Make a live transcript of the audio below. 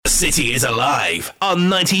City is alive on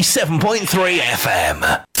 97.3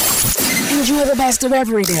 FM. Enjoy the best of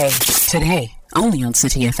every day. Today, only on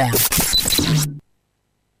Citi FM.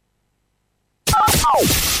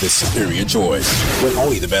 The superior choice, when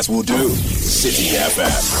only the best will do. Citi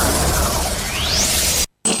FM.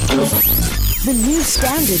 The new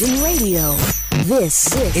standard in radio.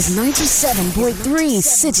 This is 97.3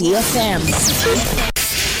 Citi FM.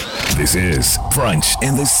 This is Brunch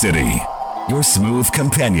in the City, your smooth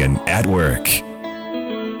companion at work.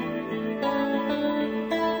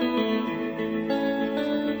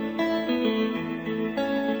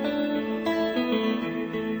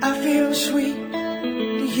 I feel sweet.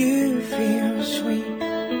 Do you feel sweet?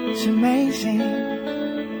 It's amazing.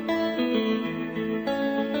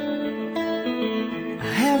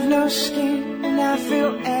 I have no skin and I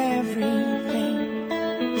feel everything.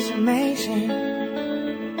 It's amazing.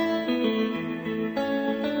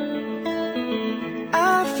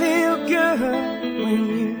 I feel good when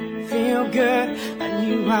you feel good. I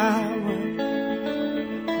knew I would.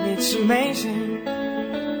 And it's amazing.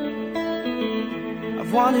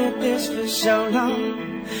 I've wanted this for so long.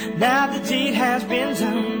 Now the deed has been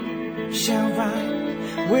done. We shall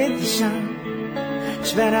ride with the sun.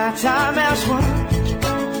 Spend our time as one.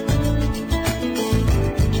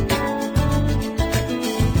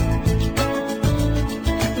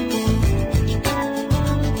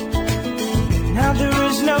 Now there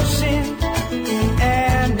is no sin in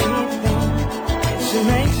anything. It's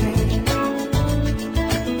amazing.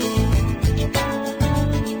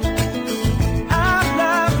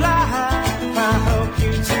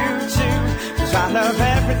 I love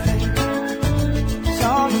everything, it's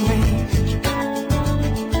all amazing.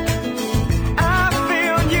 I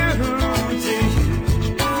feel you, do you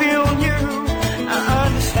feel you? I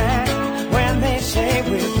understand when they say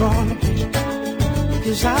we're born again,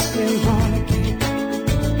 'cause I've been born again.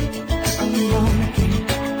 I'm born again.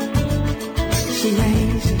 It's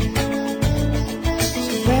amazing, it's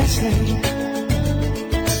the best thing.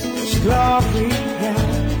 It's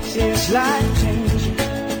glorious, it's life-changing.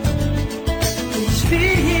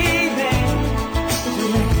 Feeling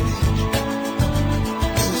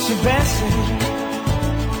it's the best thing.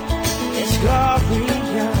 It's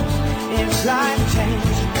glorious. It's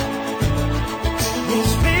life-changing.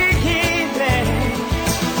 It's feeling.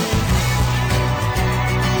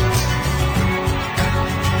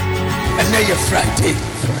 And now you're Friday.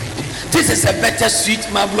 This is a better sweet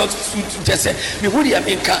marvelous food. Just say, me would you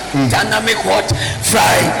make dynamic what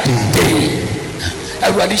Friday?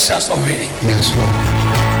 Everybody shouts already. Yes, Lord.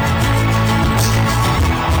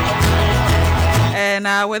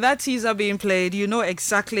 And with that teaser being played, you know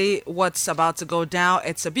exactly what's about to go down.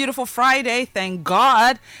 It's a beautiful Friday. Thank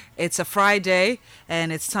God it's a Friday.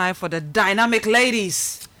 And it's time for the dynamic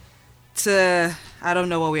ladies to... I don't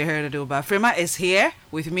know what we're here to do, but Frema is here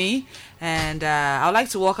with me, and I'd like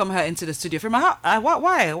to welcome her into the studio. Frema,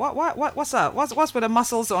 why? What's up? What's with the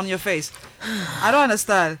muscles on your face? I don't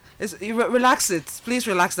understand. Relax it. Please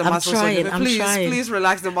relax the muscles on your face. Please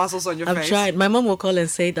relax the muscles on your face. I'm trying. My mom will call and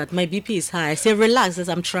say that my BP is high. I say, relax, as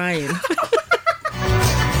I'm trying.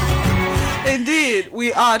 Indeed,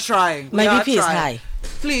 we are trying. My BP is high.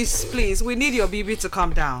 Please, we need your BB to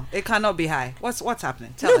come down. It cannot be high. What's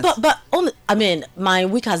happening? Tell us. But only, I mean, my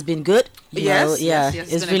week has been good. Yes,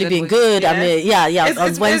 it's really been good. Yeah. I mean,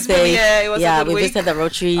 on Wednesday, we visited the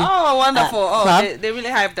Rotary. Oh, wonderful! They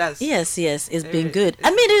really hyped us. Yes, it's been good.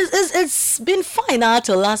 I mean, it's been fine now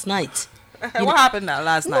till last night. What happened now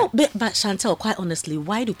last night? But Chantel, quite honestly,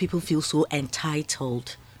 why do people feel so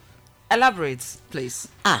entitled? Elaborate, please.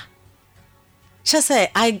 Just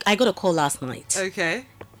say, I got a call last night. Okay.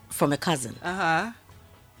 From a cousin.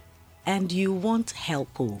 And you want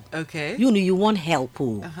help. Okay. You want help.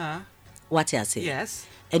 What I say? Yes.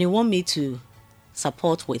 And you want me to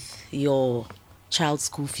support with your child's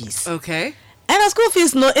school fees. Okay. And a school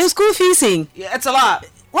fees, it's school feesing. Yeah, it's a lot.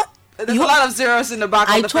 What? There's a lot of zeros in the back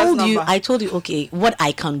of the first number. I told you, okay, what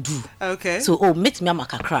I can do. Okay. So, meet me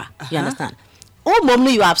makakra. You understand? Mom,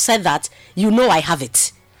 you are upset that you know I have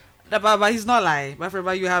it. But he's not lying. My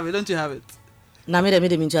friend, you have it. Don't you have it? Now, made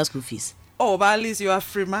them into school fees. Oh, but at least you are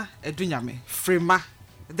Frema. Frema.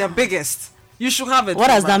 The biggest. You should have it. What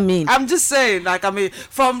does that mean? I'm just saying,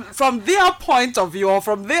 from their point of view, or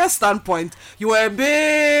from their standpoint, you are a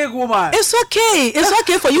big woman. It's okay. It's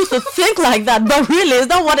okay for you to think like that, but really, is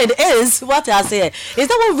that what it is? What I say? Is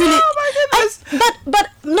that what really? Oh my goodness. But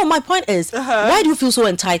no, my point is, why do you feel so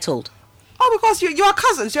entitled? Oh, because you are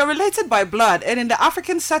cousins, you're related by blood, and in the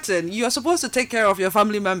African setting, you're supposed to take care of your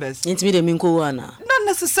family members. Not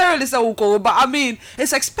necessarily, but I mean,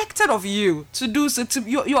 it's expected of you to do so.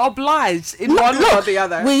 You're obliged in one way or the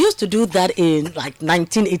other. We used to do that in like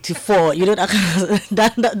 1984. You know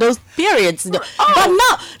those periods. But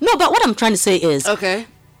but what I'm trying to say is, okay,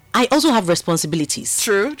 I also have responsibilities.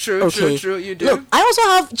 True. You do. Look, I also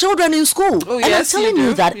have children in school. Oh, and yes, I'm telling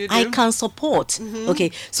you that do. I can support.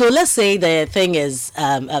 Okay, so let's say the thing is,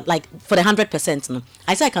 like for the 100%, no,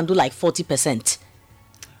 I say I can do like 40%.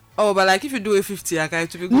 Oh, but like if you do a 50, I can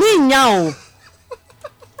to be good. Me now.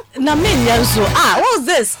 What's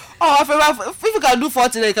this? Oh, if you can do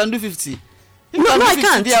 40, then you can do 50. No, I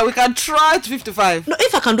can't. Yeah, we can try to 55. No,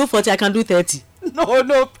 if I can do 40, I can do 30. No.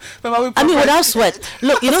 I mean, without sweat.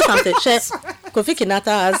 Look, you know something? Kofi Kinata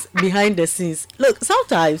has behind the scenes. Look,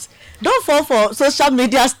 sometimes don't fall for social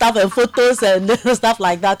media stuff and photos and stuff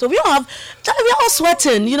like that. We are all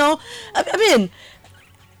sweating, you know. I mean,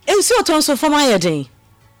 it's your turn so for my heading.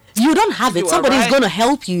 You don't have it. Somebody is going to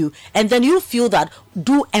help you, and then you feel that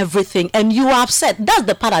do everything, and you are upset. That's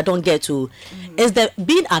the part I don't get to. Is the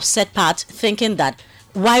being upset part, thinking that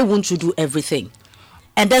why won't you do everything?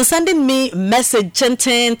 And then sending me message,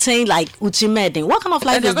 Chantel, like Uchimeding. What kind of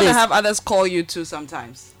life is this? And you're going to have others call you too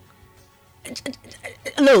sometimes.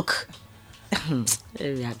 Look.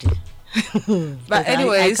 But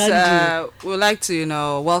anyways, we'd like to,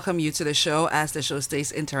 welcome you to the show as the show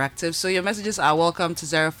stays interactive. So your messages are welcome to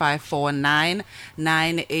 0549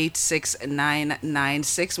 986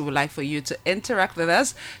 996. We would like for you to interact with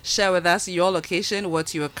us, share with us your location,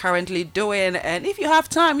 what you are currently doing, and if you have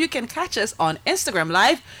time, you can catch us on Instagram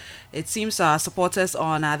Live. It seems our supporters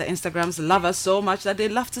on the Instagrams love us so much that they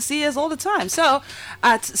love to see us all the time. So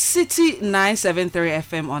at Citi 973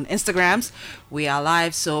 FM on Instagrams, we are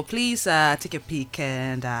live. So please take a peek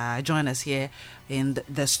and join us here in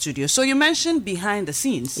the studio. So you mentioned behind the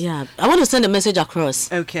scenes. Yeah, I want to send a message across.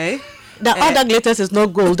 Okay. The other glitters is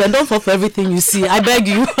not gold, and don't fall for everything you see. I beg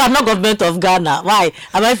you. I'm not government of Ghana. Why?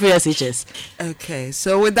 Am I free SHS? Okay.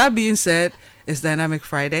 So with that being said, it's Dynamic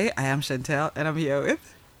Friday. I am Chantel, and I'm here with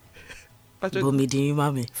Bomidi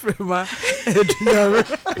mami. Frema.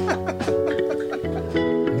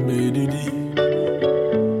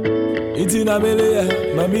 Itina mele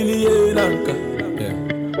mamili nanka.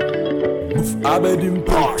 Move abedim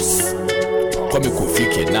pass. Come Kofi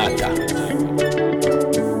Kinata.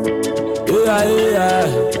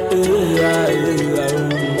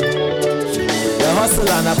 The hustle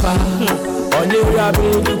and a pa. On you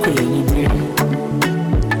abedu kwenye.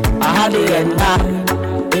 Ahadi enda.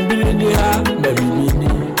 Embilinia mebini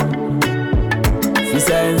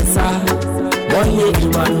Fisensa One year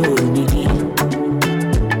man who did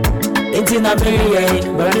Intina Berry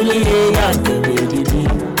Babili Yante baby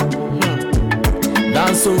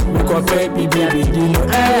Dance up Moko Pepi baby Dino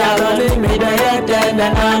I made a head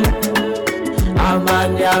and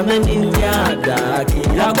Amanya Meninia Daki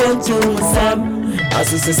Yakontu Sam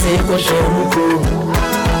Asusa Seko Shomuko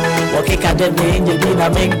Okay, Cademy, you did a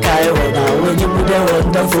make Kai when you put a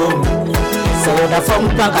wonderful. So the phone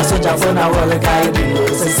pack a soldier for our guide,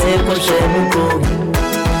 so say,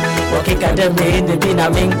 okay, Cademy, you did a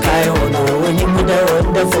make Kai when you put a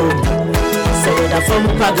wonderful. So the phone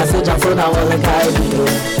pack a soldier for our guide.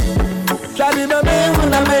 Charlie, my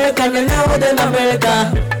man, America, and now in America.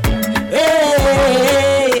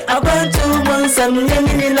 Hey, I went 2 months and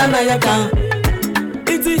in America.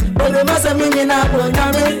 The massa mini na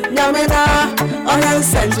nyamena on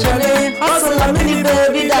century also la mini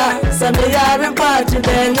baby da some yare party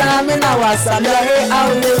then nyamena wasala he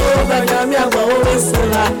out the over nyamia go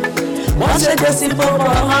wesela what a desi for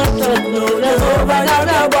heart no le over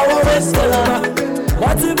nyamia go wesela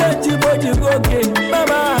what the body go ke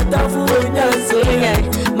mama tafu nyanso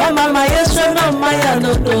mama my yesho no my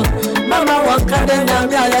no mama wakade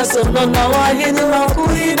nyamia yaso no na wa hini wa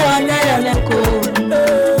kuina nyaya leko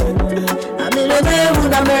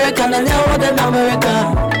America, and now in America.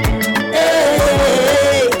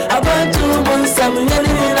 Hey, I went 2 months, I'm in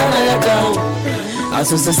America. I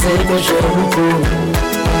was the same as you.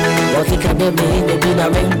 Walking at the main, the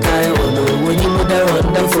dynamic guy, when you were there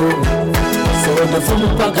wonderful. So the phone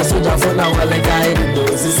pack, I said, for now, I like I know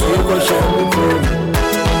the same as you.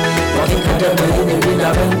 Walking at the main, the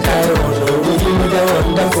dynamic guy, when you were there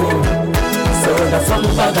wonderful. So the phone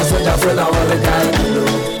pack, I said, for now, I like I know.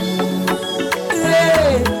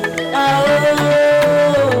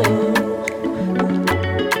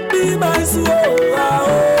 Be my soul,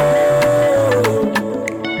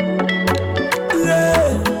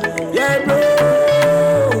 yeah, bro.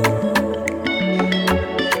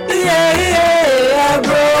 Yeah,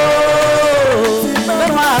 bro.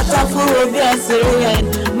 will be a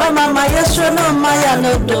Syrian. Mama, my yesho no my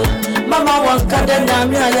no do. Mama won't cut the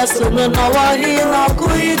name, yes, no, no, he no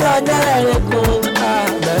good on the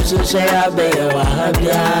Messi say I be a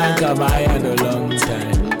habia, come I no long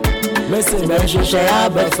time. Messi say I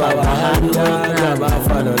be for a habia, come I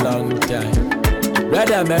for a long time.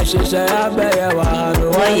 Brother Messi say I be a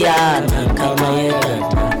habia, come I.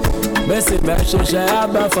 Messi say I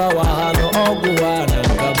be for a habia,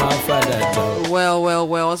 come I for that.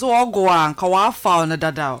 Well. So all go on, kawa found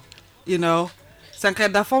that, you know.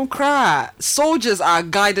 From cry. Soldiers are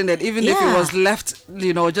guiding it, even if it was left,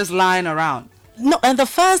 just lying around. No, and the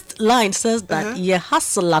first line says that ye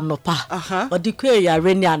hustle anopa, but the queer ya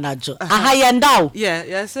reni anajo. Ahayandao. Yeah.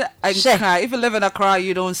 If you live in Accra,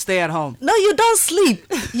 you don't stay at home. No, you don't sleep.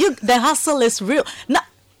 The hustle is real. No,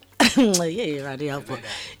 yeah, right.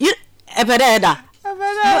 You,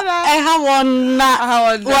 I have one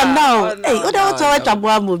now. Hey, you don't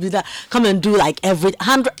come and do like every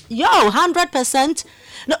 100%.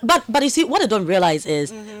 No, but you see, what I don't realize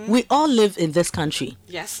is we all live in this country.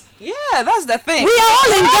 Yes. Yeah, that's the thing. We are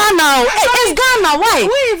all in Ghana. It's Ghana. Why?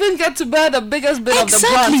 We even get to bear the biggest bit of the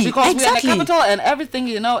brunt because we're in the capital and everything.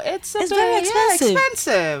 It's very expensive.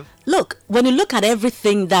 Expensive. Look, when you look at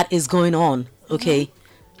everything that is going on, okay,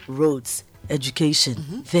 roads,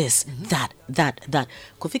 education, this, that.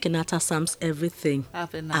 Kofi Kenyatta sums everything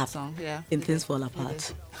up in that song, in Things Fall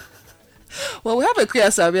Apart. Well, we have a clear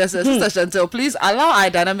Sabia says, Sister Chantel, please allow our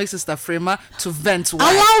dynamic sister Frema to vent. Allow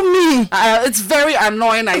me. It's very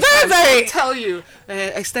annoying. I tell you.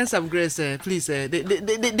 Extend some grace, please. They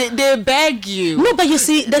beg you. No, but you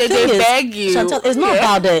see, the thing is, beg you. Chantel, it's not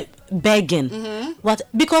about the begging. What?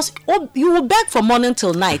 Because you will beg from morning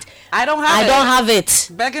till night. I don't have it.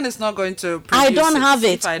 Begging is not going to produce I don't have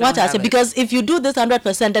it. What I say, because if you do this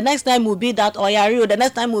 100%, the next time will be that Oyari, the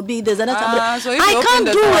next time will be this, the next time so if I can't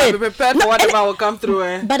do it. Be prepared for whatever will come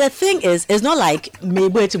through. But the thing is, it's not like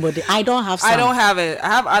maybe I don't have some. I don't have it. I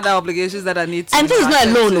have other obligations that I need to. And this is not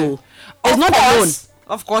alone, no. It's not alone.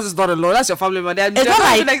 Of course, it's not alone. That's your family, but even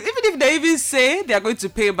if they even say they are going to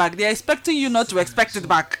pay back, they are expecting you not to expect it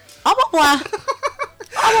back.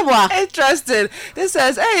 Interesting. This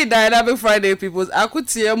says, hey, Dynamic Friday peoples, I could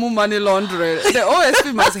see money laundering. The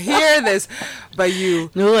OSP must hear this. But you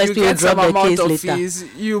get some amount of fees.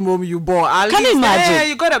 You bought. Can you imagine? Yeah,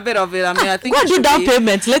 you got a bit of it. I mean, I think go do down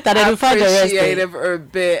payments later. Then you find the rest. A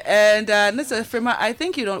bit. And this is Frema. I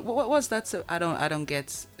think you don't. What's that? So I don't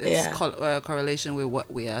get. It's correlation with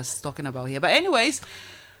what we are talking about here. But anyways.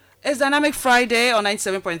 It's Dynamic Friday on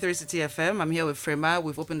 97.3 Citi FM. I'm here with Frema.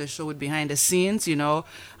 We've opened the show with behind the scenes,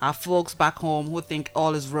 our folks back home who think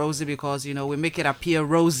all is rosy because, we make it appear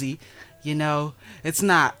rosy. It's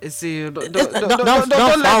not. It's don't let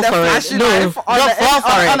the flashy life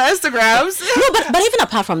on Instagrams. No, but even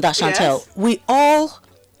apart from that, Chantel, we all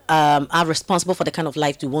are responsible for the kind of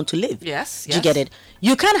life we want to live. Yes. Do you get it?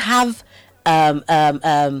 You can't have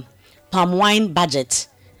palm wine budget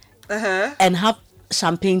and have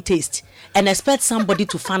champagne taste and expect somebody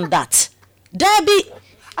to fund that. Debbie,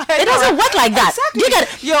 it doesn't work like that. Exactly. You get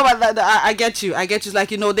it? I get you. It's like,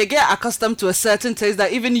 they get accustomed to a certain taste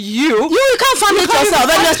that even you can't fund it yourself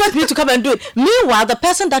and you expect me to come and do it. Meanwhile, the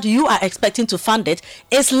person that you are expecting to fund it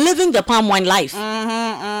is living the palm wine life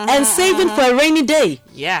and saving for a rainy day.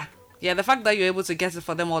 Yeah, the fact that you're able to get it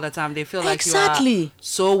for them all the time, they feel like you are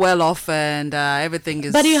so well off and everything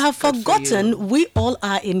is. But you have forgotten, we all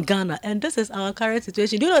are in Ghana, and this is our current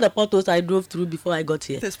situation. Do you know the potholes I drove through before I got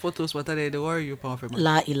here? These potholes, what are they? They worry you, power from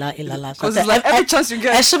La. Because it's like every chance you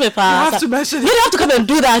get, you have to mention it. You don't have to come and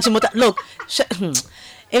do that. Look, if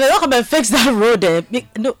you don't come and fix that road,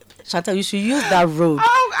 no. Chantel, you should use that road.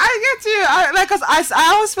 Oh, I get you. Because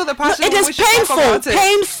I always feel the passion. No, it is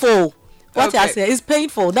painful. What I say is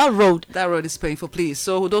painful. That road is painful, please.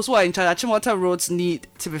 So those who are in charge, Achimota roads need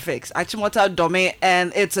to be fixed. Achimota, Dome,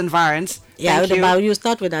 and its environs. Yeah, but you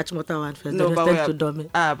start with Achimota one first. No, but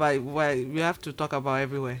we have to talk about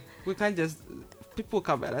everywhere. We can't just people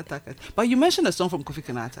come and attack us. But you mentioned a song from Kofi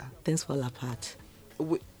Kenyatta. Things fall apart.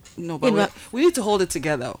 We need to hold it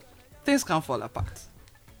together. Things can't fall apart.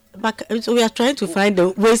 But we are trying to find the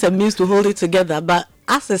ways and means to hold it together, but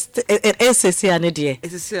it is a CND.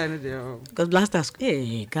 It's a CND. Because last time,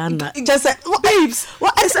 Ghana. Just babes.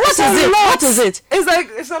 What is it? What is it?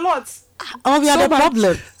 It's a lot. Oh, we are the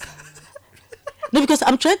problem. No, because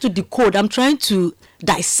I'm trying to decode. I'm trying to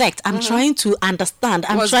dissect. I'm trying to understand.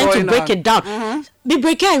 I'm trying to break it down. Be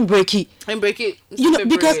breaky and breaky.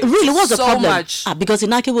 Because really, what's the problem? Much. Because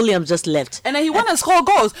Inaki Williams just left, and then he went and scored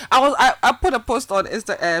goals. I put a post on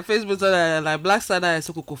Facebook like Black Sada is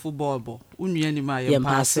football.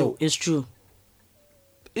 Yeah, it's true.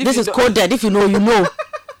 this is coded. If you know, you know.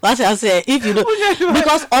 What I say, if you know,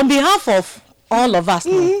 because on behalf of all of us,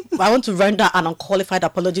 I want to render an unqualified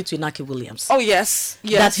apology to Inaki Williams. Oh yes.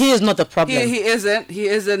 That he is not the problem. He isn't.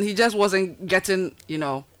 He just wasn't getting,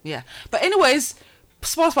 yeah. But anyways,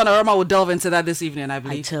 Sports Panorama will delve into that this evening, I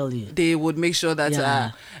believe. I tell you. They would make sure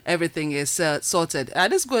that everything is sorted.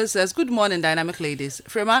 This girl says, good morning, dynamic ladies.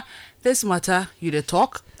 Frema, this matter, you the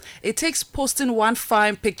talk. It takes posting one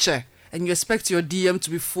fine picture and you expect your DM to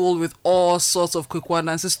be full with all sorts of quick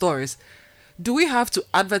one-answer stories. Do we have to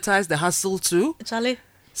advertise the hustle too? Charlie?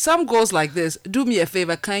 Some goes like this. Do me a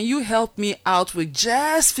favor. Can you help me out with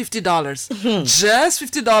just $50? Just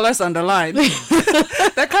 $50 on the line.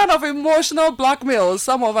 The kind of emotional blackmail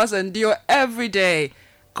some of us endure every day.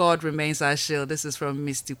 God remains our shield. This is from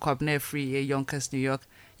Misty Kwabne Free, Yonkers, New York,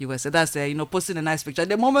 USA. That's posting a nice picture.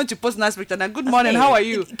 The moment you post a nice picture, then good morning, how are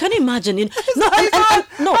you? Can you imagine?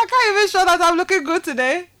 No, I can't even show that I'm looking good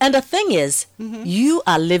today. And the thing is, you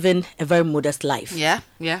are living a very modest life. Yeah.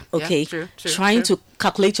 Okay. True, trying to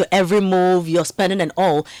calculate your every move, your spending and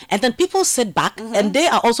all. And then people sit back and they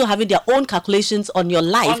are also having their own calculations on your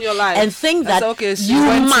life. And think that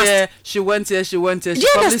she went here. She probably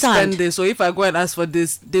understand? spend this. So if I go and ask for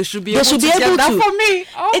this, they should be able to get that for me.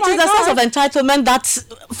 It is a sense of entitlement that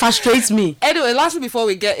frustrates me. Anyway, lastly, before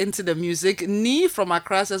we get into the music, Nee from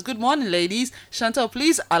Accra says, good morning, ladies. Chantel,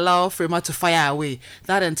 please allow Frema to fire away.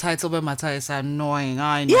 That entitlement matter is annoying.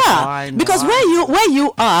 I know. Because where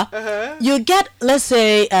you are, you get, let's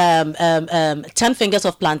say 10 fingers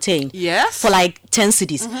of plantain. Yes. For like 10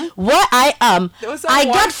 cedis. Where I am, I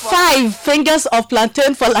get 5 fingers of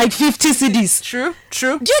plantain for like 50 cedis. True.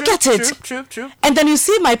 Do you get it? True. And then you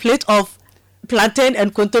see my plate of plantain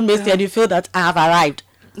and konton maize and you feel that I have arrived.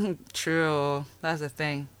 True. That's the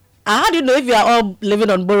thing. How do you know if you are all living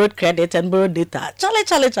on borrowed credit and borrowed data? Charlie.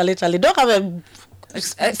 Don't have a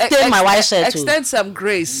stay my white shirt too. Extend some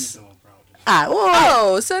grace.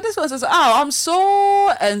 So this one says, I'm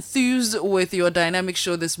so enthused with your dynamic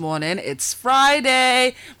show this morning. It's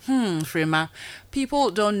Friday. Frema, people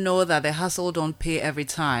don't know that the hustle don't pay every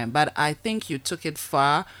time, but I think you took it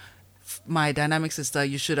far. My dynamic sister,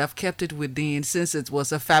 you should have kept it within since it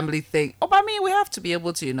was a family thing. I mean, we have to be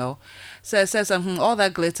able to, says all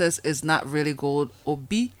that glitters is not really gold.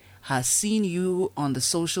 Obi has seen you on the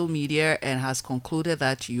social media and has concluded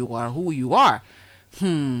that you are who you are.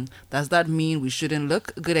 Does that mean we shouldn't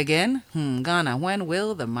look good again? Ghana, when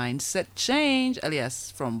will the mindset change?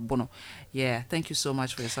 Elias from Bono. Yeah, thank you so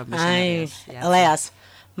much for your submission. Elias,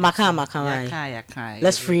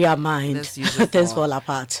 Let's free our mind. Let's use it things fall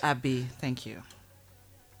apart. Abby, thank you.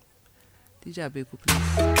 DJ Abby, please.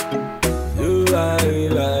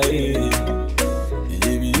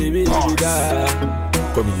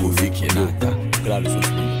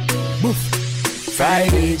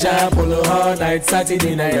 Friday, Japolo, all night,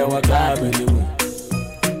 Saturday night, I walk up in the moon.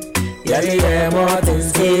 Yeah, more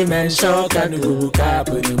things came and shock and go up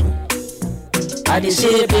in the moon. I the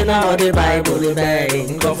shape in all the Bible, the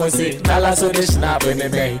bay, go for sick, Dallas on the snap in the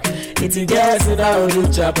bay. It's a gas in our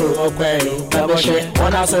new chapel, okay, double shake,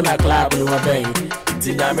 one house on a club, no bay.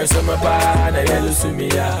 Tiname soma pa na yellow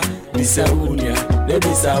sumia, Bisa Unia, the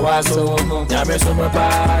Bisa Waso, Yame soma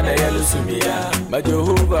pa na yellow sumia,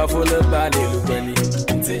 Majohuba full of body lupeni,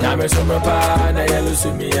 Tiname soma pa na yellow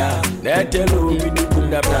sumia, Netelu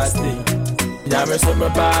Pinukunda plastic, Yame soma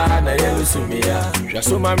pa na yellow sumia,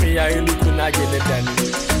 Rasuma mia ilukuna geletani,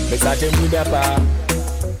 Besate Mudapa,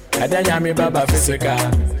 Adanyami Baba Fisika,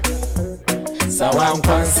 Sawan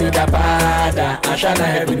consider pada, Ashana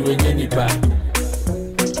heaven with Yenipa.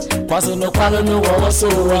 Paso no kwalo no waso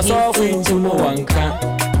waso into mo wanka.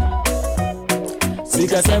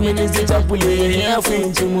 Sika semini zitapule here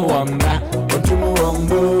into mo wamba. Otumo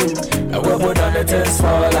wambo. I will down the test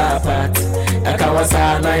fall apart. I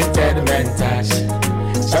kawasa 9 mentage.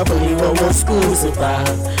 Chapuli wo school super.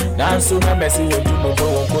 Nansu na mesi otumo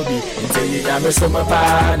bo kobi. Inti ya mesoma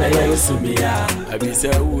pa na yesumia.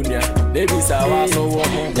 Abisa unia. Nebisa waso wo.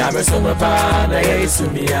 Ya mesoma pa na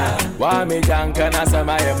yesumia. Wa me janka na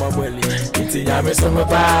sama ye moboli. Inti ya mesoma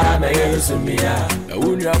pa na yesumia.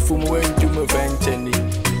 Unia fumu entumo vencheni.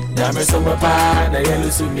 Ya mesoma pa na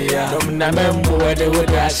yesumia. Dom na membo wede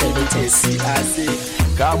wode ashedi tesi asi.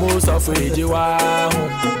 Kamu sofu ejiwa.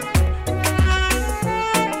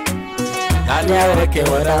 Anya weke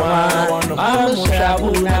wada wano, amu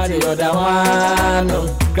shabu nati yoda wano.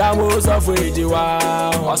 Gramos of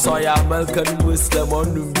Wajiwa, also ya American Muslim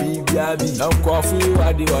on the BBB. No coffee,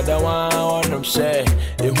 what the other one on them share.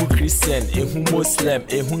 A who Christian, a who Muslim,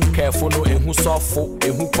 a who careful, a who soft,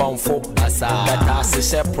 a who comfort. Asa, that as a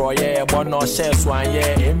share proye, but no share swan,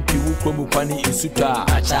 yeah, MP who come upon in Suta.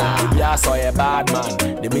 Acha, ya saw a bad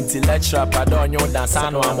man. The minty lecturer, pardon your dance,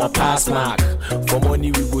 I'm a pass mark. For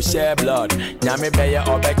money, we go share blood. Yame Bayer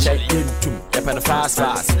or back check into, and fast.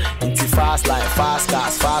 Into fast life, fast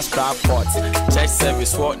cars, fast trap pots. Church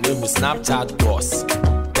service, what name is Snapchat boss.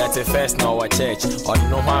 31st now a church, or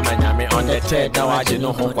no harm and yame on the church, now I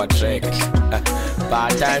know what trick.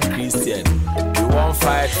 Part-time Christian, you won't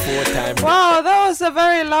fight 4 times. Wow, that was a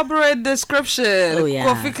very elaborate description. Oh, yeah.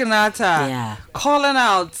 Kofi Kinata. Yeah. Calling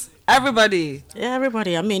out everybody. Yeah,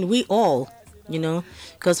 everybody. I mean, we all, you know,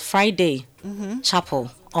 because Friday,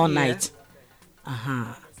 chapel all night.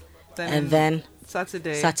 And then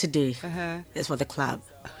Saturday is for the club.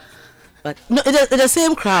 But no, it's the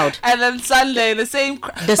same crowd. And then Sunday, the same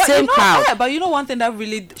crowd. Crowd. Yeah, but you know one thing that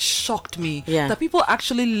really shocked me? Yeah. That people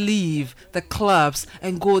actually leave the clubs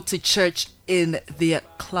and go to church in their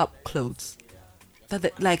club clothes. That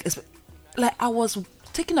they, like I was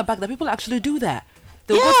taken aback that people actually do that.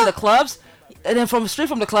 They'll go to the clubs and then straight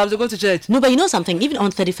from the clubs they go to church. No, but you know something? Even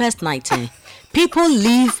on 31st night, people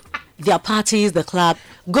leave their parties, the club,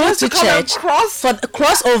 go to church for the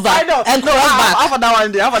crossover and cross back. Half an hour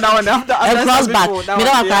and cross back. You know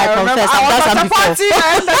what I confess? I was at the before. party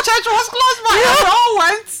and the church was closed by. We all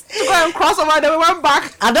went to go and cross over. Then we went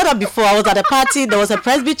back. I've done that before. I was at a party. There was a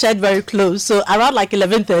Presby church very close. So around like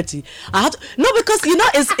 11:30, I had to, because you know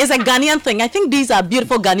it's a Ghanaian thing. I think these are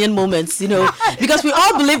beautiful Ghanaian moments. You know, because we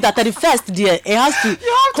all believe that 31st dear it has to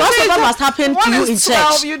crossover must happen to you in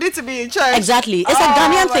church. You need to be in church. Exactly. It's a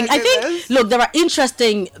Ghanaian thing. I think. Look, there are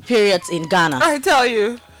interesting periods in Ghana. I tell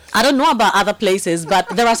you. I don't know about other places, but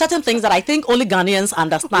there are certain things that I think only Ghanaians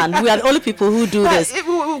understand. We are the only people who do this.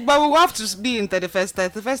 But we have to be in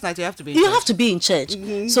 31st night. You have to be in church. You have to be in church.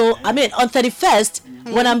 So, I mean, on 31st,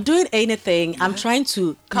 when I'm doing anything, I'm trying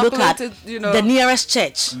to look at the nearest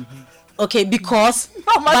church. Okay, because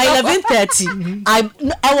by 11:30, I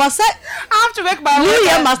have to make my New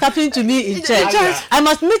Year must happen to me in church. I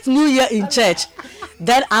must meet New Year in church.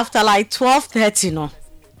 Then after like 12:30,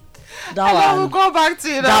 we'll go back to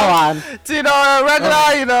regular,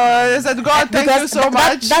 God, thank you so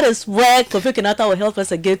much. That is where Kofi Kinata will help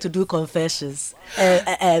us again to do confessions.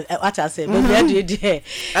 What I say,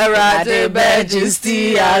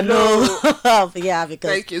 yeah, because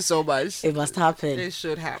thank you so much. It must happen. It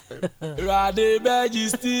should happen. Hi,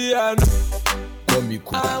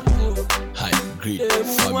 great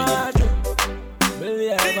family.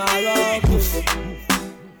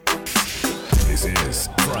 This is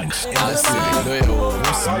Brunch in the City.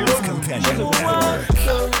 Your smooth companion network.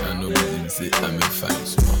 I know say I'm a fan.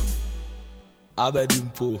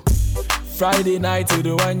 Abedimpo. Friday night to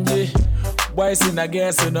the one day. Boys in a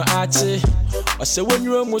guess in the archie. I say when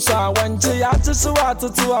you almost saw one day, I just saw to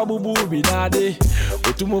Abubu Binade.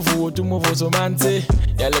 Utumofu so mante.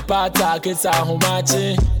 Yellow pata kids are home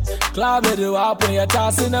matching. Club at the apple, your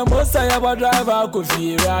task in a most I ever drive out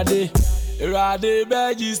coffee. Rade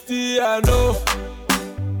Bejisti, I know.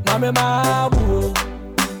 Name Mabu.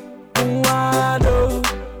 Wado.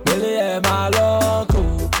 Billy Maloko.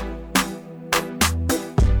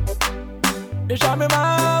 Ishame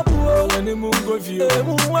Mabu. When the moon go view.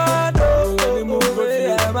 Wado. When the moon go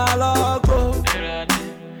view. Maloko.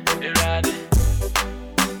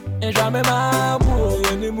 Ishame Mabu.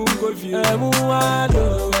 When the moon go view. Wado.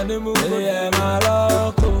 When the moon go view.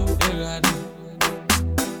 Maloko.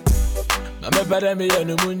 Mame better me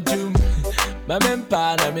no muntum. Mame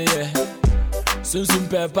pa na me ye. Sun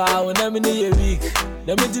pepper when I'm in a week.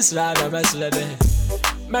 Let me just ride a messlade.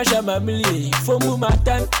 Masha mamili, fomu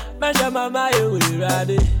matan, Masha mama you will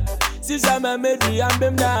ride. Since I'm a medley, I'm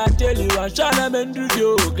been not tell you, I'm trying to do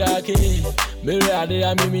you, Kaki. Mirade,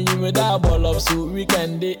 I'm in with a ball of so we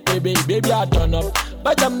can day, baby, I turn up.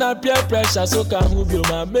 But I'm not peer pressure, so can move you,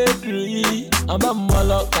 my baby. I'm a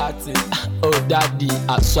molo catty. Oh, daddy,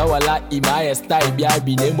 I saw a lot in my style,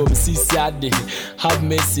 be name of Sisiade. Have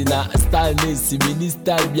mercy now, style Nancy,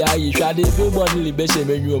 minister, be I tried everybody libation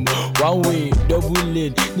room. One way, double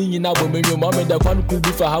lane, Nina woman, your mom and the one could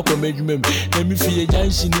be for how come let me feel a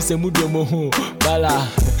junction is a mudomo. Bala,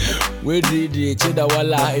 we did the cheddar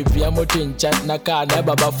walla, if you are mountain chat naka,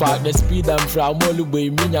 never buffer the speed and from Moluway,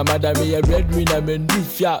 Mina, madam, a red winner, and do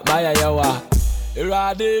fiat, Maya Yawa.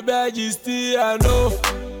 Rade Bejisti, I know.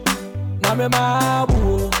 Name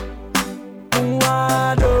Mabu.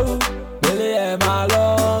 Wado. Billy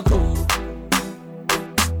Maloko.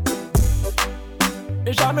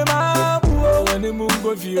 Ishame mabu, wani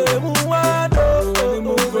mungo view. Muwado, wani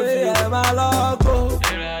mungo view. Maloko.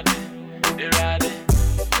 Irade.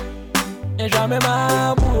 Ishame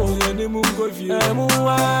mabu, wani mungo view.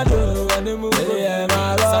 Muwado, wani mungo view.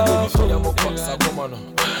 Maloko.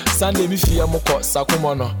 Sunday mi fi amoko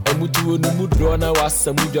sakomono emudu onu mudro na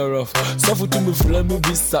wasa mudorof so futu mi fula mi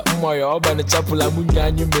bisa moyo oba na chapula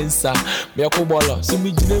munyanyu mensa me yakobolo so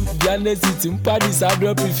mi gine bia na city mpadi sa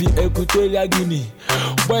drop fi Equatorial Guinea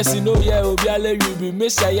boys no yeah obi ale you me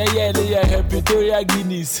sha yeah Equatorial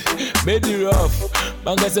Guineas made it rough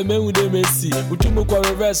manga se me wu de Messi utumu kwa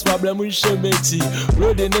reverse problem nshe mechi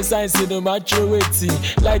road in the science no macho waiting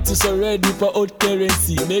like to so ready for old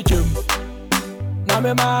currency make him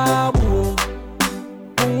Name mabu,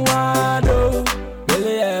 muado,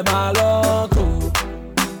 bele maloko.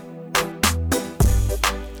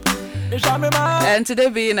 And today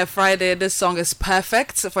being a Friday, this song is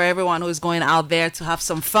perfect for everyone who is going out there to have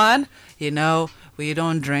some fun. You know, we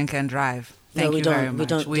don't drink and drive. Thank you very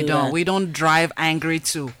much. We don't drive angry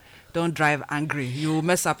too. Don't drive angry. You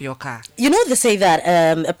mess up your car. You know, they say that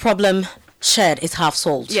a problem shared is half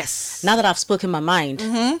solved. Yes. Now that I've spoken my mind,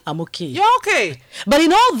 I'm okay. You're okay. But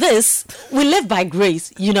in all this, we live by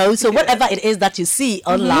grace, you know. So whatever it is that you see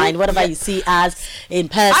online, whatever you see as in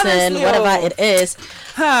person, honestly, whatever it is,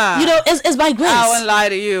 you know, it's by grace. I won't lie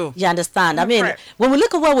to you. You understand? I mean, when we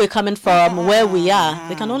look at where we're coming from, where we are,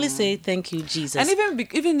 we can only say thank you, Jesus. And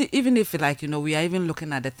even if, like, you know, we are even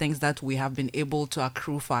looking at the things that we have been able to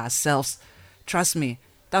accrue for ourselves, trust me,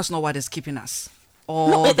 that's not what is keeping us.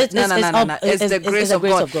 No. It's the grace of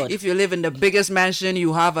God. If you live in the biggest mansion,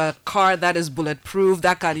 you have a car that is bulletproof,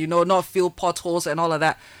 that can, you know, not feel potholes and all of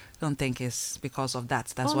that. Don't think it's because of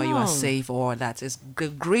that. That's why you are safe, or that. It's the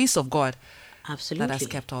grace of God. Absolutely. That has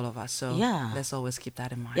kept all of us. So let's always keep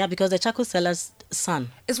that in mind. Yeah, because the charcoal seller's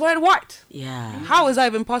son is wearing white. Yeah. How is that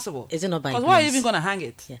even possible? Is it not by grace? Because why are you even going to hang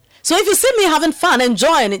it? Yeah. So if you see me having fun,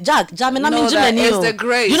 enjoying it, that is the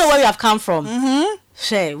grace. You know where you have come from.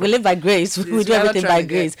 Share. We live by grace. We do everything by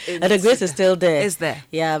grace. And the grace is still there. It's there.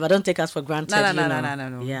 Yeah, but don't take us for granted.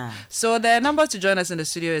 No. Yeah. So the number to join us in the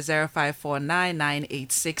studio is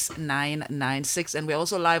 0549986996. And we're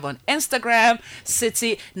also live on Instagram,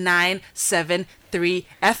 Citi 973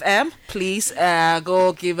 FM. Please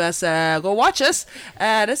go give us, go watch us.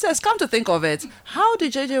 It says, come to think of it, how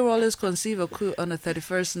did JJ Wallace conceive a coup on the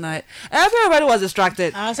 31st night? Everybody was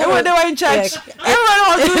distracted. Everybody were in church. Everybody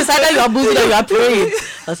was doing either you are moving or you are praying.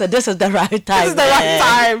 I said, this is the right time. This is the right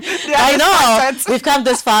time. I know. We've come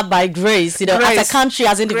this far by grace. You know, as a country,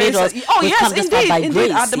 as individuals, we've come this far by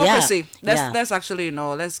grace. Our democracy. Let's actually, you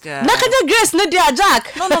know, let's get... grace, Nadia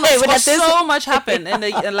Jack. No. So much happened.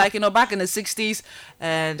 And like, you know, back in the 60s.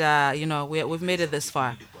 And, you know, we've made it this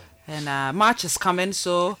far. And March is coming,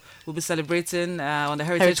 so we'll be celebrating on the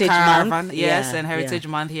Heritage Caravan. Month? Yes, and Heritage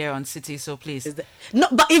Month here on Citi, so please. No,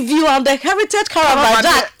 but if you are on the Heritage Caravan,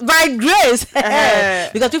 Jack, by grace.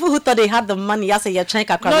 Because people who thought they had the money, I say, you're trying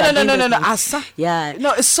to No. Yeah.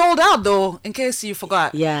 No, it's sold out, though, in case you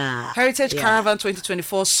forgot. Yeah. Heritage Caravan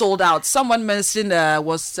 2024 sold out. Someone mentioned,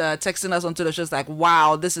 was texting us onto the show, like,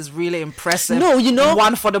 wow, this is really impressive. No, you know.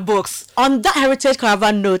 One for the books. On that Heritage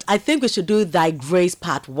Caravan note, I think we should do Thy Grace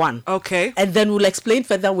Part 1. Okay. And then we'll explain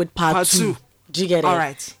further with part 2. Do you get it? All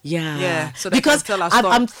right. Yeah. So because tell our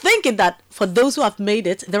story. I'm thinking that for those who have made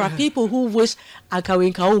it, there are people who wish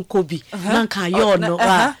Akawinka Kobi.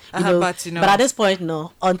 But at this point,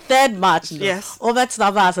 no. On 3rd March, no. Yes. Over to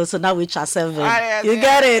Navas, so now we are 7. You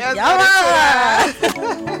get it?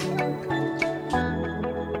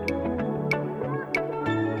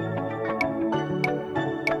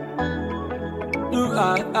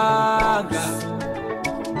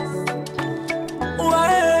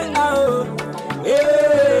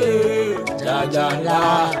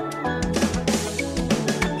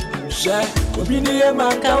 Obini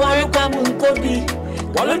maka waruka munkobi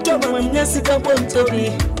Walonto mwenye sika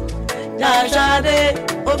pontobi Jajade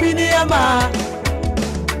obini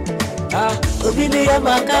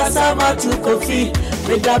maka sama tu kofi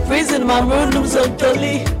With the prison my room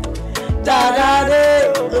zontoli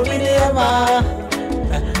Jajade obini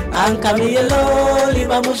Ankami yelo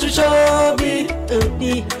liba mushushobi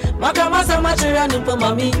Maka masa machira nupo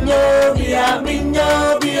minyobia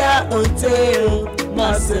oteo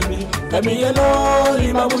Masemi kami yelo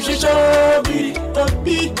liba mushushobi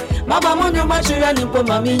obi Mama monyo machira nupo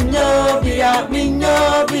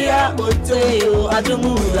minyobia oteo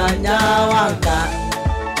Adumula nyawanka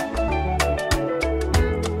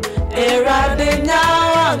Erade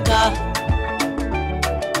nyawanka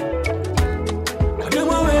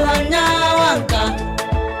Adumula nyawanka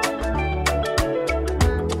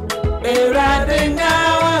Erade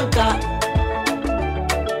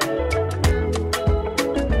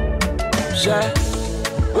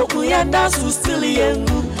Okuyanda still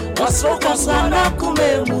yengu wasroka sana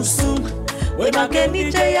kume musu we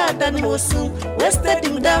makeni jaya dan musu wasted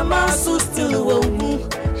in damasu still wongu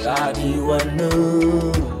shadi wano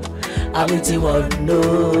amiti wano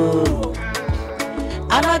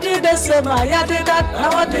and I did the same I did that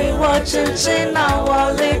now they watching now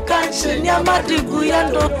wale kanchin yamadi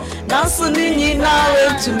guyando now sunini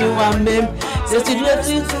now to me one mem says you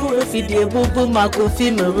do if you did bubu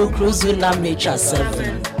makofi meru cruise na mecha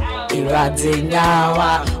 7 irade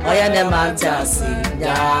nyawa oya ne mantasi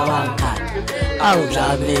nyawa ka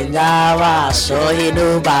auja me nyawa so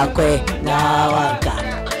inu bakwe nyawa ka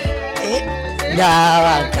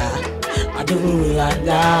nyawa ka adu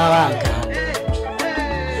nyawa ka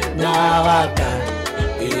Nawaka,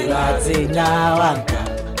 irate nawaka.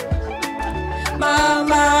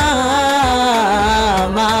 Mama,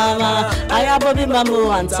 aya bobi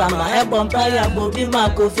mamu antama. Bomba ya bobi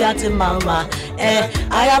makofiati mama.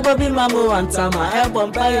 Aya bobi mamu antama.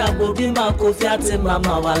 Bomba ya bobi makofiati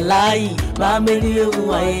mama. Walai, mami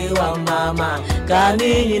wa mama.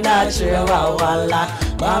 Kani inachewa wala.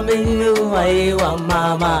 Mami wa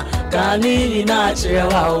mama. Kani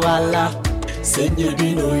inachewa wala. Senye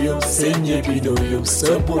binoyo,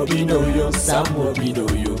 sabo binoyo, samo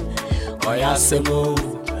binoyo. Oya semo,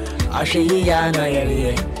 ashe ya na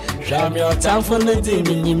yeye. Jam your time for the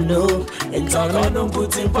dinim no. Intorono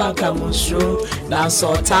putin panka musho. Na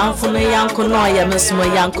so time for the yanko no ya mesmo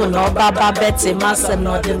yanko no baba bete masa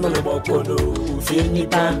no de muloboko no. Fini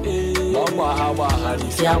ban, mama hawa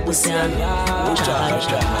hari fia busian. Ucha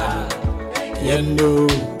yendo.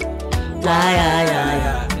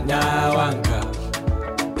 Ya.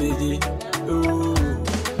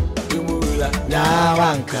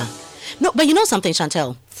 Nawanka. No, but you know something,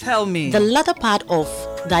 Chantel? Tell me. The latter part of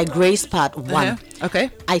thy grace part 1, okay,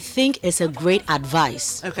 I think is a great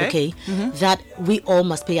advice, okay, that we all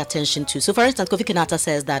must pay attention to. So, for instance, Kofi Kinata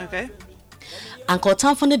says that, Uncle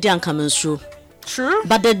Tamfone Dian comes through. True.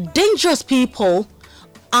 But the dangerous people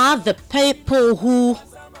are the people who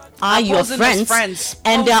are your friends,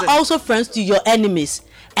 and they are also friends to your enemies.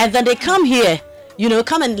 And then they come here,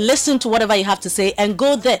 come and listen to whatever you have to say and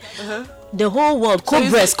go there. The whole world,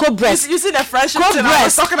 co-breast. You see the friendship thing I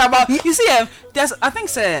was talking about. You see, there's, I think,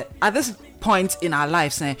 at this point in our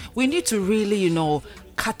lives, we need to really,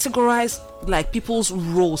 categorize like people's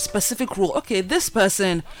role, specific role. Okay, this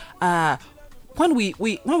person, when we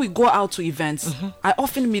go out to events, I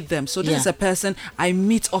often meet them. So this is a person I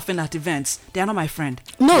meet often at events. They are not my friend.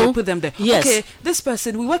 No. I put them there. Yes. Okay, this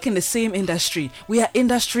person, we work in the same industry. We are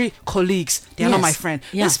industry colleagues. They are not my friend.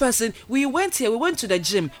 Yeah. This person, we went to the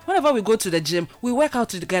gym. Whenever we go to the gym, we work out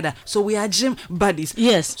together. So we are gym buddies.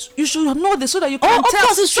 Yes. You should know this so that you can tell. Of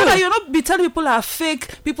course it's so true. that you not be telling people are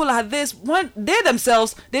fake, people are this. When they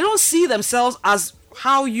themselves, they don't see themselves as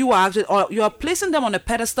how you are, or you are placing them on a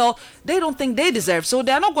pedestal they don't think they deserve, so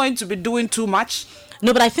they are not going to be doing too much.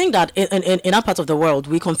 No, but I think that in our part of the world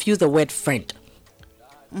we confuse the word friend.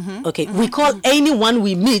 Okay, we call anyone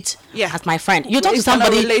we meet as my friend. You talk to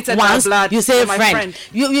somebody once, you say friend.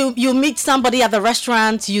 You meet somebody at the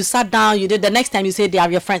restaurant, you sat down, you did the next time you say they are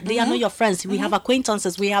your friends. They are not your friends. We have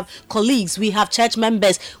acquaintances, we have colleagues, we have church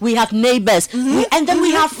members, we have neighbors, and then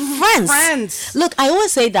we have friends. Look, I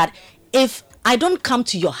always say that if I don't come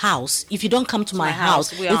to your house, if you don't come to my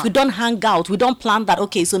house, if we don't hang out, we don't plan that,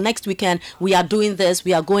 okay, so next weekend we are doing this,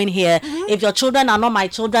 we are going here. If your children are not my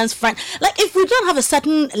children's friend, like if we don't have a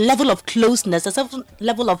certain level of closeness, a certain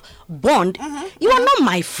level of bond, you are not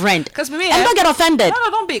my friend. Because me, and don't get offended.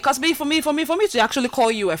 No, don't be. Because for me to actually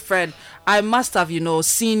call you a friend, I must have,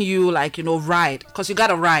 seen you ride. Because you got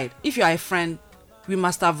to ride. If you are a friend, we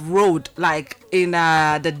must have rode like in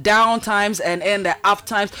the down times and in the up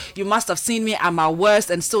times. You must have seen me at my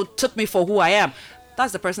worst and still took me for who I am.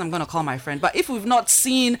 That's the person I'm going to call my friend. But if we've not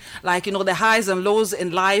seen the highs and lows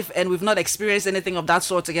in life and we've not experienced anything of that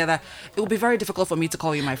sort together, it will be very difficult for me to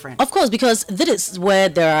call you my friend. Of course, because this is where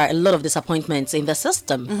there are a lot of disappointments in the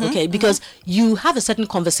system, okay? Because you have a certain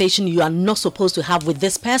conversation you are not supposed to have with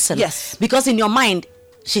this person. Yes. Because in your mind,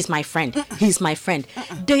 she's my friend, he's my friend.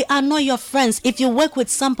 They are not your friends. If you work with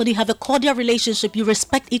somebody, have a cordial relationship, you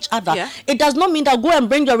respect each other. It does not mean that go and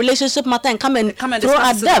bring your relationship matter and come and throw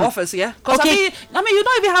at them. The office, Because okay. I mean, you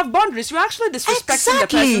don't even have boundaries. You're actually disrespecting the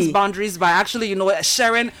person's boundaries by actually,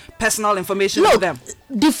 sharing personal information with them.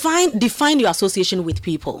 Define your association with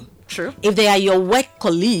people. True. If they are your work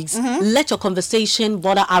colleagues, let your conversation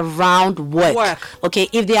border around work. Okay,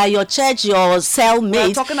 if they are your church, your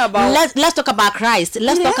cellmates, let's talk about Christ.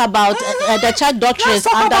 Let's talk about the church doctrines,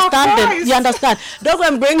 understanding. You understand? Don't go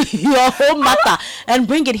and bring your whole matter and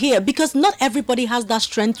bring it here, because not everybody has that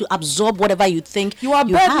strength to absorb whatever you think you are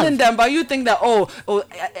burdening them, but you think that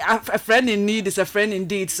a friend in need is a friend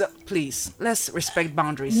indeed. So please, let's respect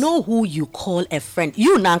boundaries. Know who you call a friend.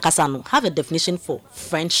 You Nankasano have a definition for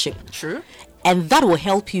friendship. True. And that will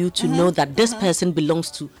help you to know that this person belongs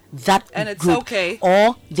to that and it's group, okay,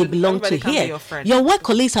 or they belong to here. Your work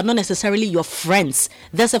colleagues are not necessarily your friends.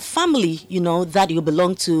 There's a family, that you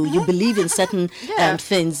belong to. You believe in certain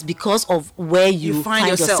things because of where you find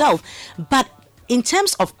yourself. But in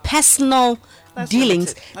terms of personal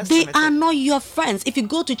dealings, they are not your friends. If you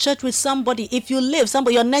go to church with somebody, if you live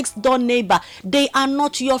your next door neighbor, they are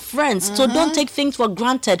not your friends. So don't take things for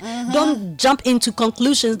granted. Don't jump into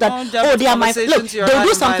conclusions that they are my look. They'll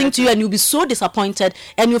do something to you and you'll be so disappointed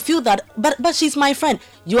and you feel that but she's my friend.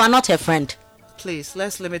 You are not her friend. Please,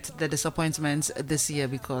 let's limit the disappointments this year,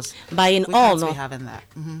 because by we can't be having that.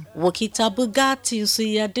 Wakita Bugatti so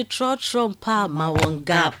ya de trompa ma one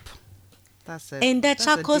gap. That's it. In the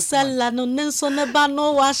chakosella no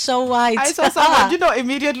bano washa white. I saw someone,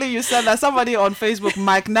 immediately you said that somebody on Facebook,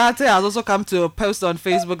 Mike Nate, has also come to a post on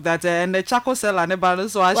Facebook that in the chakosella ne bano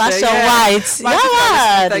washa white. Thanks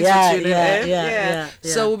for tuning in. Yeah.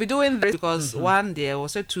 So we'll be doing this because one day,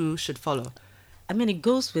 also two should follow. I mean, it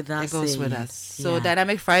goes with us. So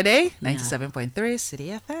Dynamic Friday, 97.3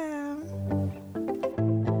 Citi FM.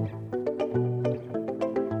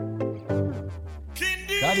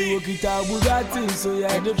 Daddy Wokita Bugatti, so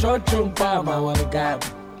yeah, the trotrum palma one gap.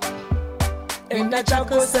 In the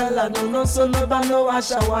Chaco cellar, no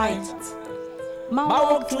washa white. Ma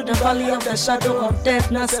walk through the valley of the shadow of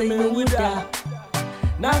death, na say me with that.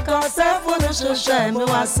 Na cause for the shosha, me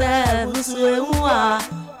was said, Musuwa.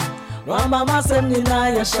 No mama send me na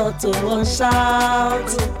ya shot to one shout.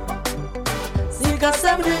 Sika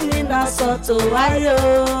send me na shot to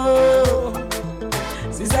ayo.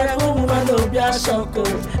 Sister woman no be a shoko.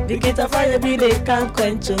 The kita fire be they can't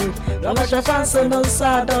quench you. No much a fan so no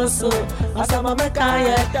sad also. Asama me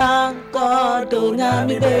kaya thank God do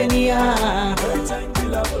nyami benia.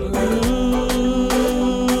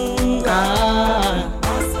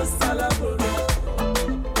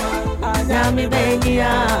 Nyami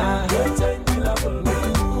benia.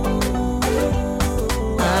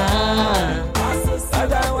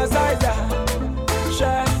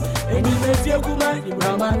 If you come out, you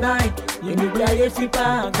run my night. You need to get your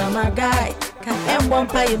pound, come my guy. Can't one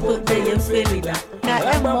pay put the feeling that.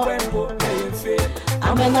 Can't one put the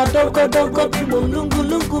I'm an adoko people,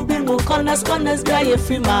 lungu people, corners, guy, your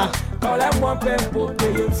fima. Call them one pay put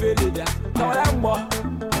the feeling that. Call them one.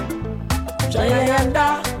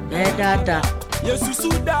 Jayanda, Nedada,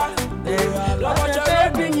 Yesusuda,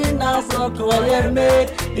 Lama bringing us up to a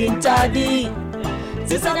made in Tadi.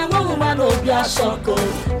 Sister woman of your shoko.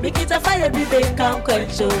 Make it a fire be they can't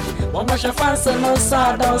quench you. One much a fancy no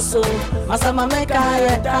sad also. Masama make a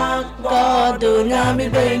head down. God do nyami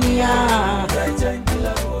benia.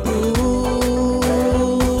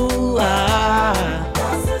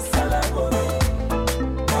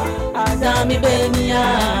 Nyami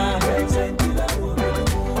benia.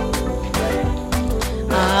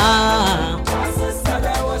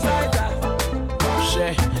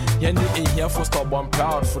 Yenny here for stop one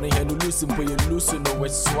proud for the Henry losing for you losing no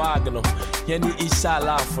with swag no. Yenny isha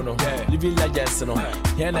laugh for no. Living legends no.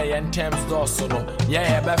 Yenny and Thames Dawson no.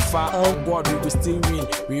 Yeah, but far on God we will still win.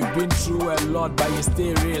 We've been through a lot but you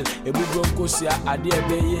stay real. A big broncosia idea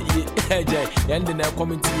be Yendi na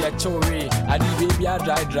coming to your chore. Adi baby a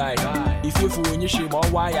dry. If you for when you shame or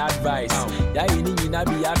why advice. Yeah, you need to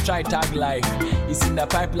be a try tag life. It's in the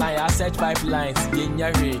pipeline, I search pipelines.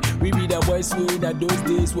 We be the boys who in those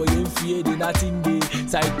days were in fear, the nothing day.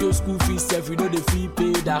 Side school fees, if you know the fee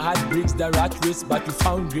pay, the heart breaks the rat race, but we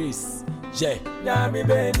found grace. Yeah. Yami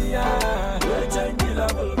Benia,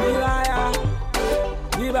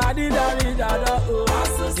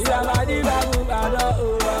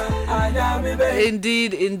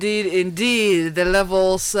 Indeed. The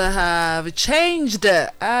levels have changed.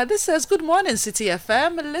 This says, good morning, Citi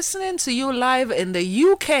FM. Listening to you live in the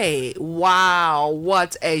UK. Wow,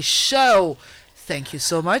 what a show. Thank you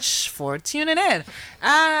so much for tuning in.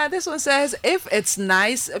 This one says, if it's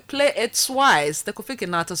nice, play it twice. The Kofi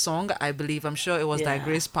Kinata song, I'm sure it was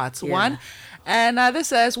Digress Part 1. And this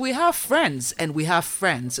says, we have friends and we have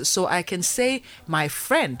friends. So I can say, my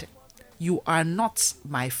friend, you are not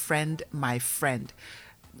my friend, my friend.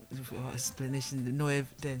 Explanation, no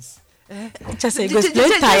evidence. Just say,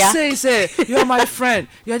 just say, you're my friend.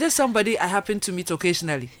 You're just somebody I happen to meet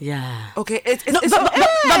occasionally. Yeah. Okay.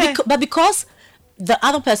 But because the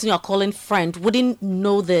other person you are calling friend wouldn't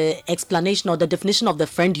know the explanation or the definition of the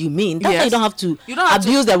friend you mean, that's why you don't have to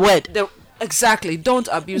abuse the word. Exactly. Don't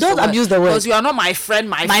abuse the word. Because you are not my friend.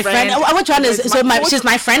 My friend. Which one is she's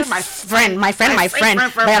my friend? My friend. But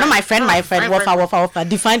you're not my friend. Wafa.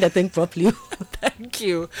 Define the thing properly. Thank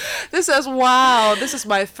you. This is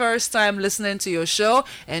my first time listening to your show,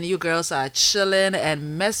 and you girls are chilling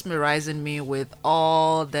and mesmerizing me with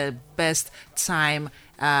all the best time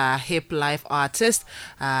hip life artists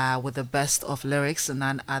with the best of lyrics,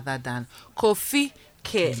 none other than Kofi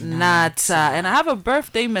Kinata. And I have a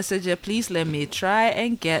birthday message here. Please let me try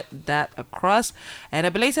and get that across. And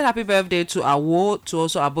a belated happy birthday to Awo, to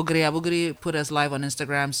also Abugri. Abugri put us live on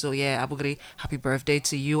Instagram. So yeah, Abugri, happy birthday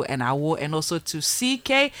to you and Awo, and also to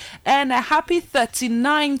CK. And a happy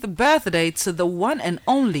 39th birthday to the one and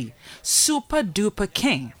only super duper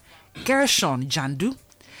king, Gershon Jandu.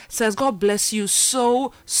 Says, God bless you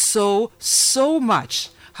so much.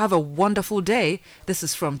 Have a wonderful day. This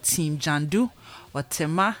is from Team Jandu.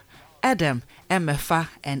 Otema, Adam, MFA,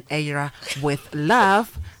 and Eira with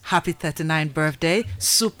love. Happy 39th birthday,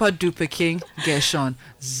 super duper king Gershon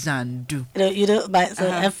Zandu.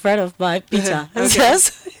 A friend of mine, Peter,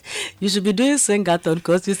 says you should be doing sing-a-thon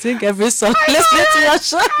because you sing every song listening to your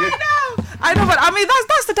show. I know, but I mean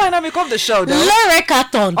that's the dynamic of the show, though.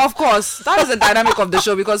 Lyric-a-thon. Of course, that is the dynamic of the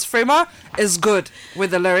show because Frema is good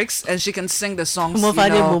with the lyrics and she can sing the songs.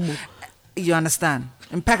 You understand?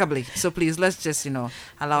 Impeccably. So please, let's just,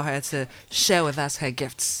 allow her to share with us her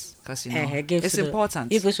gifts. Because, it's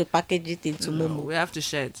important. If we should package it into Momo. We have to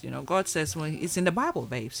share it. God says it's in the Bible,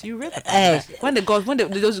 babes. You read it. When the people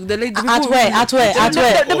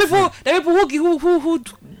who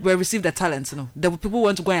were received the talents, the people who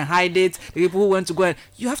want to go and hide it, the people who want to go and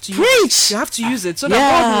you have to use it. You have to use it so that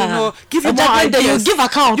God will give you more ideas. You give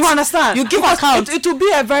account. You understand? You give account. It will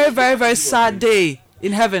be a very, very, very sad day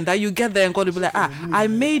in heaven that you get there and God will be like, I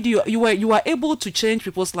made you. You were able to change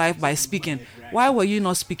people's life by speaking. Why were you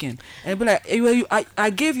not speaking? And be like, I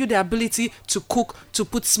gave you the ability to cook, to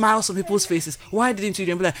put smiles on people's faces. Why didn't you?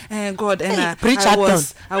 And be like, God, and I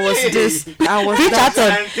was this, I was that.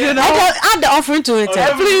 Add the offering to it.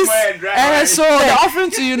 Please. So the offering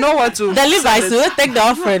to what to. The Levites will take the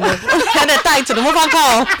offering. And the tithe to the move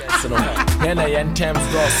call.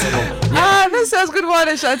 This says, good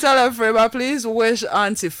morning, Chantel and Frema. Please wish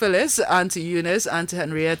Auntie Phyllis, Auntie Eunice, Auntie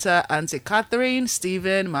Henrietta, Auntie Catherine,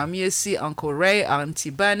 Stephen, Mami Esi, Uncle Ray, Auntie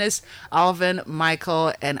Bernice, Alvin,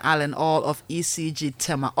 Michael, and Alan, all of ECG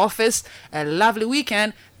Tema office. A lovely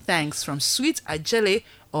weekend. Thanks from Sweet Ajele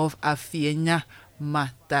of Afienya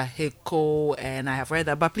Mataheko. And I have read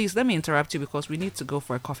that, but please let me interrupt you because we need to go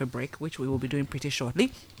for a coffee break, which we will be doing pretty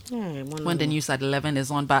shortly. When the news at 11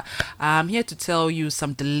 is on. But I'm here to tell you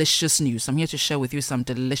some delicious news. I'm here to share with you some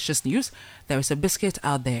delicious news. There is a biscuit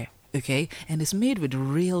out there, okay? And it's made with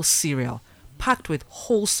real cereal, packed with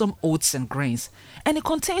wholesome oats and grains. And it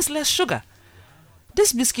contains less sugar.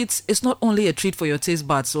 This biscuit is not only a treat for your taste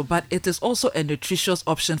buds, but it is also a nutritious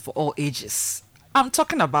option for all ages. I'm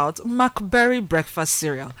talking about McBerry breakfast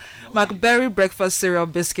cereal. McBerry breakfast cereal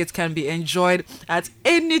biscuits can be enjoyed at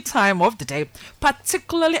any time of the day,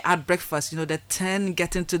 particularly at breakfast. The 10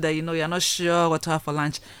 getting to the, you're not sure what to have for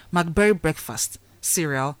lunch. McBerry breakfast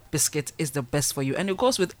cereal biscuit is the best for you, and it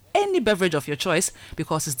goes with any beverage of your choice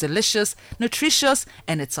because it's delicious, nutritious,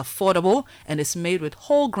 and it's affordable, and it's made with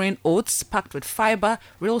whole grain oats packed with fiber,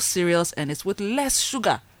 real cereals, and it's with less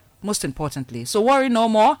sugar. Most importantly. So worry no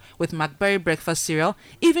more with McBerry breakfast cereal.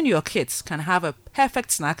 Even your kids can have a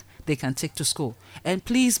perfect snack they can take to school. And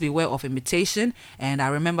please beware of imitation. And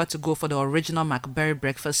remember to go for the original McBerry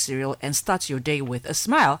breakfast cereal and start your day with a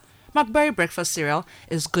smile. McBerry breakfast cereal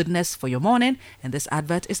is goodness for your morning. And this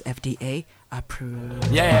advert is FDA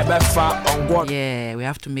approved. Yeah, we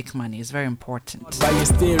have to make money. It's very important. But you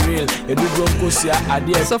stay real.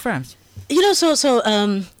 So friends.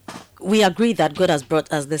 We agree that God has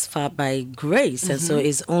brought us this far by grace, and so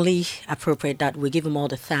it's only appropriate that we give him all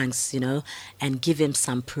the thanks, and give him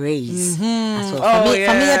some praise. As well. For me,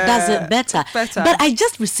 it does it better. But I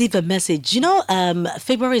just received a message.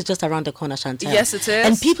 February is just around the corner, Chantel. Yes, it is.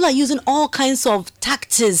 And people are using all kinds of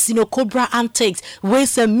tactics, cobra antics,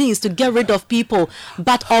 ways and means to get rid of people.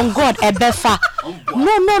 But on God, Ebefa.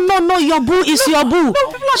 No, your boo is your boo. No,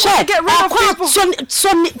 people are trying to get rid of people.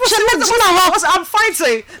 I'm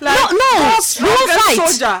fighting. No, you won't fight.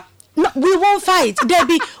 Soldier. No, we won't fight.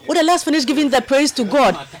 Debbie, let's finish giving the praise to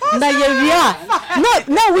God.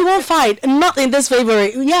 No, we won't fight. Not in this favor.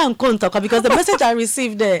 Yeah, I'm going to talk because the message I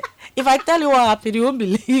received there. If I tell you what happened, you won't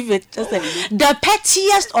believe it. Just the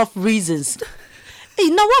pettiest of reasons. Hey,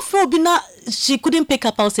 now what for Bina? She couldn't pick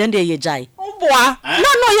up house and they jai. Oh boy.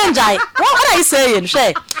 No, you jai. What are you saying?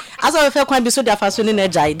 Shay. As I feel quite be so that in a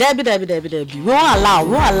jai. Debbie. We won't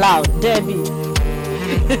allow. Debbie.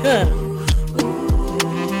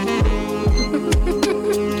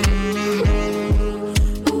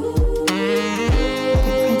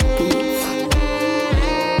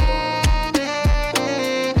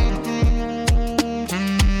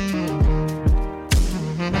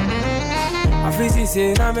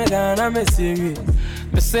 Say na me da na me siri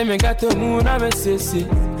me say me got to move na me sisi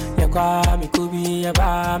ya kwa me kubi ya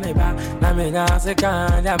ba na me na se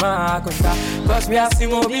kan ya ma konta cause we are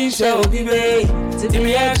sing obi show obi be ti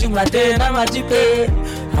me ya juma de na ma jipe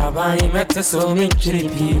aba I met so me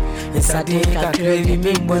tripi inside ka crazy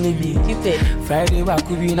me money be Friday wa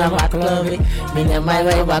kubi na ma club me na my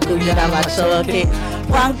way wa kubi na ma show okay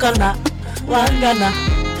one gonna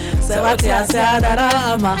se what ya say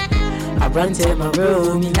adarama I brand my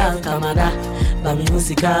room in Kamada, but me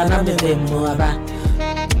musica na me be moaba.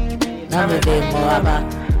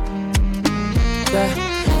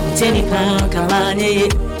 Teni pan kamane,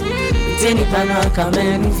 teni pan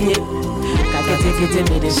kamane fie. Kakete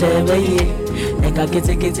me de shebe ye, e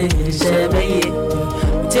kakete me de shebe ye.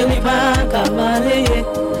 Teni pan kamane,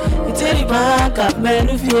 teni pan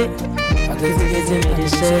kamane fie. Kakete me de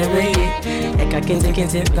shebe ye, e kakete me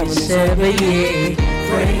de shebe ye.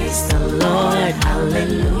 Praise the Lord,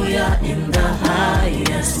 hallelujah, in the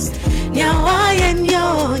highest.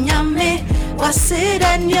 Nyawayenyo nyame,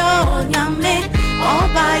 wasidenyo nyame. All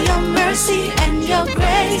by your mercy and your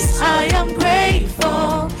grace, I am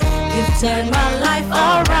grateful. You've turned my life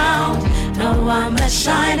around. Now I'm a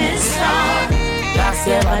shining star. Last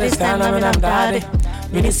year by this time I'm daddy.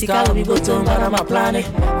 Minisika will be bottom, but I'm a planet.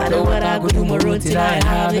 I know what I go do tomorrow till I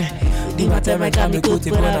have it. Di matema kami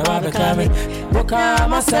kuti pura na kami boka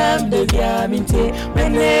masam de via minti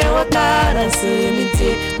mene wakara se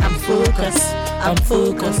minti I'm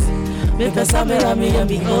focused me pesamera me and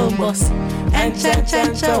be home boss and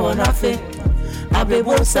cha wana fe abe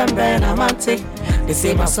bo sambe na mante they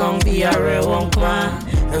say my song be a real one kwa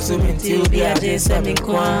and so minti be a day semi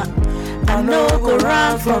kwa I know go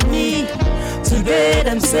round from me today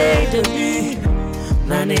them say to me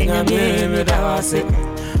na ninga me da wase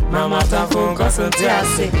Mama ta phone constant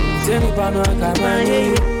yase teni pano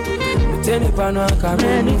kamanye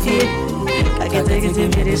fie kakete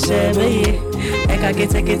me de shebe ye e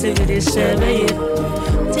kakete me de shebe ye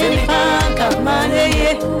teni pan kamanye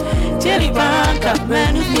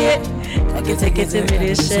fie kakete me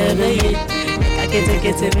de shebe ye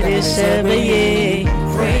kakete me de shebe ye.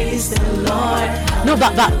 Praise the Lord. No,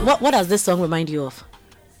 but what does this song remind you of?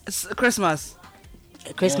 It's Christmas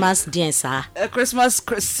dance, Christmas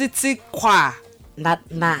Citi choir. Not.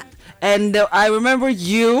 And I remember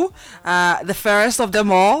you, the fairest of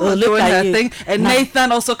them all, doing her thing, and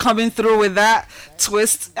Nathan also coming through with that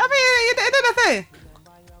twist. I mean, you did a thing.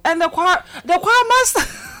 And the choir master.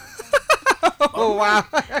 Oh wow!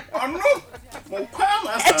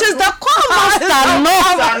 It is the choir master, no.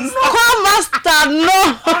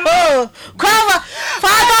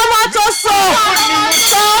 Father Matoso,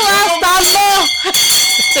 choir master, no.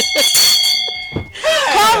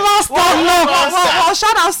 Well,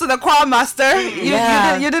 shout outs to the choir master.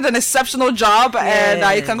 You did an exceptional job,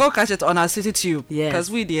 and you can go catch it on our Citi tube because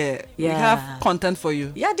we have content for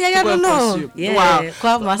you. Yeah, I don't know. Yeah, wow,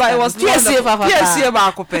 choir master. But it was PSC Papa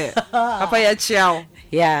Yachiao.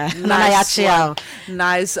 Yeah,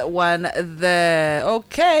 nice one there.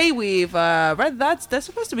 Okay, we've read that. There's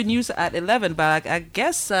supposed to be news at 11, but I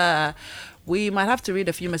guess we might have to read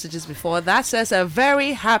a few messages before that. Says a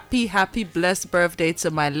very happy, blessed birthday to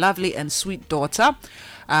my lovely and sweet daughter,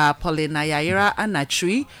 Paulina Yaira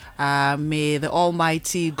Anatri. May the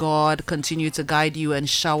Almighty God continue to guide you and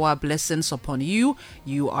shower blessings upon you.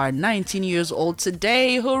 You are 19 years old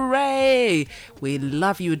today. Hooray! We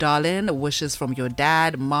love you, darling. Wishes from your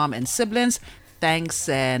dad, mom, and siblings. Thanks,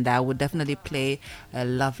 and I would definitely play a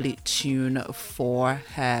lovely tune for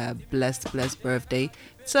her. Blessed birthday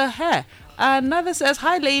to her. Another says,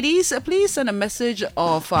 "Hi ladies, please send a message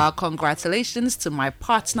of congratulations to my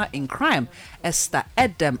partner in crime, Esther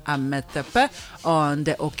Edem Ametepe, on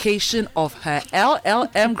the occasion of her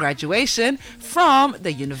LLM graduation from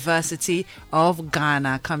the University of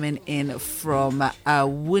Ghana," coming in from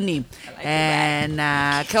Wuni. And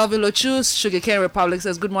Kelvin Lochus, Sugarcane Republic,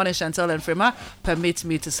 says, "Good morning, Chantel and Frema. Permit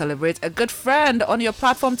me to celebrate a good friend on your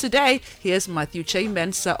platform today. Here's Matthew Che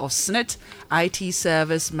Mensa of SNIT IT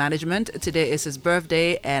Service Management. Today is his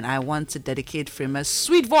birthday, and I want to dedicate Frema's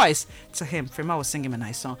sweet voice to him." Frema was singing a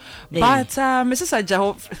nice song. Yeah. But Mrs.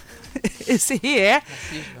 Ajaho is here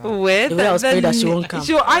with I was afraid that she won't come.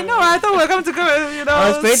 I know, I thought we were going to come, I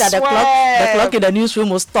was afraid that the clock in the newsroom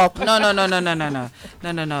will stop. No.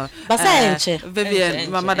 But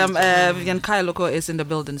Vivian, Madam Vivian Kailoko is in the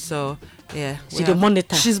building, so yeah. She the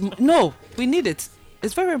monitor. We need it.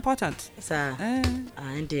 It's very important.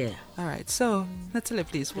 Dear. All right, so Natalie,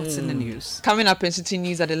 please, what's in the news? Coming up in Citi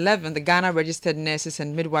News at 11, the Ghana Registered Nurses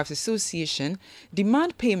and Midwives Association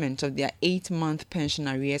demand payment of their 8-month pension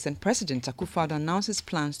arrears, and President Akufo-Addo announces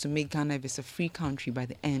plans to make Ghana a visa-free country by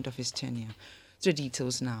the end of his tenure. The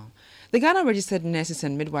details now. The Ghana Registered Nurses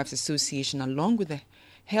and Midwives Association, along with the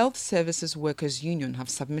Health Services Workers Union, have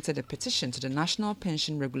submitted a petition to the National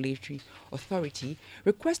Pension Regulatory Authority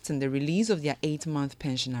requesting the release of their 8-month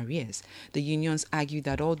pension arrears. The unions argue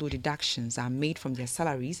that although deductions are made from their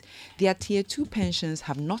salaries, their Tier 2 pensions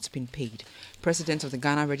have not been paid. President of the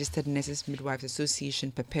Ghana Registered Nurses Midwives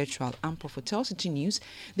Association, Perpetual Ampofo, tells Citi News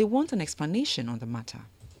they want an explanation on the matter.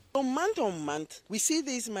 So month on month, we see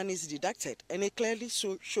these monies deducted, and it clearly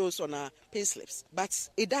shows on our pay slips. But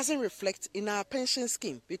it doesn't reflect in our pension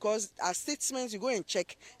scheme, because our statements, you go and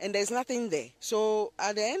check, and there's nothing there. So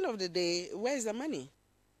at the end of the day, where is the money?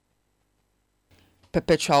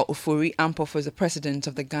 Perpetual Ofori Ampofo is the president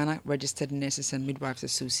of the Ghana Registered Nurses and Midwives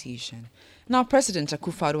Association. Now, President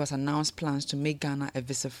Akufo-Addo has announced plans to make Ghana a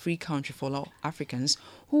visa-free country for all Africans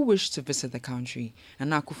who wish to visit the country.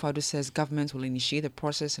 And Akufo-Addo says government will initiate the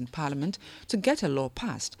process in Parliament to get a law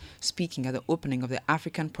passed. Speaking at the opening of the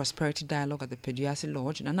African Prosperity Dialogue at the Peduasi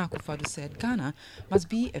Lodge, Nana Akufo-Addo said Ghana must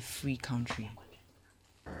be a free country.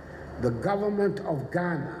 The government of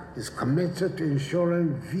Ghana is committed to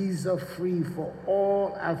ensuring visa-free for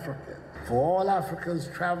all Africans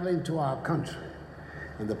traveling to our country.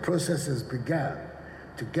 And the process has begun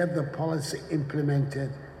to get the policy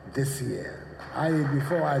implemented this year, i.e.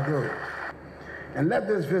 before I go. And let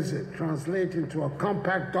this visit translate into a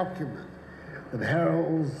compact document that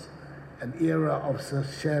heralds an era of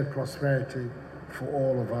shared prosperity for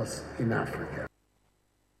all of us in Africa.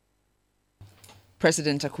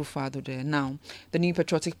 President Akufo-Addo there. Now, the New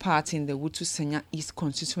Patriotic Party in the Wutu Senya East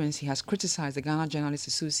constituency has criticized the Ghana Journalists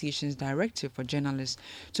Association's directive for journalists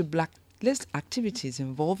to blacklist activities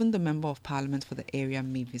involving the Member of Parliament for the area,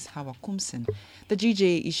 Mavis Hawa Kumsen. The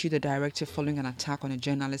GJA issued the directive following an attack on a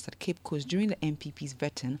journalist at Cape Coast during the MPP's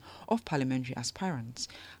vetting of parliamentary aspirants.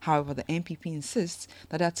 However, the MPP insists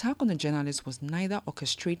that the attack on the journalist was neither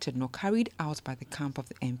orchestrated nor carried out by the camp of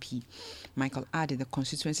the MP. Michael Addy, the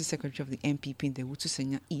constituency secretary of the MPP in the Wutu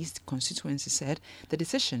Senya East constituency, said the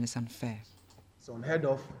decision is unfair. It's unheard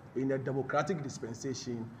of in a democratic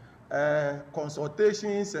dispensation.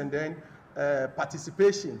 Consultations and then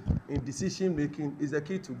participation in decision making is the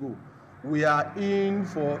key to go. We are in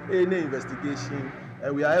for any investigation,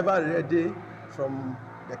 and we are ever ready from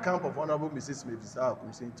the camp of Honorable Mrs. Mavis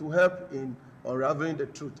Kumsin to help in unraveling the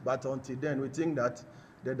truth. But until then, we think that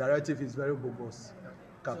the directive is very bogus,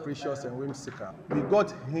 capricious, and whimsical. We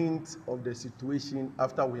got hints of the situation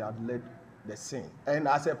after we had led the scene. And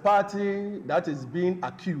as a party that is being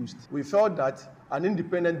accused, we felt that an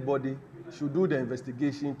independent body should do the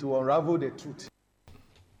investigation to unravel the truth.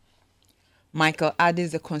 Michael Addy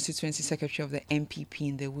is the constituency secretary of the MPP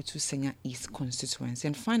in the Wutu Senya East constituency.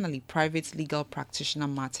 And finally, private legal practitioner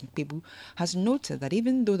Martin Pebu has noted that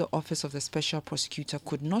even though the Office of the Special Prosecutor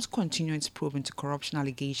could not continue its probe into corruption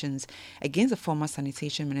allegations against the former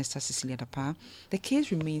Sanitation Minister Cecilia Dapa, the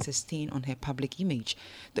case remains a stain on her public image.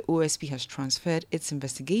 The OSP has transferred its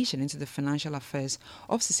investigation into the financial affairs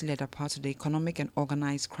of Cecilia Dapa to the Economic and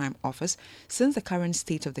Organized Crime Office, since the current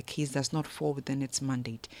state of the case does not fall within its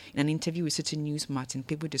mandate. In an interview with Citi News, Martin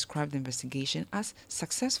Pebu described the investigation as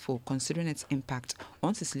successful considering its impact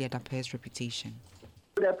on Cecilia Dapa's reputation.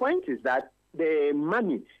 The point is that the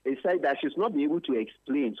money is said that she's not able to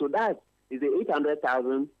explain. So that is the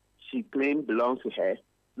 800,000 she claimed belongs to her.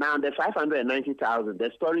 Now the 590,000,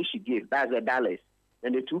 the story she gave, that's the dollars,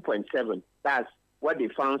 and the 2.7, that's what they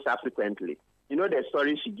found subsequently. You know the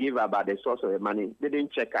story she gave about the source of the money, they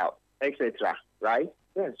didn't check out, etc. Right?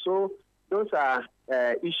 Yeah, so those are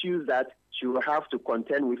issues that she will have to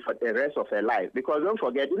contend with for the rest of her life. Because don't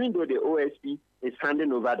forget, even though the OSP is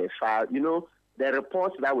handing over the file, the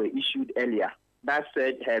reports that were issued earlier that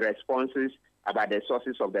said her responses about the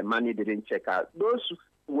sources of the money didn't check out. Those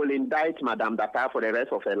will indict Madame Data for the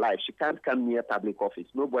rest of her life. She can't come near public office.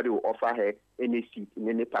 Nobody will offer her any seat in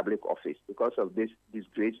any public office because of this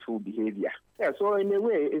disgraceful behavior. Yeah, so in a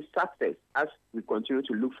way, it's success as we continue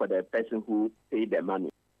to look for the person who paid the money.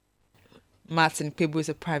 Martin Pebu is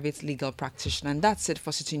a private legal practitioner, and that's it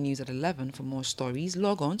for Citi News at 11. For more stories,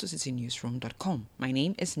 log on to citinewsroom.com. My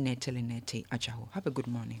name is Netelinete Ajaho. Have a good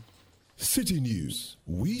morning. Citi News,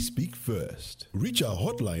 we speak first. Reach our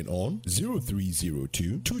hotline on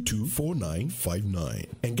 0302-224959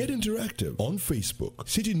 and get interactive on Facebook,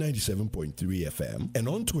 Citi 97.3 FM, and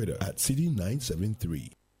on Twitter at Citi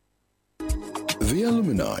 973. The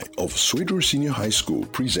alumni of Swedru Senior High School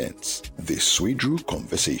presents the Swedru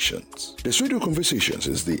Conversations. The Swedru Conversations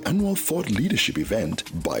is the annual thought leadership event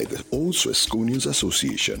by the Old Swesconians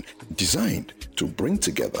Association, designed to bring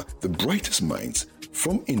together the brightest minds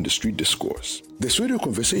from industry discourse. The Swedru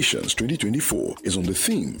Conversations 2024 is on the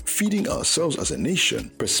theme Feeding Ourselves as a Nation,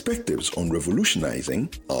 Perspectives on Revolutionizing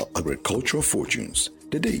Our Agricultural Fortunes.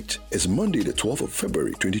 The date is Monday, the 12th of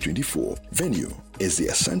February 2024. Venue is the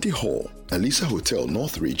Asante Hall, Alisa Hotel,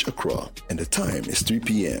 Northridge, Accra, and the time is 3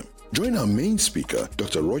 p.m. Join our main speaker,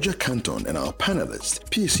 Dr. Roger Canton, and our panelists,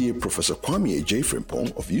 PSA Professor Kwame J.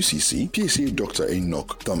 Frimpong of UCC, PSA Dr.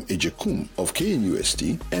 Enoch Tam Ejekum of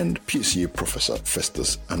KNUST, and PSA Professor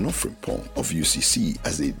Festus Anofrimpong of UCC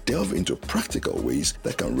as they delve into practical ways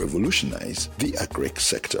that can revolutionize the agric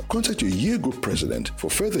sector. Contact your year group president for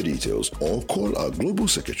further details or call our global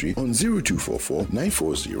secretary on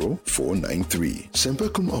 0244-940-493. Semper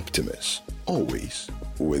Cum Optimus, always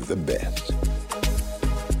with the best.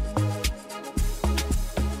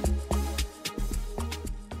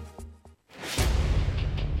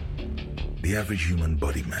 The average human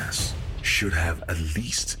body mass should have at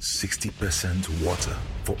least 60% water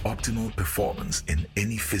for optimal performance in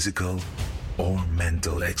any physical or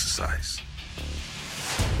mental exercise.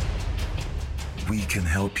 We can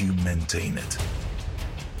help you maintain it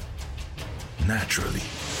naturally.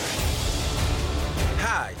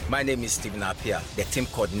 Hi, my name is Stephen Appiah, the team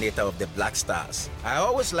coordinator of the Black Stars. I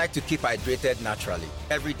always like to keep hydrated naturally,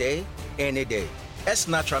 every day, any day. S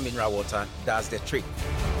Natural Mineral Water does the trick.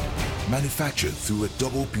 Manufactured through a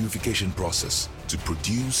double purification process to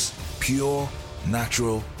produce pure,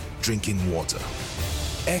 natural drinking water.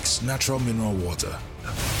 X Natural Mineral Water.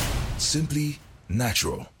 Simply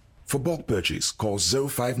natural. For bulk purchase, call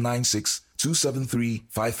 0596 273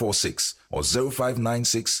 546 or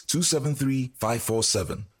 0596 273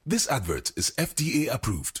 547. This advert is FDA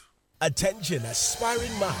approved. Attention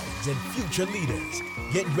aspiring minds and future leaders.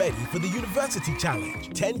 Get ready for the University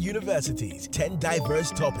Challenge. 10 universities, 10 diverse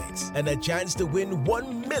topics, and a chance to win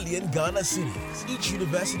 1 million Ghana cedis. Each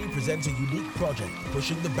university presents a unique project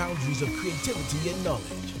pushing the boundaries of creativity and knowledge.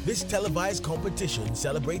 This televised competition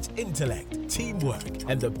celebrates intellect, teamwork,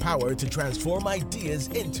 and the power to transform ideas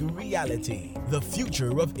into reality. The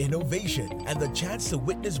future of innovation and the chance to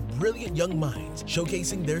witness brilliant young minds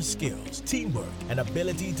showcasing their skills, teamwork, and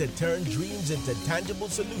ability to turn dreams into tangible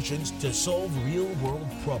solutions to solve real-world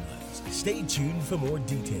problems. Stay tuned for more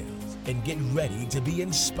details and get ready to be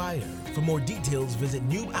inspired. For more details, visit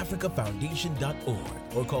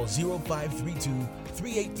newafricafoundation.org or call 0532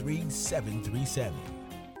 383 737.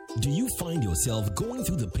 Do you find yourself going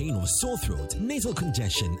through the pain of sore throat, nasal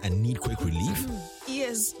congestion, and need quick relief?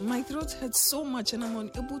 Yes, my throat hurts so much and I'm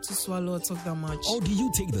unable to swallow or talk that much. Or do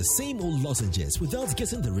you take the same old lozenges without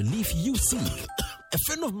getting the relief you seek? A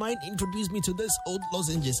friend of mine introduced me to this old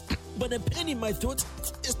lozenges, but the pain in my throat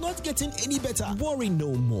is not getting any better. Worry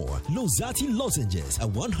no more. Lozati lozenges, a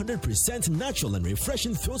 100% natural and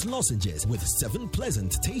refreshing throat lozenges with 7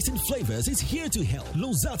 pleasant tasting flavors, is here to help.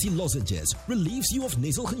 Lozati lozenges relieves you of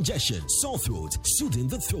nasal congestion, sore throat, soothing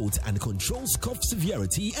the throat, and controls cough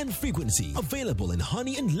severity and frequency. Available in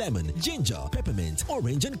honey and lemon, ginger, peppermint,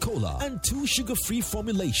 orange and cola, and 2 sugar-free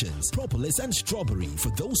formulations, propolis and strawberry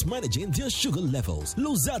for those managing their sugar levels.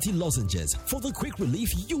 Lozati lozenges for the quick relief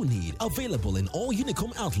you need. Available in all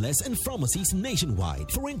Unicom outlets and pharmacies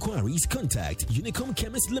nationwide. For inquiries, contact Unicom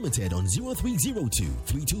Chemist Limited on 0302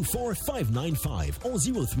 324 595 or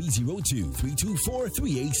 0302 324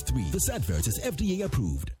 383. This advert is FDA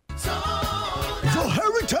approved. The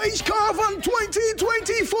Heritage Caravan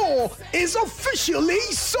 2024 is officially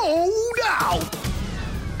sold out.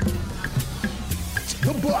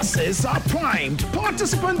 The buses are primed,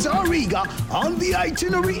 participants are eager, and the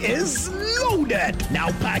itinerary is loaded.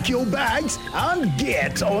 Now pack your bags and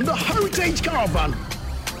get on the Heritage Caravan.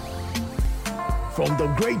 From the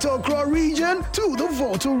Greater Accra region to the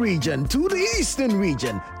Volta region to the Eastern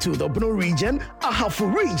region to the Brno region,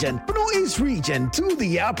 Ahafo region, Brno East region to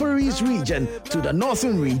the Upper East region to the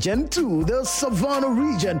Northern region to the Savannah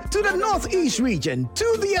region to the Northeast region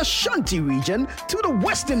to the Ashanti region to the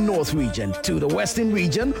Western North region to the Western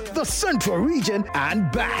region, the Central region,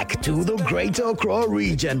 and back to the Greater Accra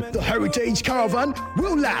region. The Heritage Caravan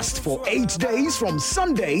will last for 8 days from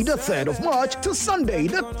Sunday the 3rd of March to Sunday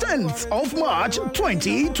the 10th of March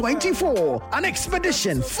 2024. An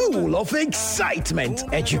expedition full of excitement,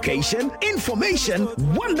 education, information,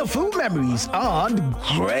 wonderful memories, and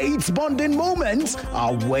great bonding moments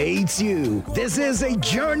awaits you. This is a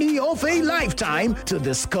journey of a lifetime to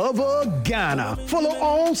discover Ghana. Follow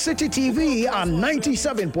all Citi TV and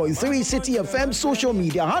 97.3 Citi FM social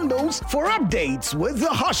media handles for updates with the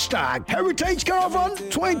hashtag Heritage Caravan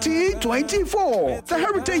 2024. The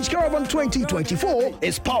Heritage Caravan 2024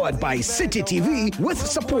 is powered by Citi TV with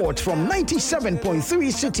support from 97.3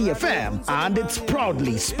 Citi FM, and it's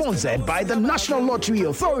proudly sponsored by the National Lottery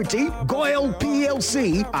Authority, Goyle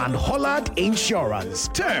PLC, and Hollard Insurance.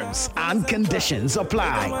 Terms and conditions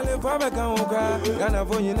apply.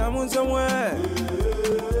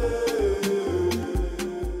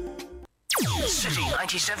 City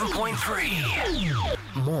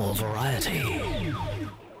 97.3. More variety.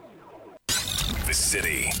 The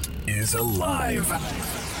city is alive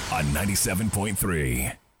on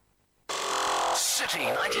 97.3. City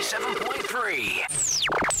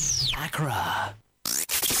 97.3. Accra.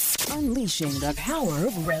 Unleashing the power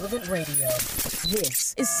of relevant radio.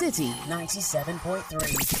 This is City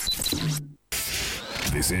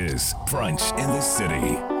 97.3. This is Brunch in the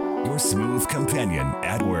City, your smooth companion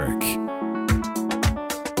at work.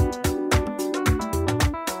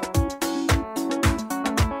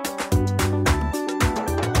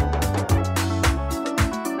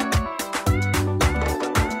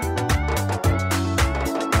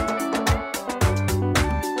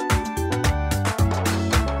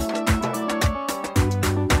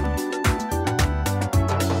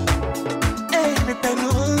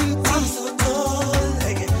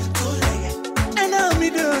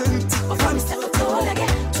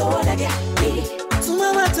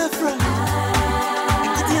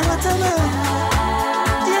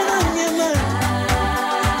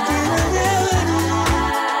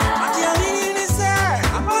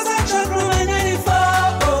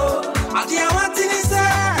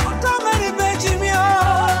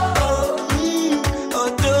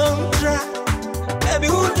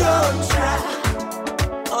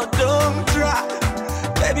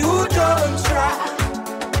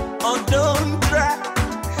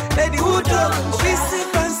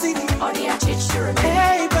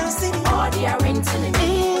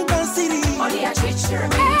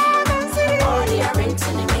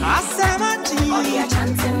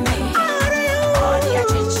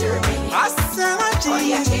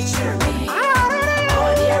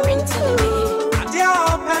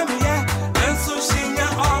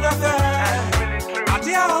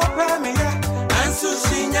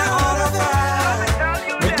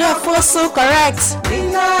 So correct.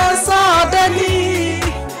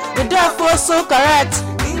 The deaf was so correct.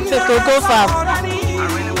 People go far.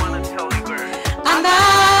 Anna,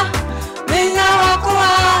 Mina Wakua.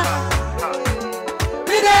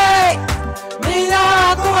 Mina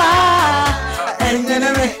Wakua.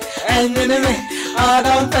 Enemy. Oh,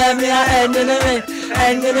 don't pay me, enemy.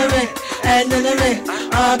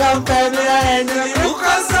 Oh, don't pay me, enemy.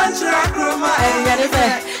 Because I'm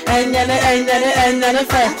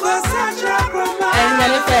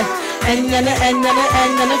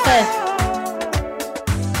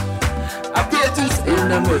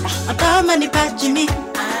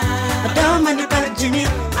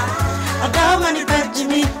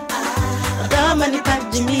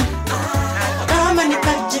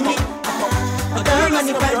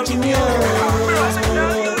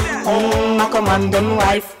my commanding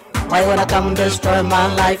wife, why wanna come destroy my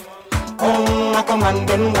life? Oh, my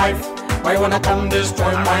commanding wife, why wanna come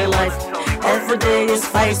destroy my life? Every day is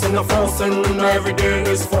fighting the forcing, every day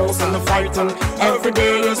is forcing the fighting, every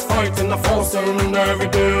day is fighting the forcing, every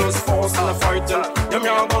day is forcing the fighting. Them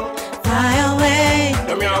young gun, fly away.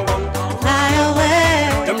 Them young gun, fly away.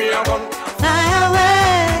 Them young gun, fly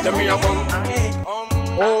away. Them young gun.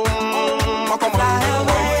 Oh, my commanding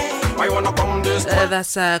wife, why wanna come destroy?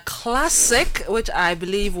 That's a classic which I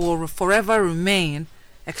believe will forever remain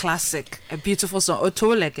a classic, a beautiful song.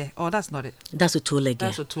 Otolege. Oh, that's not it. That's Otolege.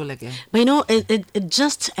 That's Otolege. But you know, it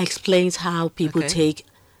just explains how people take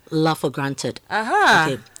love for granted.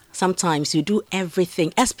 Okay. Sometimes you do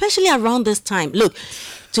everything, especially around this time. Look,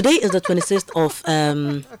 today is the 26th of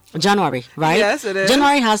January, right? Yes, it is.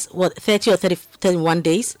 January has, 30 or 31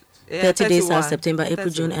 days? Yeah, 30 days are 31. September, April,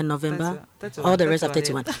 31. June, and November. 31. All the rest are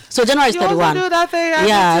 31. So January is You 31. also do that thing,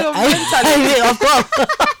 Yeah, I mean, of course.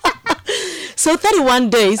 So 31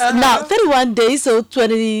 days. Now, 31 days, so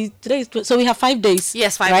 20, today is so we have 5 days.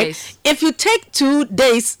 Yes, 5 right? days. If you take 2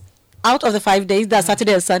 days out of the 5 days, that's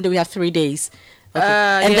Saturday and Sunday, we have 3 days. Okay.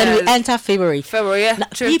 And then we enter February. Yeah. Now,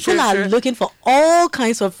 people are looking for all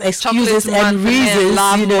kinds of excuses Chocolate and month reasons,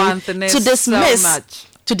 and month and to dismiss, so much.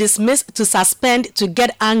 to suspend, to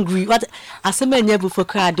get angry. What? As a man, they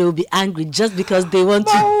will be angry just because they want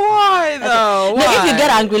to. Why though? No, if you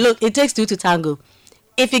get angry, look, it takes two to tango.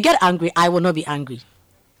 If you get angry, I will not be angry.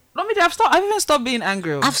 No, I've even stopped being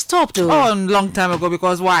angry. I've stopped. Oh, a long time ago.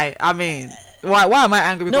 Because why? I mean. Why am I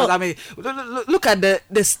angry? Because I mean, look at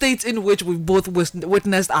the state in which we both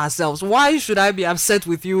witnessed ourselves. Why should I be upset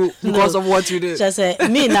with you because of what you did? Just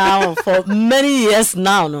me now for many years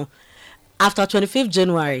now. No, after 25th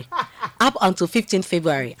January up until 15th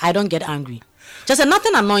February, I don't get angry. Just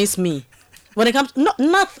nothing annoys me. When it comes,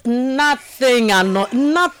 nothing annoys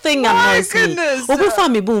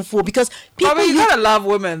me. Because people. I mean, you gotta love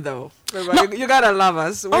women though. No. You gotta love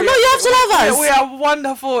us. You have to love us. We are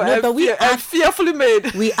wonderful and fearfully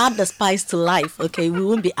made. We add the spice to life, okay? We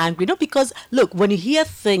won't be angry. No, because look, when you hear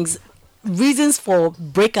things, reasons for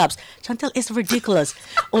breakups, Chantel, it's ridiculous.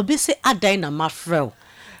 Obese Adina Mafrel.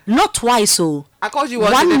 Not twice, so. I called you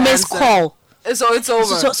one missed call. So it's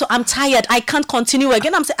over. So I'm tired. I can't continue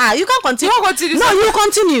again. I'm saying, you can't continue. You continue. No, you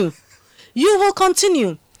continue. You will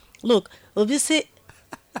continue. Look, Obese.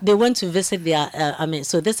 They went to visit their.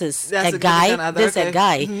 So this is a guy. This is a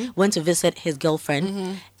guy went to visit his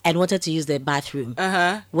girlfriend and wanted to use the bathroom.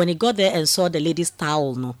 When he got there and saw the lady's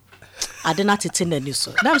towel, no, I did not in the news.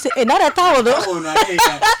 Now I'm saying another towel, though.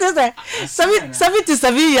 That's a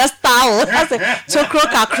 77 years towel. That's a chokro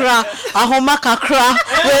kakra, ahoma kakra.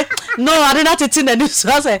 No, I did not in the news.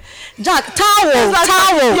 I said, Jack, towel.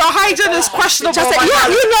 Your hygiene is questionable. Just say, yeah,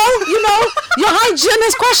 you know, your hygiene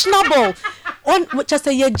is questionable. On just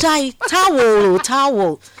a jai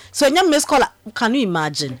towel. So your miss call, can you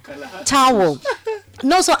imagine? Towel.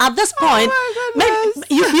 No, so at this point, maybe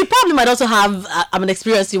you probably might also have an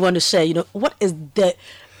experience you want to share. You know, what is the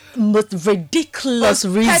most ridiculous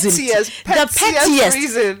reason?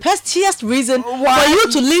 Pettiest reason for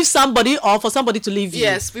you to leave somebody or for somebody to leave you.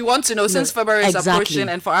 Yes, we want to know since February is approaching,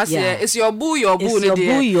 and for us here, it's your boo. Your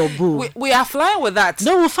boo. We are flying with that.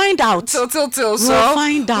 No, we'll find out. Till. We'll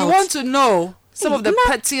find out. We want to know some of the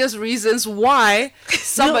pettiest reasons why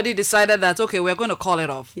somebody decided that, okay, we're going to call it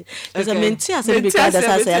off. I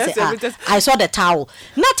saw the towel.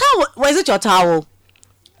 Not towel. Where is it your towel?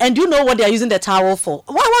 And you know what they are using the towel for?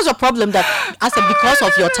 What was your problem that I said because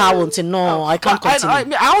of your towel? No, I can't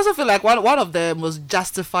continue. I also feel like one of the most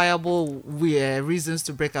justifiable reasons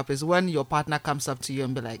to break up is when your partner comes up to you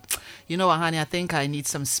and be like, you know what, honey, I think I need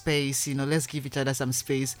some space. You know, let's give each other some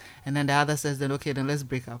space. And then the other says, then okay, then let's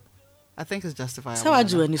break up. I think it's justifiable. So I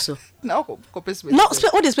do any so. No, what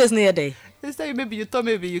is space near day? Instead, maybe you thought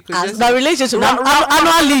maybe you could just the relationship.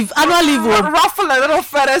 Annual leave. Ruffle a little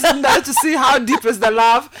feathers in there to see how deep is the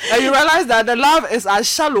love, and you realize that the love is as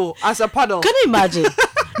shallow as a puddle. Can you imagine?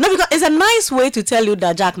 No, because it's a nice way to tell you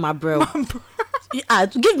that, Jack, my bro.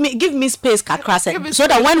 Give me space, Kakrasa, so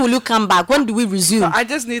that when will you come back? When do we resume? So I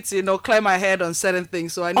just need to clear my head on certain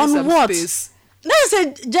things, so I need some space. No,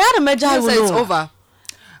 it's over.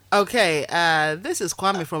 Okay, this is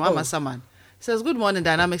Kwame from Amasaman. It says, good morning,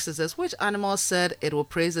 Dynamics. It says, which animal said it will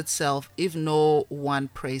praise itself if no one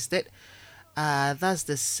praised it? That's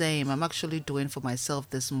the same I'm actually doing for myself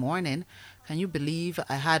this morning. Can you believe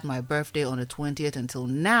I had my birthday on the 20th until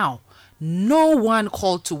now? No one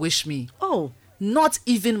called to wish me. Oh. Not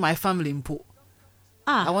even my family.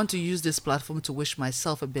 I want to use this platform to wish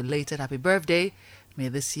myself a belated happy birthday. May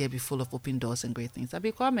this year be full of open doors and great things.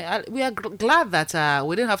 We are glad that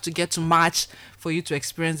we didn't have to get to March for you to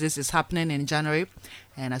experience this. It's happening in January.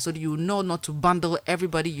 And so you know not to bundle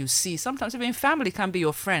everybody you see. Sometimes even family can be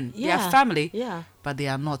your friend. Yeah. They are family, but they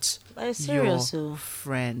are not your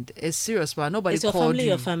friend. It's serious, but nobody called you. It's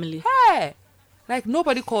your family. Hey! Like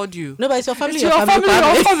nobody called you. No, but it's your family. It's your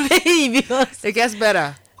family. Because it gets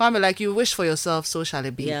better. Kwame, like you wish for yourself, so shall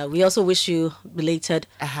it be. Yeah, we also wish you belated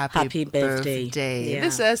a happy birthday. Yeah.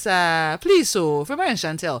 This says, please, so Frema and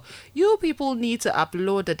Chantel, you people need to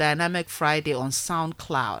upload the Dynamic Friday on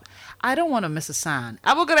SoundCloud. I don't want to miss a sound.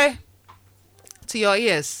 Abogare, to your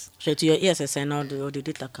ears. Straight to your ears, I send out the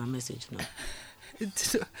data can message now.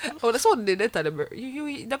 Oh, that's what the data. They're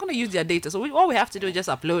going to use their data. So all we have to do is just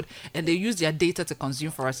upload, and they use their data to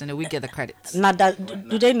consume for us, and then we get the credits. Now,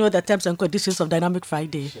 do they know the terms and conditions of Dynamic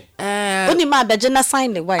Friday? Only my Bajana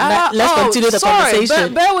signed it. Let's continue the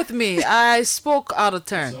conversation. Bear with me. I spoke out of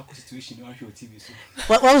turn.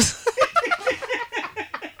 What was?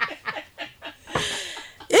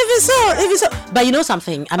 If it's so, but you know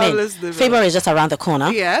something. I mean, February is just around the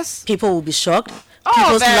corner. Yes. People will be shocked.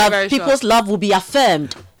 Very People's love will be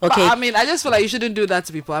affirmed. Okay. But, I mean, I just feel like you shouldn't do that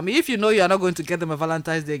to people. I mean, if you know you are not going to get them a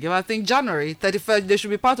Valentine's Day gift, I think January 31st, they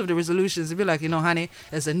should be part of the resolutions. It'd be like, honey,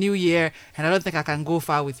 it's a new year, and I don't think I can go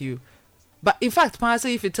far with you. But in fact,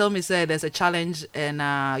 honestly, if you tell me, say, there's a challenge, and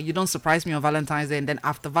you don't surprise me on Valentine's Day, and then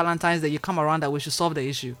after Valentine's Day, you come around that we should solve the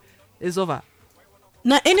issue, it's over.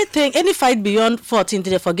 Now, any fight beyond 14th,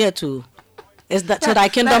 they forget to. Is that so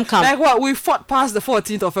that kingdom come? Like what? We fought past the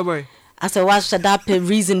 14th of February. I said, what should that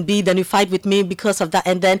reason be? Then you fight with me because of that.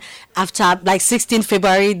 And then after like 16th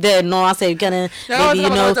February, then no, I said, you're gonna, maybe,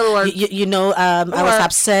 I was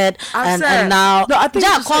upset. And now, no, I think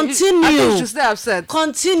continue. I think you should stay upset.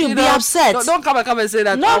 Continue, be upset. Don't come and say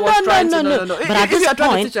that. No. But at if you're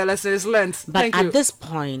trying to teach a lesson, it's learned. But at this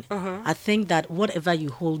point, I think that whatever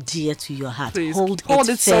you hold dear to your heart, please, hold it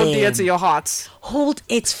firm. So dear to your heart. Hold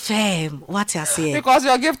it firm. What I say? Because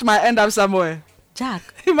your gift might end up somewhere. Jack,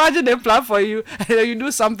 imagine they plan for you and then you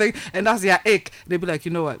do something and that's their ache. They'll be like,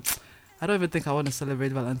 you know what? I don't even think I want to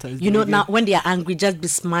celebrate Valentine's Day. Now when they are angry, just be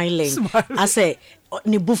smiling. I say,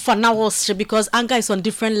 because anger is on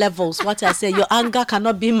different levels. What I say, your anger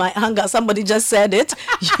cannot be my anger. Somebody just said it.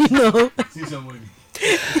 I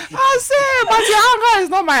say, but your anger is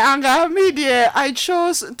not my anger. Me, dear, I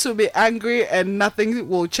chose to be angry and nothing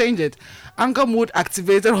will change it. Anger mode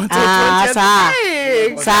activated until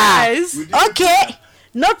 20th. Guys. Okay.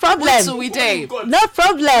 No problem. No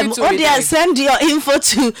problem. Odia, send your info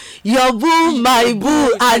to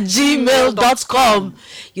yourboo@gmail.com.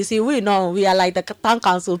 You see, we are like the town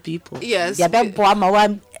council people. Yes.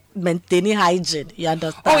 Maintaining hygiene, you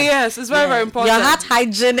understand? Oh yes, it's very, very important. Your heart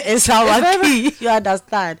hygiene is our key. You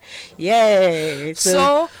understand? Yeah.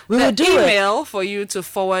 So we will do email for you to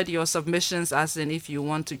forward your submissions, as in if you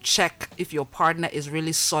want to check if your partner is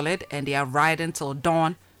really solid and they are riding till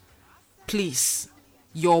dawn. Please,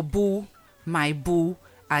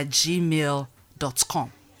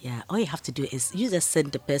 yourboo@gmail.com. Yeah, all you have to do is you just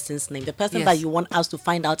send the person's name, the person that you want us to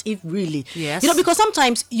find out if really, yes. Because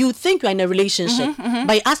sometimes you think you're in a relationship,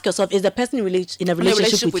 but you ask yourself, is the person in a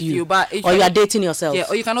relationship with you, or you are dating yourself? Yeah,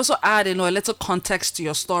 or you can also add, a little context to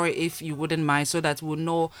your story if you wouldn't mind, so that we'll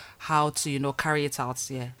know how to, carry it out.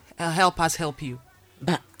 Yeah, help us help you.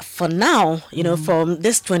 But for now, from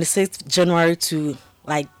this 26th January to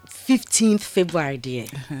like 15th February, dear.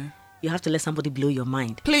 You have to let somebody blow your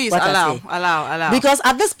mind. Please allow. Because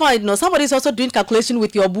at this point, somebody is also doing calculation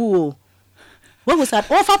with your boo. When we said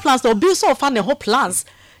offer plans, they'll be so fun the whole plans.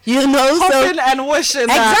 Hoping and wishing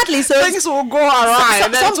exactly. So things will go awry.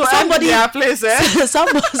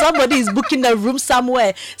 Somebody is booking a room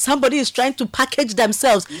somewhere. Somebody is trying to package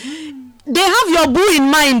themselves. They have your boo in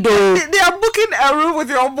mind, though. They are booking a room with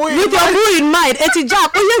your boo in mind. With your boo in mind. It's a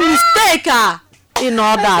job. Mistake. In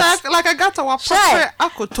all that. Like I got our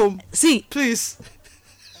akotom. See, please.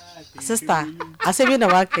 Sister, I say we know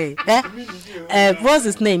okay. What's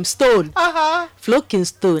his name? Stone. Floating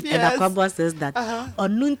Stone. Yes. And Akwabwa says that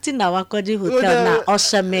Onunti na wakoji hotel na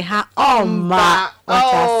oshameha oma.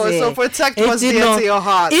 So protect what's dear to your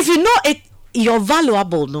heart. If you know it, you're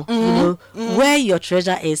valuable, no? Where your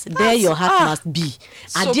treasure is, there your heart must be.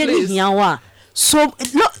 So please. So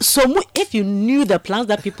if you knew the plans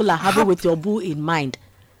that people are having with your boo in mind,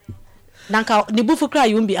 you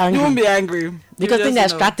won't be angry. You won't be angry. Because think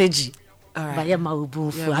there's strategy. All right.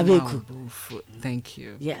 Thank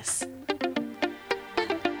you. Yes.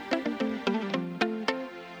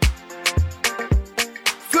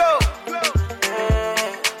 Flow.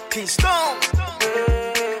 Keystone.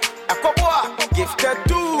 Akobwa. Gifted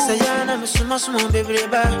too. Sayana musuma baby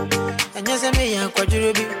ba. Anyase me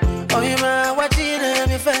yankwajurubi. Oyima wajina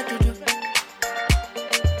mi fatudu.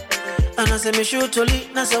 Anase mi shutoli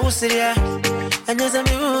nasa usiria. Anyase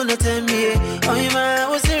mi unatemie. Oyima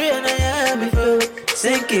usiria na ya mi fo.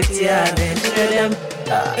 Sink it ya then them.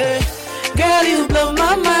 Girl, you blow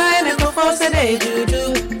my mind and go for say they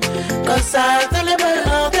do. Cause I tell about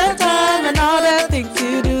all the time and all the things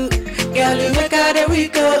you do.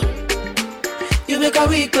 weaker. You make a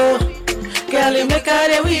weaker. Girl, you make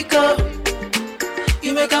a weaker.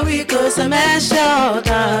 You make a weaker. So man shout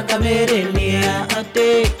out, come in here a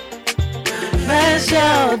day. Man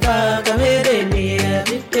shout out, come in here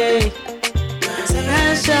a day.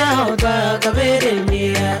 Man shout out, come in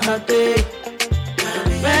here a day.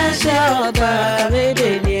 Man shout out, come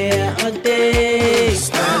in here a day.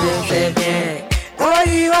 Oh,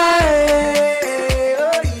 you are.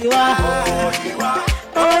 Oh, you are.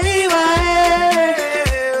 Oh, you are.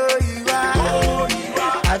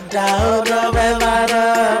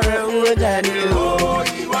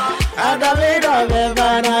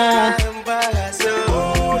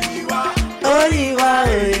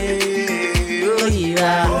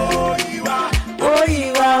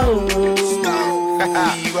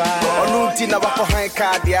 Na wako high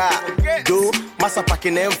card ya do masa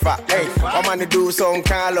packing emfa hey I'm gonna do some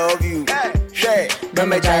kind love you hey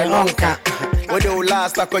me jai lonka when the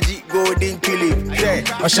last akoji golden tulip hey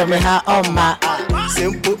o show me how on my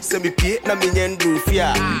simple semi pie na me nyendu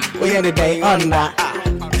fia we any day on that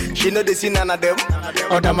she know the sin none of them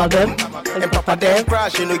or them and papa them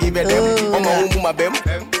crash you know give them on my home my bem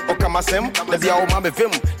o kama sem the bia o ma be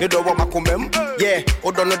vim you do wa makomem yeah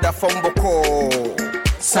o don't know that from boko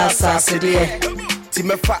Sasa Sidie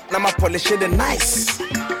Timefa na ma polish the nice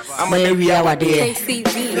I'm a we are there.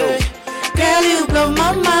 Girl, you blow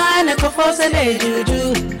my mind and go for say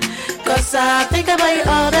juju. Cause I think about you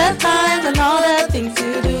all the time and all the things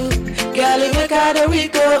you do. Girl, you make out a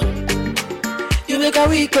weaker. You make a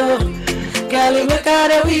weaker. Girl, you make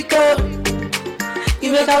out a weaker.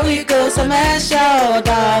 You make a weaker. So man shout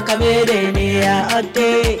out, come in here a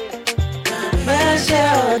day. Man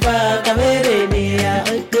shout out, come in here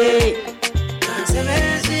a day.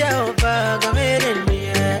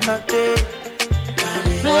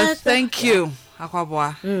 Well, thank you,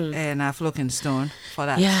 Akwabwa and Flokin Stone, for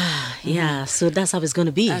that. Yeah. So that's how it's going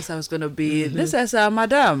to be. That's how it's going to be. This is,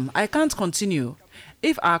 Madam, I can't continue.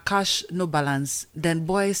 If our cash no balance, then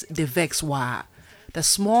boys, they vex why. The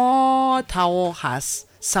small towel has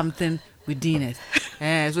something within it.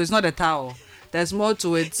 So it's not a towel. There's more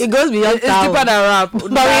to it. It goes beyond towel. It's deeper than rap. But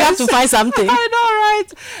we have to find something. I know, right?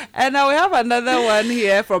 And now we have another one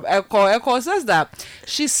here from Echo. Echo says that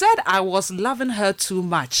she said I was loving her too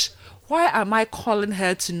much. Why am I calling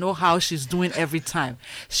her to know how she's doing every time?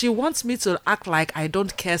 She wants me to act like I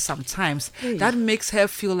don't care sometimes. That makes her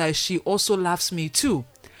feel like she also loves me too.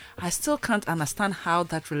 I still can't understand how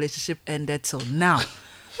that relationship ended till now.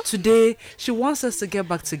 Today, she wants us to get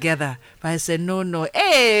back together. But I said, no.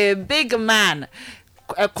 Hey, big man.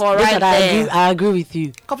 I agree with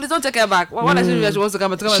you. Please don't take her back. What I said, she wants to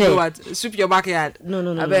come and do what? Sweep your backyard.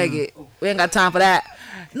 No. I beg it. We ain't got time for that.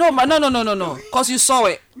 No. Because you saw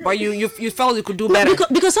it, but you felt you could do better.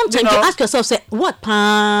 Because sometimes you ask yourself, say, what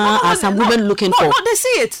are some women looking for? No, they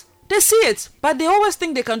see it. But they always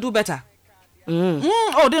think they can do better.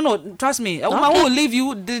 Oh, they know. Trust me. A woman who will leave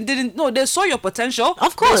you didn't know. They saw your potential.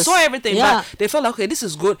 Of course, they saw everything. But they felt like, okay, this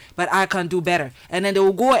is good, but I can do better. And then they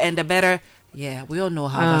will go and the better. Yeah, we all know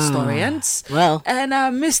how that story ends. Well, and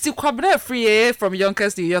Mr. Kwabena Friye from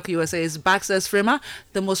Yonkers, New York, USA is back. Says Frema,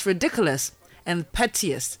 the most ridiculous and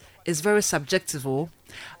pettiest is very subjective. 1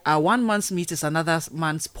 month's meat is another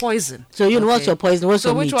man's poison. So you know what's your poison? What's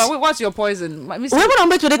your which meat? one? What's your poison? We're gonna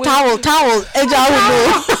bet with the towel.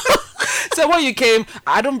 So when you came,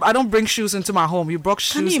 I don't bring shoes into my home. You brought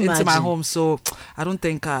shoes into my home, so I don't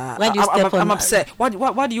think. I'm upset. Why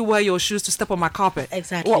do you wear your shoes to step on my carpet?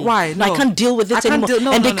 Exactly. Why? No. I can't deal with it anymore.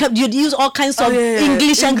 You'd use all kinds of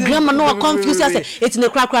English and grammar. No, confused. It's in the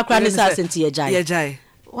crack. Jai.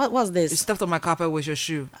 What's this? You stepped on my carpet with your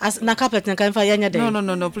shoe. Na carpet na kan fa yanya day.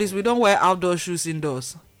 No. Please, we don't wear outdoor shoes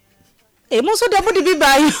indoors. Most of them would be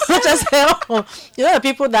by you know,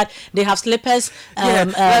 people that they have slippers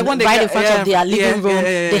like right in front of their living room.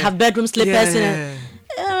 They have bedroom slippers.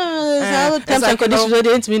 Terms and conditions they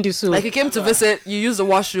didn't mean to sue. Like you came to visit, you used the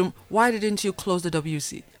washroom. Why didn't you close the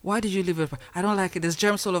WC? Why did you leave it? I don't like it. There's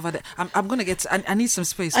germs all over there. I'm gonna get. I need some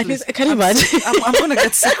space. Please. Can you imagine? I'm gonna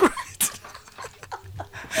get sick. Right.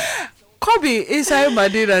 Kobe Isai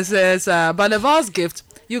Madina says, Bolivar's gift.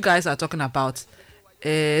 You guys are talking about.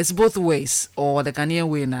 It's both ways, or the Ghanaian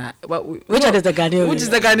way now. Which one is the Ghanaian way? Which is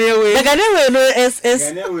the Ghanaian way? The Ghanaian way is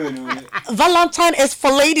Valentine is for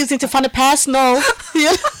ladies into funny personal.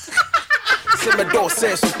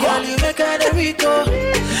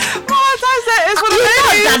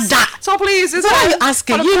 So please, it's what are you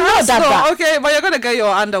asking? You know that. Okay, but you're gonna get your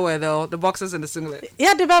underwear though, the boxers and the singlet.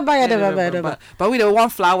 Yeah, the baba. But we don't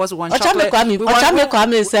want flowers, we want chocolate. We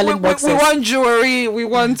want jewelry. We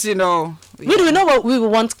want We do know what we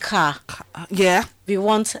want car. Yeah. We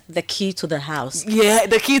want the key to the house. Yeah,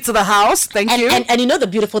 the key to the house. Thank you. And you know the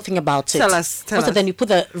beautiful thing about it. Tell us. Then you put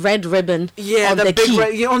the red ribbon on the big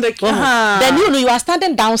key. On the key. Then you are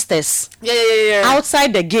standing downstairs. Yeah.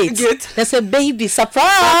 Outside the gate. There's a baby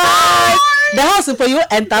surprise. The house for you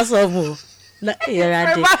enter some.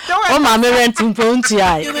 Oh, my renting ponty.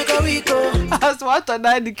 I was what on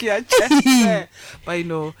the key. But you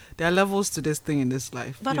know, there are levels to this thing in this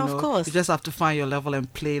life. But of course, you just have to find your level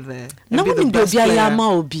and play there. No one be the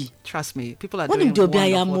player. Trust me, people are doing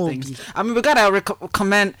wonderful things. I mean, we gotta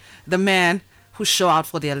recommend the men who show out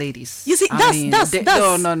for their ladies. You see, that's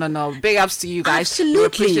no. Big ups to you guys. Absolutely, we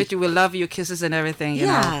appreciate you. We love you, kisses and everything. You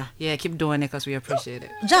know? Keep doing it because we appreciate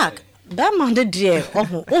it. Jack. That man did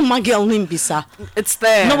oh my girl name bisa. It's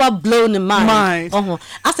there. No one blown in mind.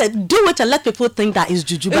 I said do it and let people think that is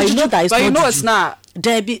juju, but you know that it's not. But you know juju. It's not.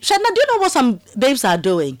 Debbie, Shana, do you know what some babes are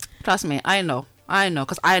doing? Trust me, I know,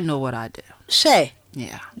 because I know what I do. Shay.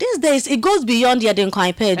 Yeah. These days it goes beyond your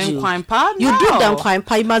Nkwan Pa. You do the Nkwan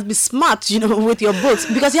Pa. You must be smart, with your books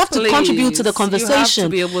because you have to contribute to the conversation.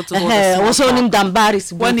 You have to be able to hold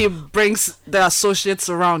Dambari's when he brings the associates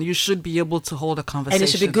around, you should be able to hold a conversation. And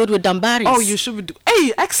you should be good with Dambari's. Oh, you should be.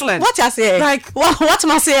 Hey, excellent. What you say? Like what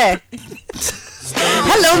must say?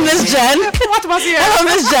 Hello, Miss Jen. What must say? Hello,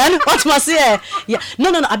 Miss Jen. What must say? Yeah.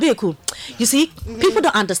 No. Abeku. You see, people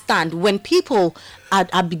don't understand when people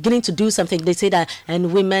are beginning to do something. They say that,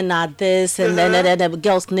 and women are this, and then the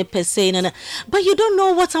girls nip saying, but you don't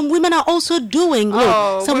know what some women are also doing.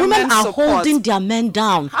 Some women are holding their men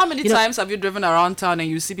down. How many times have you driven around town and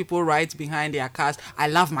you see people write behind their cars, "I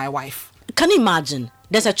love my wife"? Can you imagine?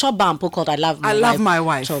 There's a chop bar called "I love my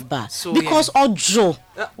wife." Chop bar. So, because Ojo,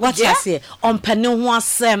 what you say on Penny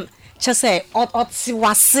just say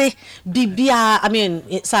Otsiwase Bibia. I mean,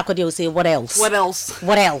 Sakodi will say what else?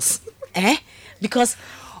 Because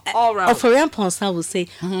all right. Oforian Ponsa will say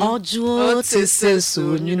Ojo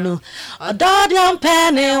Tisesu, Odadian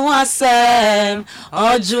Penny wasem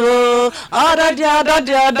Ojo Ojo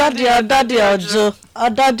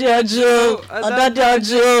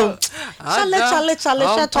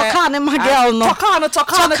Chale Tokane my girl no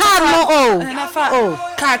Tokano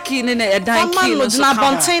Kaki nene edan kilo na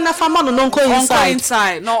bontain na fama no nko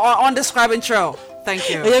inside no on describing trail. Thank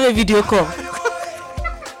you. We have a video call.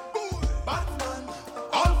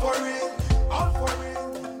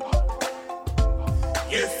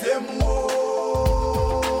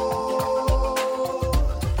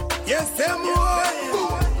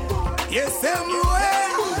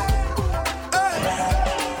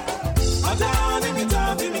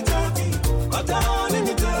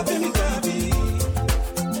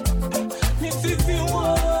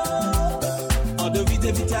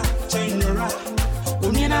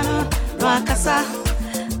 Wakasa,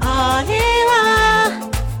 Ahira,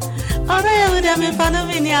 Ore with them in front of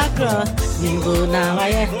Vinyagro. Vivo now,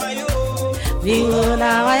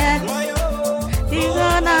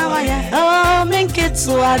 oh, make it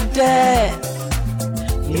so a day.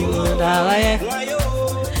 Vivo now,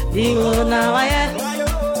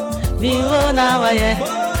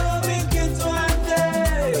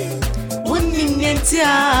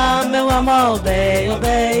 me wa obey,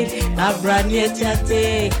 abranye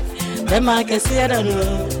tiate. Them I can see it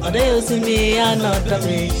or they see me and not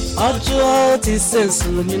me. Ojo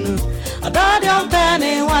tisesu, Odadian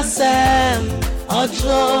penny was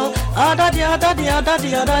Ojo,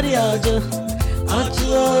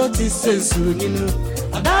 Ojo tisesu,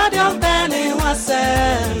 Odadian penny was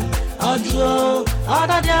Ojo,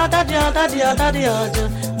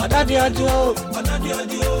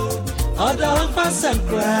 Odo fasem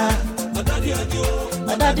cry, Odadi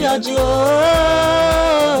Ojo,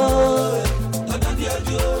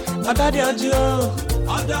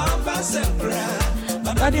 Odo fasem cry,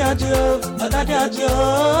 Odadi Ojo,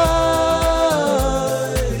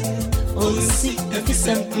 Onsi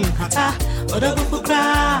efisem hata, Odo buku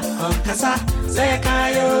cry, Kasa say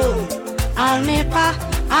kayo, Arnepa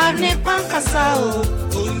kasa o,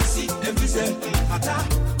 Onsi efisem hata,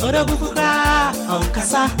 Odo buku cry,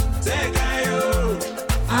 Kasa.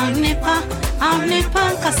 Arnipa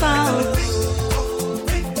Kasao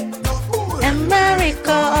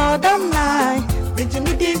America all the night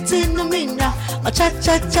Virginia didn't know me now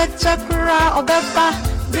Cha-cha-cha-cha-cra or Beba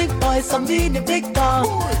Big boy, some be the big dog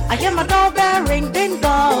I hear my doorbell ring, ding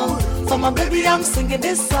dong For my baby I'm singing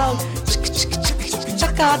this song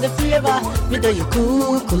Check out the flavor Me do you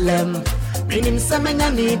cool-coolem Bring him some and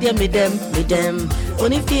I need you, me them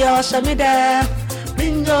Only feel show me them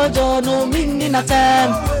Jojo no mini na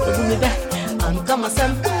tem Obu be am kama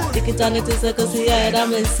sem Take it on it is cause yeah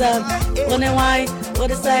I'm in sem One What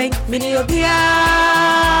they say? Mini Obia,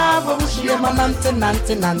 Bobushia,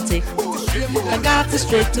 Nante. I got it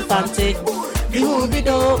straight to Fante. You will be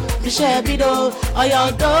do, the share be do, or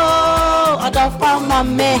your do, or the farm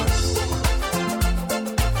mammy.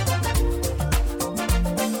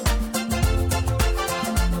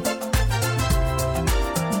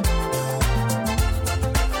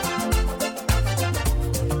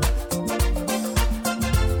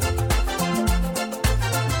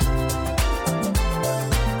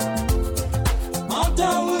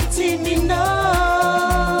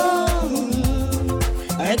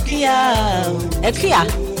 Ekia.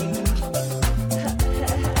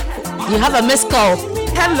 You have a missed call.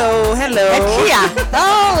 Hello. Ekia.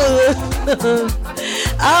 Oh,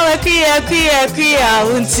 Ekia.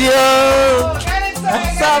 Untio.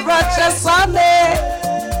 Sabracha Sunday.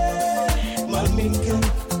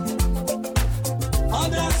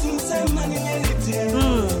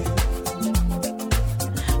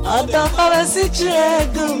 Oda fala si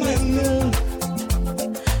chego menu.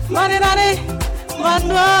 Money.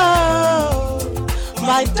 Mano,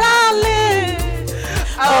 my darling,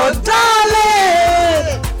 oh darling.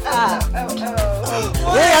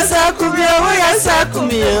 We are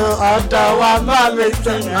sakumio, Ottawa, mama,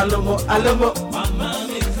 alomo,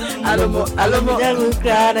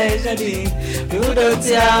 you don't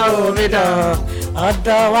tell me,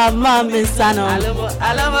 Ottawa, mama, sano,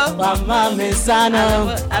 mama,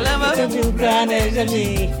 sano, you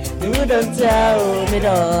you don't tell me,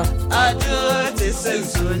 I do it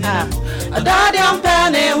soon. A daddy on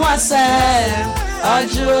penny was said.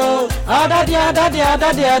 Ojo, daddy, Ojo.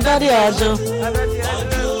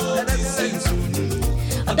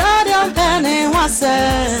 A daddy on penny was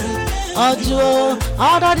said. Ojo,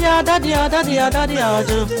 daddy,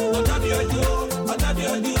 Ojo.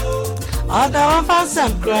 Oda one for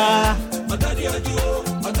some cry.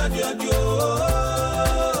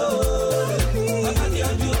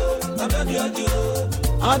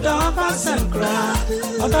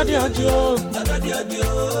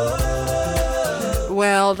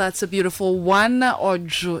 Well, that's a beautiful one.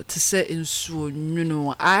 Ojo to say in so you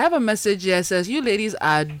know. I have a message here says you ladies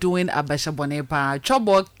are doing a basha bonepa.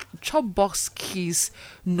 Chop box keys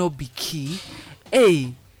no be key.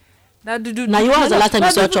 Hey. Now you was the last time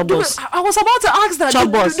you saw chop box. I was about to ask that.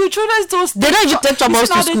 The children those they don't even take chop box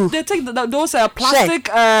to school. They take those plastic.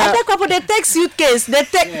 They take suitcase. They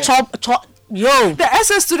take chop. Yo, the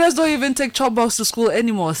SS students don't even take chop box to school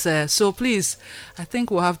anymore, sir. So please, I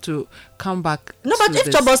think we'll have to come back. No, but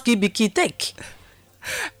if chop box be key, take.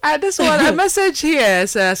 This one, a message here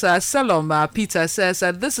says, Salom Peter says,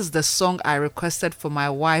 this is the song I requested for my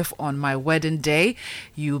wife on my wedding day.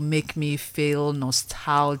 You make me feel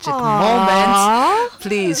nostalgic moments.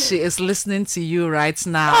 Please, she is listening to you right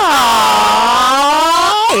now.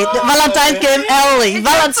 Valentine came early.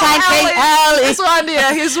 This one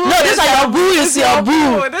here, his boo. No, this one your boo is your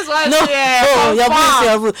boo. This one no, here. Oh, your boo is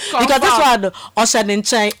your boo. Because this one, Ocean in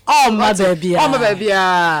China. Oh, my baby.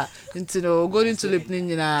 Into no going to lip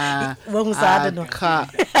nina. Will save.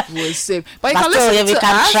 But you can listen we to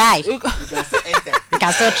can us. Try. We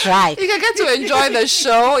can still try. You can get to enjoy the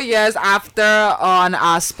show, yes, after on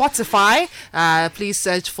our Spotify. Please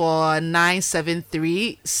search for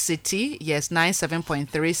 973 Citi. Yes, 97.3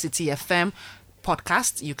 Citi FM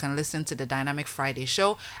podcast. You can listen to the Dynamic Friday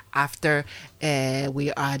show after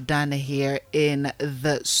we are done here in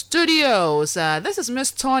the studios. This is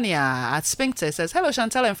Miss Tonya at Spinkter. It says, hello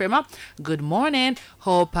Chantel and Frema, good morning.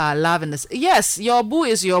 Hope love in this. Yes, your boo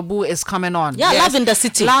is coming on. Yeah, yes. Love in the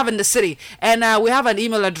City. Love in the City. And we have an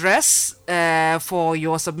email address for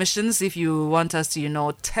your submissions. If you want us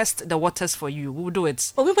to test the waters for you, we'll do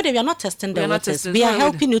it. Oh, we are not testing the waters. We are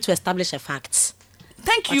helping you to establish a fact.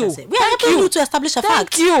 Thank you. We are helping you to establish a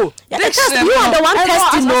fact. Thank you. Yeah, you are the one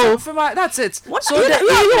testing. That's it. What? So you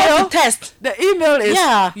email test. The email is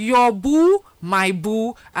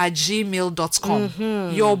yourboo@gmail.com.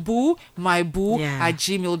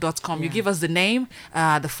 Yourboo@gmail.com. You give us the name,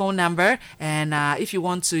 the phone number, and if you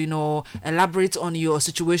want to elaborate on your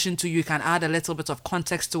situation too, you can add a little bit of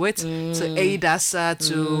context to it to aid us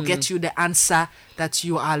to get you the answer that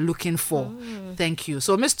you are looking for. Thank you.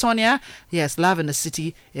 So Miss Tonya, yes, Love in the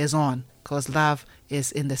City is on because love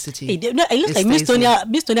is in the city. It looks like Miss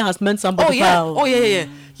Tonya has meant somebody. Yeah.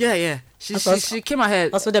 She came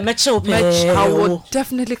ahead. Also the match. I will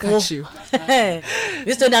definitely catch you.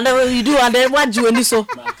 Miss Tonya, you do and then what you and so.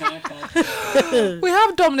 We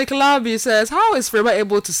have Dominic Labi says, how is Frema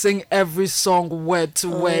able to sing every song word to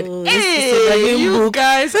word? Hey, you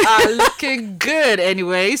guys are looking good.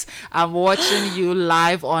 Anyways, I'm watching you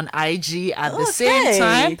live on IG at the same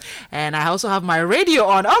time. And I also have my radio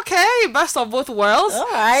on. Okay, best of both worlds.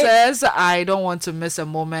 All right. Says, I don't want to miss a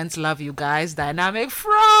moment. Love you guys. Dynamic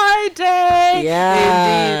Friday.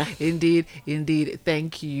 Yeah. Indeed.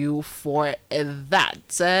 Thank you for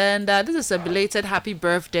that. And this is a belated happy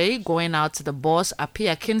birthday going out to the boss,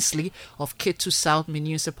 Apia Kinsley of K2 South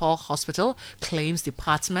Municipal Hospital Claims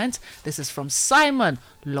Department. This is from Simon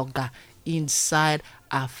Loga inside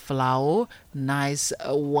Aflao. Nice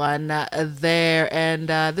one there. And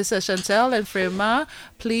this is Chantel and Frema.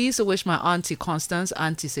 Please wish my auntie Constance,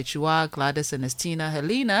 Auntie Sechua, Gladys, Ernestina,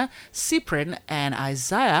 Helena, Cyprian, and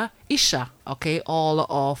Isaiah Isha. Okay, all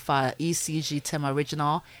of ECG Tema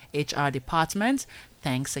Regional HR Department.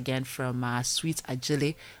 Thanks again from Sweet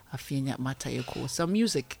Ajili Afinya Matayoko. Some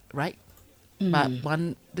music, right?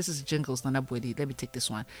 But this is jingles, Nana Bwedi. Let me take this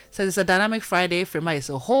one. Says it's a dynamic Friday. Frema is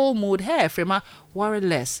a whole mood. Hey, Frema, worry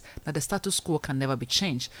less. That the status quo can never be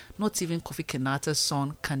changed. Not even Kofi Kenata's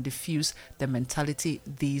song can diffuse the mentality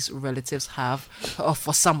these relatives have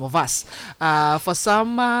for some of us. For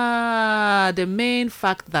some, the main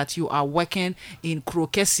fact that you are working in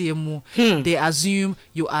Krokesiemu, they assume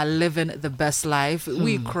you are living the best life.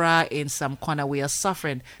 We cry in some corner. We are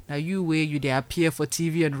suffering. Now you they appear for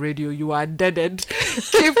TV and radio. You are dead.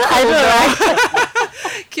 Keep cool, though.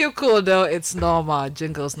 Keep cool, though. It's normal.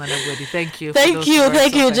 Jingles, Nana Bwedi. Thank you. Thank you,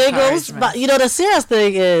 Jingles. But the serious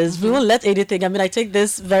thing is, we won't let anything. I mean, I take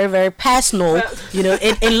this very, very personal.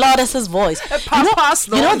 In Lourdes' voice. The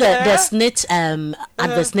SNIT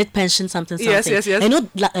the SNIT pension something. Yes. I know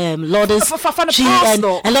Lourdes.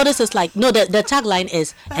 And Lourdes is like, no, the tagline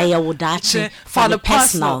is Ayawodachi for the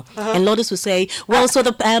personal. And Lourdes will say, well, so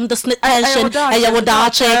the SNIT pension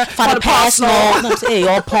Ayawodachi for the personal. Hey,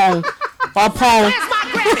 your pong. No,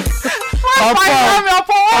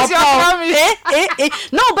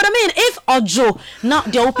 but I mean, if Ojo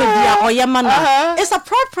not the open or Yamana, it's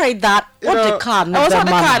appropriate that what the car, a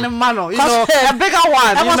bigger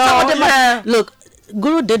one. Look,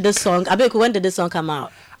 Guru did this song. I bet when did this song come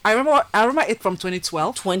out? I remember it from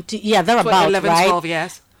 2012. Thereabouts, 11, right? 12,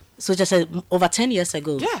 yes. So just over 10 years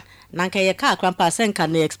ago. Yeah. Nanka ya car grandpa send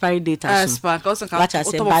can the expiry date. What I say,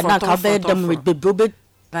 by now can bear them with the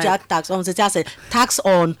tax on the tax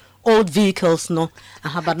on old vehicles, no.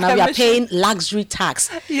 But now we are paying luxury tax.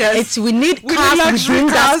 Yes. We need cars within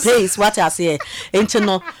that place. What I say,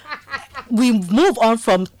 we move on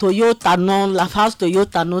from Toyota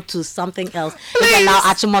to something else. Please. Now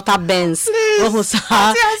Achimota Benz.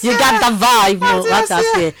 You got the vibe, what I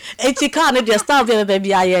say. It's you can't just stop there,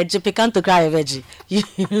 baby. I can't to cry, veggie. You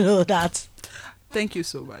know that. Thank you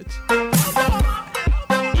so much.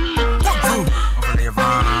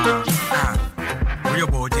 Your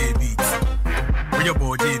body beats. Your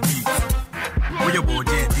body beats. Your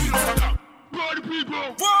body beats.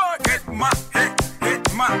 Hit my head,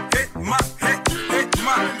 hit my head, my head, hit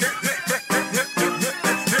my head,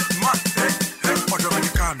 hit my head. What do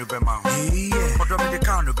you can't do, Bema? Yeah. What do you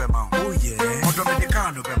can't do, Bema? Oh yeah. What do you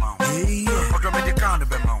can't do, Bema? Yeah. What do you can't do,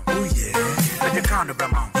 Bema? Oh yeah. What do you can't do,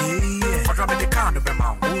 Bema? Yeah. What do you can't do,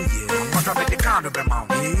 Bema? Oh yeah. What do you can't do, Bema?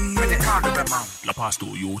 Yeah. What do you can't do, Bema? La Paz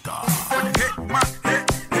Toyota. Hit my head,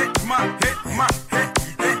 hit my head, my head,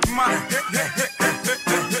 hit my head,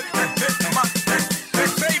 hit my head.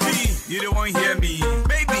 Baby, you don't want to hear me.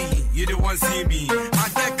 Baby, you don't want to see me. I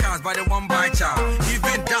get cars by the one by child.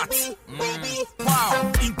 Even that.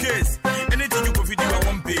 Wow, in case anything you go for do, I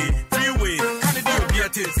won't pay. Freeway, can you do your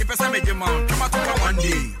beatis? If I say make your mount, come out to one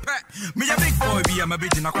day. Me a big boy, be a my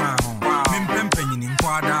bitch in a crown. Me pimping in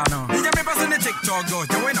Quadano. Me a me pass in the TikTok, go,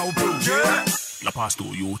 you ain't no proof. Yeah. La Paz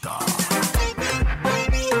Toyota.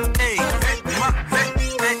 Hey, hey, ma, hey,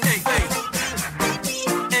 hey, hey, hey.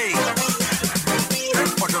 Hey.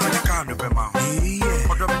 What do you can't do, Bema? Yeah.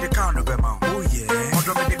 What do you can't do, Bema? Oh yeah. What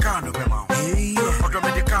do you can't do, Bema? Yeah. What do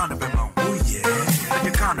you can't do, Bema? Oh yeah. What do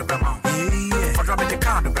you can't do, Bema? Yeah. What do you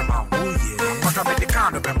can't do, Bema? Oh yeah. What do you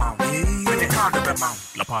can't do, Bema? Yeah. What do you can't do, Bema?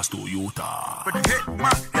 La Paz Toyota. But hit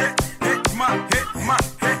my head, hit my head, my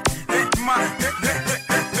head, hit my head,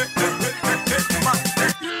 hit my head.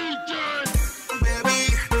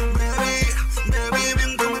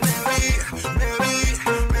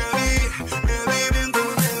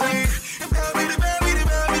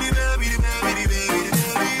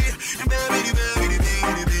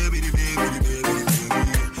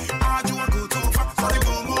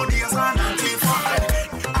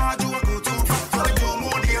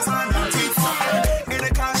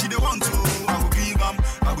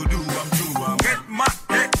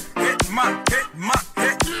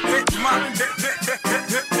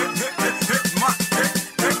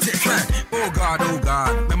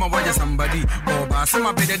 be somebody. Oh, but some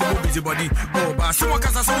are better than busy body. Oh, but some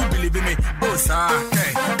can so believe me. Oh, sir,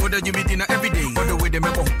 hey, what do you meet dinner every day? What the way they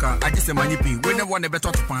make a hookah? I just say money pee. When I want a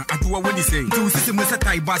better to find, I do what you say. Two system with a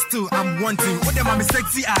tie, but still I'm wanting. What them are my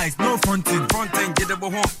sexy eyes, no fronting, get the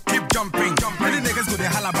home, keep jumping. Many niggas go the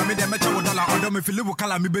holla, but me them $1 or don't me feel you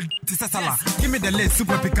color me bed tisasala. Give me the list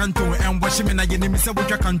super picanto and wash me na ye name say what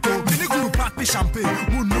you canto. Me go pack me champagne,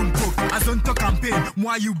 who no coke. As on to campaign,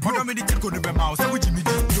 why you bro me the tick on the mouth, so what you me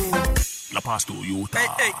do? La Pasto you. Hey,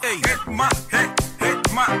 hit my head,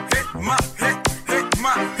 hit my head, my head, hit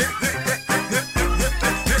my head,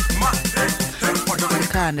 hit my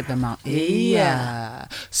head. Yeah.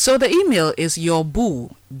 So the email is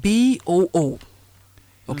yourboo, BOO.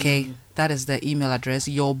 Okay. That is the email address,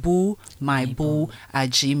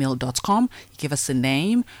 yourboo@gmail.com. You give us a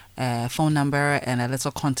name, phone number, and a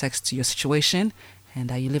little context to your situation. And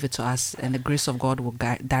you leave it to us, and the grace of God will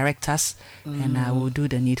direct us, and we'll do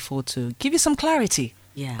the needful to give you some clarity.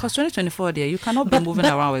 Yeah. Because 2024, there, you cannot be moving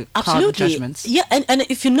around with absolutely. cloud judgments. Yeah, and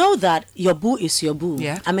if you know that your boo is your boo,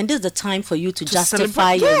 yeah. I mean, this is the time for you to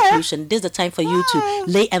justify your inclusion. This is the time for you to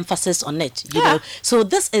lay emphasis on it, you know. So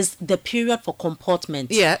this is the period for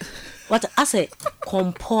comportment. Yeah. What I say,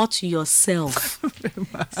 comport yourself.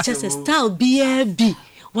 Just a style, B.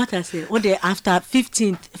 What I say, what day after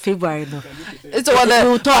 15th February? No.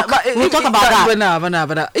 We'll talk about that.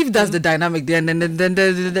 But if that's the dynamic, then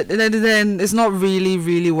it's not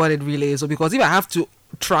really what it really is. So because if I have to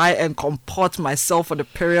try and comport myself for the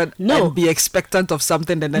period and be expectant of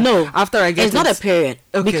something, then after I get it's not a period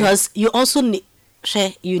because you also need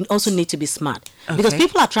to be smart because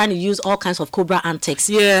people are trying to use all kinds of cobra antics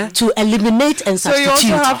to eliminate and substitute. So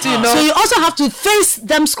you also have to, so you also have to face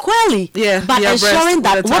them squarely, but ensuring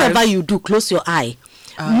that whatever you do, close your eye.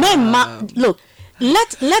 Look,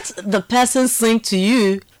 let the person sing to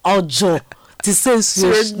you or Joe. To say,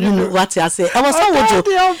 you know what I say. I was look,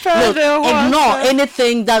 ignore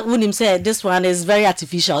anything that William said. This one is very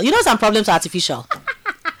artificial. You know, some problems are artificial.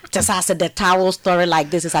 Just as the towel story like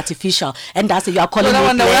this is artificial, and that's it. You are calling me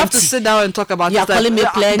plenty. We have to sit down and talk about. You are calling me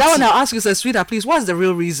plenty. That one I'll ask you, sweetheart, please. What's the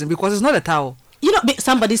real reason? Because it's not a towel. You know,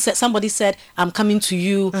 somebody said, I'm coming to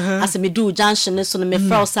you. As me do junction, so me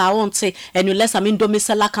first I won't say, and unless I'm Indomie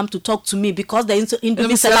seller come to talk to me because the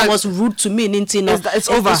Indomie seller was rude to me. It's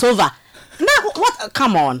over. It's over. Now, what?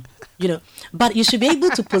 Come on, you know. But you should be able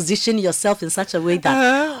to position yourself in such a way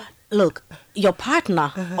that, look, your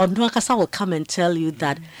partner or Nwakasa will come and tell you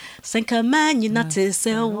that Senka man you not say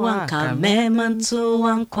one man to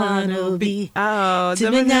one kwano be.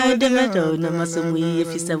 Timenya demedo no masumi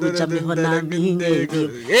if you say we jam hona me.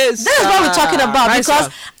 This is what we're talking about because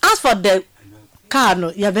as for the car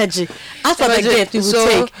no your veggie. As for the gift you will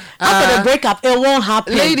take. After the breakup it won't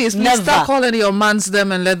happen. Ladies, please start calling your mans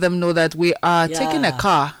them and let them know that we are taking a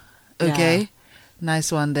car. Okay. Yeah.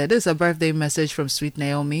 Nice one there. This is a birthday message from Sweet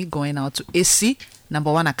Naomi going out to AC,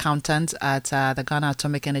 #1 accountant at the Ghana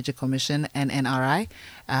Atomic Energy Commission and NRI.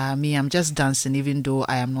 Me, I'm just dancing even though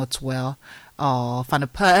I am not well. Oh, for the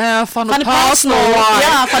personal. Yeah, for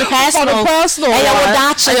the personal.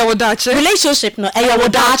 Ayawodache. Relationship, no.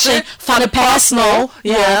 Ayawodache. For the personal.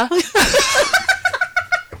 Yeah.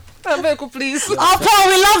 Please. Oh, Paul,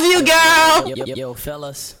 we love you, girl. Yo,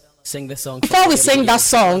 fellas. Sing the song. Before we sing that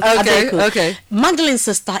song, okay. Magdalene's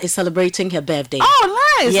sister is celebrating her birthday.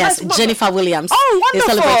 Oh, nice. Yes, nice. Jennifer Williams. Oh,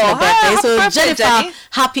 wonderful. Is celebrating her birthday. So, birthday, Jennifer,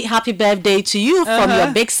 happy birthday to you from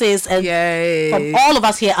your big sis and from all of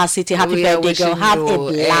us here at Citi. Happy birthday, girl. Have a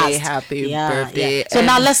blast. Happy birthday. Yeah. So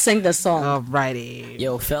now let's sing the song. Alrighty.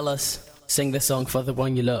 Yo, fellas, sing the song for the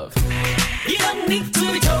one you love. You don't need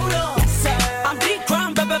to be told off. I'm deep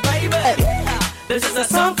crime, baby. This is a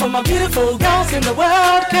song for my beautiful girls in the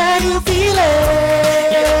world. Can you feel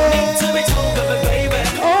it? You don't need to be told, baby.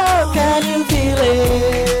 Oh, can you feel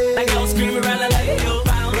it? Like girls screaming, run let it go,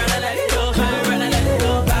 run let it go, run let it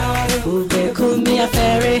go. Ooh, baby, cool me a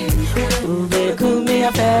fairy. Ooh, baby, cool me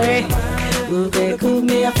a fairy. Ooh, baby, cool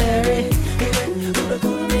me a fairy. Ooh,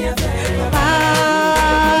 cool me a fairy.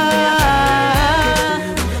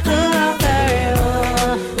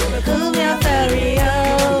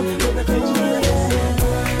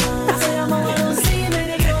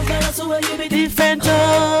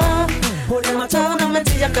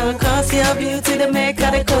 Cause your beauty the make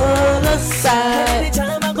her the color side.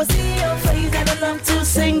 Anytime I go see your face I love to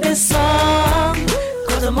sing this song.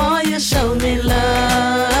 Cause the more you show me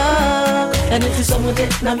love and the it's so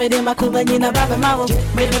much. Now me de makuba ni na baba mawo.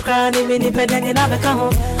 Me de cry ni me ni pede ni na beka ho.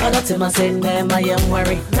 Odo te ma say na my young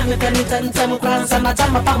worry. Now me penny ten time cry sana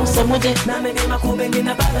tama pa ho so much. Now me de makuba ni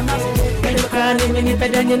na baba mawo. Me de cry ni me ni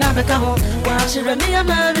pede ni na beka ho. Wa shira me ya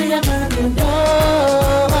mami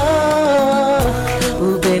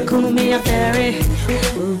Ube kumi a fairy,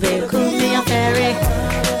 ube kumi a fairy,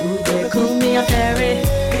 ube kumi a fairy,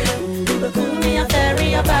 ube kumi a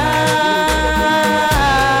fairy about.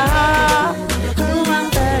 Kumi a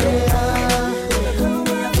fairy,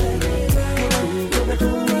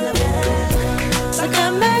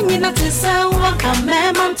 Sakameni na tisa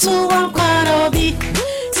wakame mantu wankwarobi.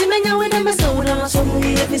 Simenya wena mesoura so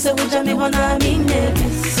muli epise ujami hona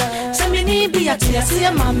minebis. Samini biya tia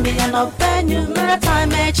siya mami ya no penyu mera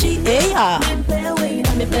time echi eya. Mpewe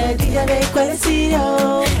na mipedi ya rekwesi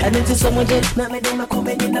yo. And into someone jet na me de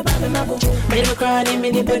makume ni na babe mabu. Me de cry ni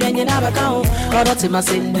mini pede ni na bakao. Odo ti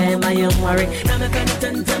masine my young worry. Na me penny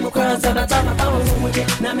ten time cross on the top of our someone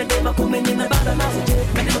jet. Na me de makume ni na babe mabu.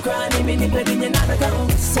 Me de cry ni mini pede ni na bakao.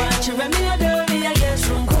 Swatch you me a dirty I guess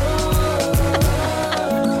from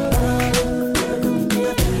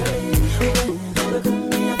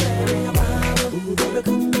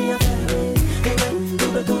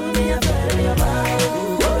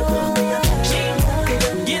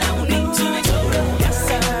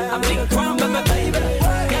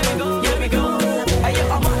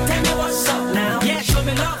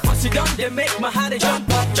They make my heart jump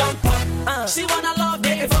up. See when I love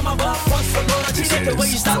dating from above. This is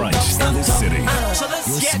Brunch in the City. So let's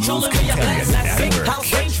Your get smooth rolling with your companion flex. at Big work.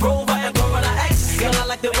 house, Range Rover, and Corolla X. Girl, I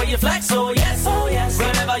like the way you flex, oh yes.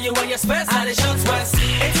 Whenever you wear your specs, I the shots west.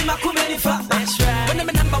 It's in my comedy fat, that's right. When I'm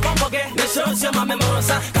number one forget, the shows your mama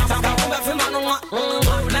mosa. Come back from my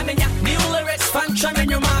let me get new lyrics, fun, trim in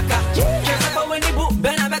your marker. Just like when you book,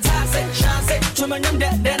 Ben, I'm a tassy. Chance it, to my name,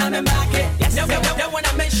 then I'm in back. Yes, when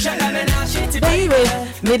I make sure I'm in a shitty baby.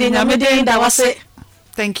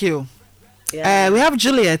 Thank you. Yeah. We have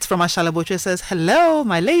Juliet from Ashalaboche says, hello,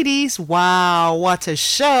 my ladies. Wow, what a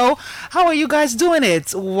show. How are you guys doing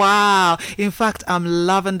it? Wow. In fact, I'm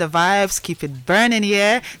loving the vibes. Keep it burning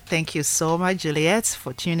here. Thank you so much, Juliet,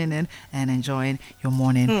 for tuning in and enjoying your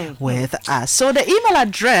morning with us. So the email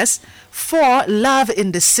address for Love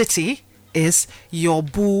in the City is your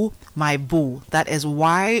boo, my boo. That is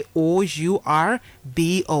YOURBOOMYBO.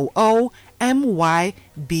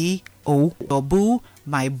 Your boo,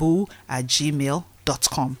 my boo at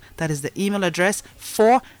gmail.com. That is the email address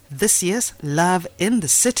for this year's Love in the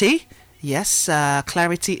City. Yes,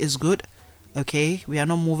 clarity is good. Okay, we are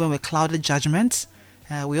not moving with clouded judgments.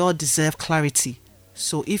 We all deserve clarity.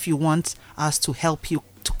 So if you want us to help you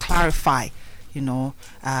to clarify, you know,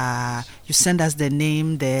 you send us the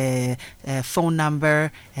name, the phone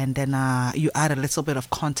number, and then you add a little bit of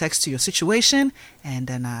context to your situation, and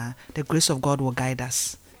then the grace of God will guide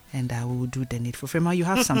us, and we will do the needful. Frema, you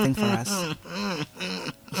have something for us.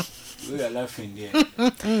 We are laughing there.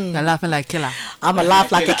 You're laughing like killer. I'm a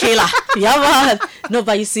laugh like a killer. Yeah, man. No,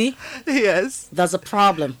 but you see, yes, there's a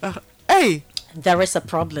problem. Hey. There is a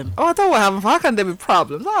problem. Oh, I thought what happened. How can there be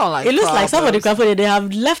problems? I don't like it. Looks problems. like somebody they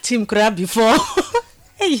have left him crab before.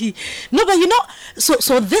 Hey, no, but you know,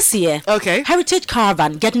 so this year, okay, Heritage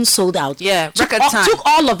Caravan getting sold out. Yeah, record time. Took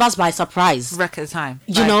all of us by surprise. Record time.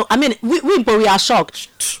 You know, I mean, we are shocked.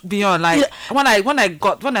 Beyond, like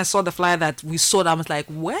when I saw the flyer that we sold, I was like,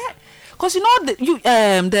 where? Because you know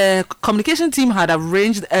the communication team had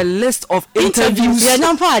arranged a list of interviews. Yeah,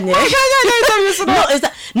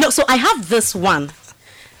 no, so I have this one.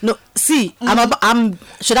 No, see, I'm.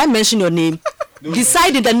 Should I mention your name? No.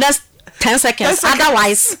 Decide in the next 10 seconds.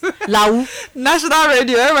 Otherwise, Lau. National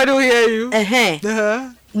Radio, everybody will hear you.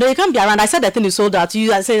 No, you can't be around. I said the thing is sold out.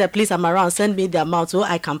 I said that please, I'm around. Send me the amount so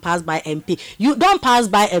I can pass by MP. You don't pass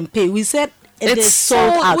by MP. We said it's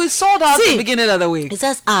sold out. We sold out at the beginning of the week. It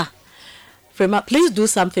says Frema, please do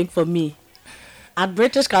something for me at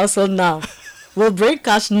British Council now. We'll bring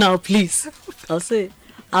cash now, please. I'll say,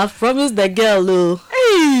 I've promised the girl.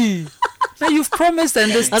 Hey, now you've promised,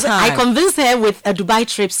 and this time I convinced her with a Dubai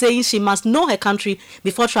trip, saying she must know her country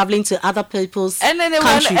before traveling to other people's country.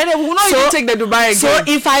 And will not even take the Dubai again. So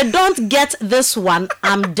if I don't get this one,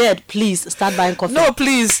 I'm dead. Please start buying coffee. No,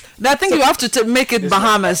 please. I think you have to make it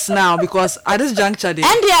Bahamas now, because at this juncture, and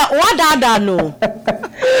what no.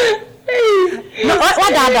 No, what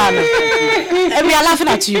and we are laughing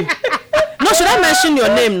at you. No, should I mention your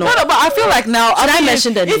name? No, but I feel like now. Should I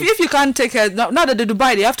mention the name? If you can't take her now that the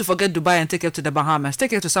Dubai, you have to forget Dubai and take her to the Bahamas.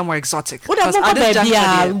 Take her to somewhere exotic. Go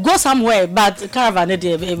somewhere, but caravan.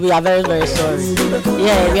 We are very, very sorry.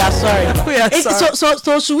 Yeah, we are sorry. We are sorry.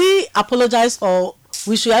 So should we apologize, or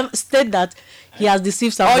we should state that he has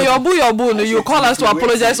deceived somebody. Your boo, no, you call us to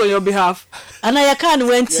apologize on your behalf. And I can't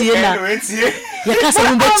went here now. You can't say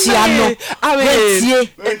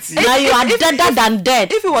now you are deader than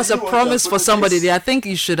dead. If it was a promise for somebody, I think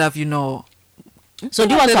you should have, So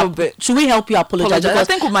do you want to? Should we help you apologize? Because I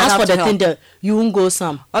think we might have for to the help. thing that you won't go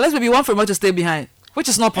some. Unless maybe you want Frema to stay behind, which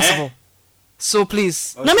is not possible. So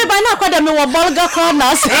please. No, me by now quite me wa bulga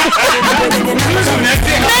corners. I'm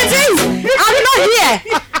not here.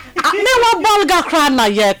 Me wa bulga corner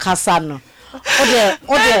here kasano.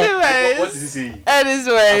 Anyways. What is he saying?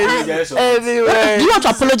 Anyways. Do you want to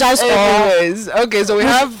apologize? Anyways. Okay, so we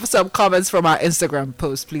have some comments from our Instagram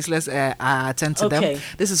post. Please let's attend to them.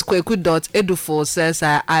 This is Kweku.edufo says,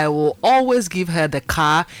 I will always give her the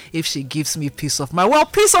car if she gives me peace of mind. Well,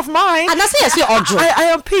 peace of mind. And I say, I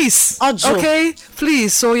am peace. Ojo. Okay,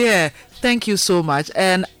 please. So yeah, thank you so much.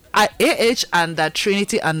 And AH under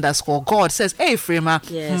Trinity _ God says, hey Frema,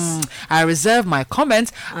 yes. I reserve my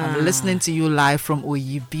comment. I'm listening to you live from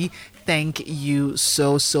OUB. Thank you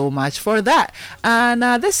so much for that. And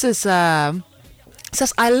this is says,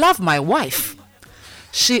 I love my wife.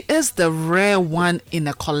 She is the rare one in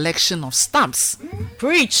a collection of stamps.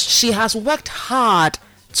 Preach. She has worked hard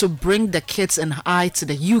to bring the kids and I to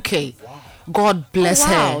the UK. Wow. God bless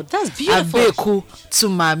her. That's beautiful. Abeku to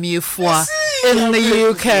Mami Fwa in the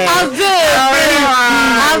UK.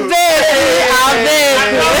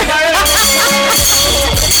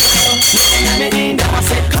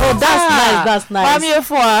 Oh, that's nice. Mami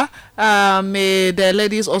Fwa, may the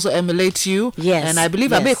ladies also emulate you. Yes. And I believe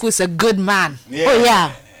Abeku is a good man. Yeah. Oh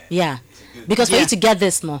yeah. Because for you to get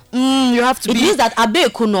this, no, you have to. It means that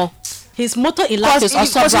Abeku, no, his motto in life is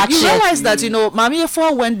also Brunch. You realize that, Mm-hmm. Mami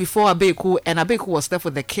Efo went before Abeku, and Abeku was left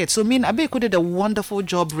with the kids. So, Abeku did a wonderful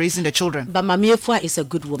job raising the children. But Mami Efo is a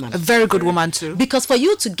good woman. A very good woman, too. Because for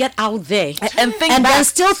you to get out there and think and back, then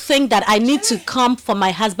still think that I need to come for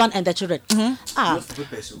my husband and the children.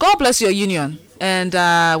 God bless your union. And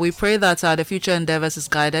we pray that the future endeavors is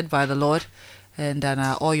guided by the Lord, and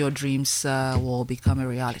all your dreams will become a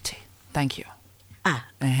reality. Thank you.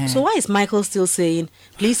 So why is Michael still saying,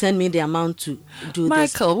 please send me the amount to do this?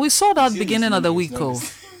 Michael, we saw that beginning of the week. Hey,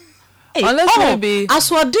 unless maybe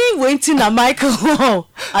as we're doing waiting na Michael,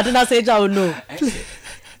 I did not say no.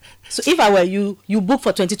 So if I were you book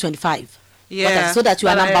for 2025. Yeah. So that you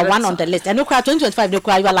are number 1 on the list. And no cry 2025, no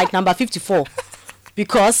cry, you are like number 54.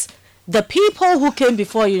 Because the people who came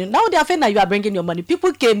before you, now they are saying that you are bringing your money.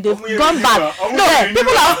 People came, they've gone back. No,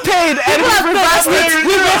 people have paid.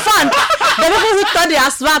 We refund. The people who thought they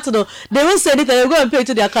are smart, they won't say anything. They will go and pay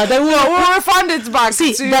to their account. They will refund it back.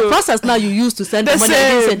 See, to the you. process now you use to send the money.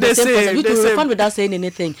 The same process. You to refund without saying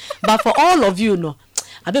anything. But for all of you, no.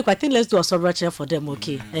 I think let's do a sobriety for them,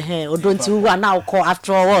 okay? Or don't you now call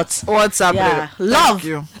after what? What's happening? Yeah. Love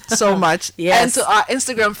you so much. Yes. And to our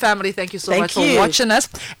Instagram family, thank you so much for watching us.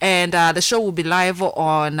 And the show will be live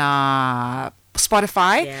on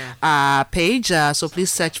Spotify page. So please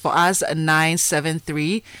search for us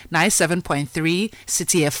 97.3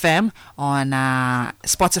 Citi FM on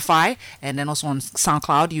Spotify, and then also on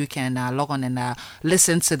SoundCloud. You can log on and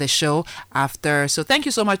listen to the show after. So thank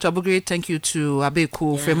you so much, Abugri. Thank you to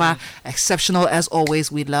Abeku, Frema. Exceptional as always.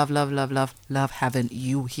 We love having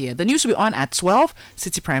you here. The news will be on at 12,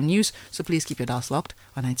 Citi Prime News. So please keep your dials locked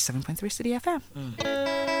on 97.3 Citi FM.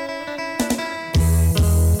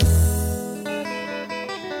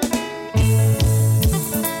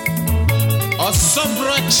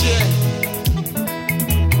 Osobroche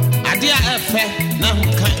adia efe na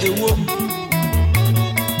huka ewom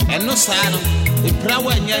eno saa no epra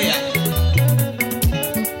wanya ya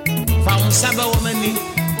fa unsaba womani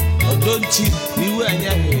odonti niwe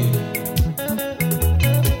anya he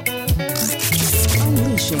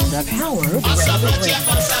Unleashing the power of Osobroche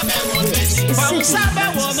fa unsaba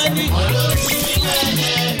womani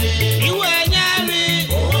niwe anya he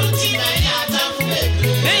oti na ya tafu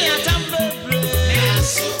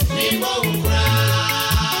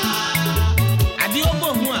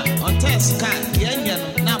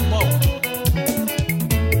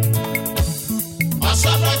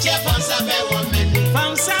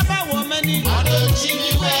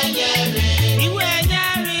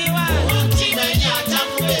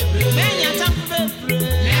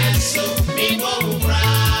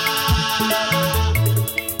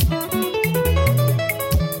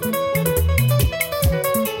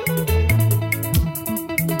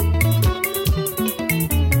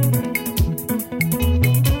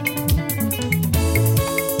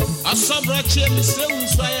Asobroche mi se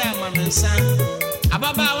unso ya mamensa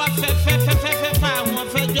ababa wa fe fa won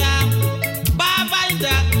fe dwa baba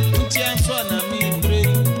ida ntia so na mi bre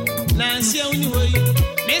na nsia uni hoyi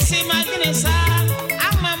mi Kissy Magnus,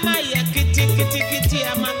 I'm a Maya kitty kitty kitty,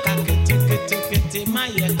 I'm a kitty kitty kitty,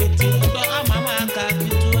 Maya kitty, I'm a Maka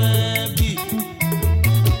kitty.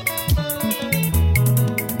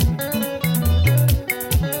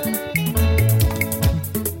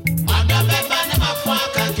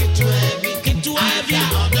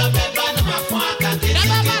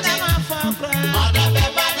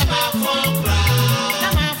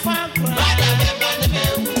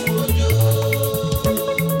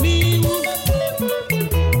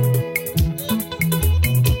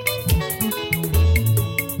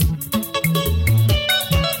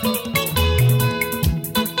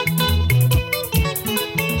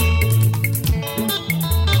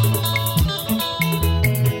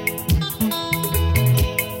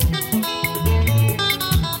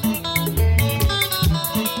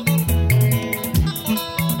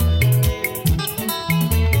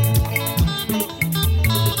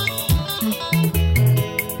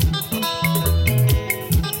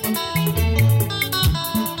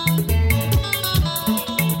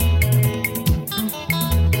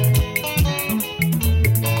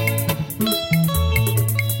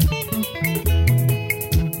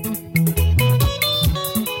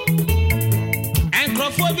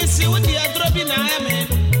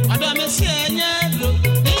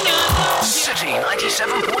 Citi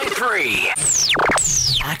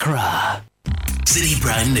 97.3. Accra. Citi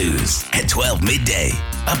Prime News at 12 midday.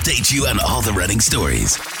 Update you on all the running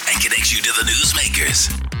stories and connect you to the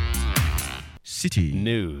newsmakers. Citi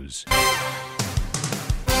News.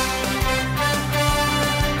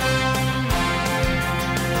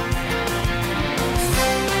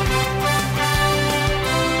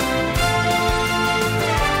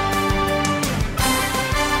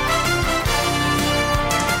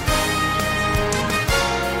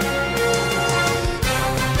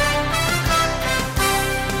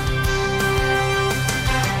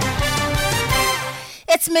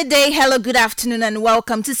 It's midday. Hello, good afternoon, and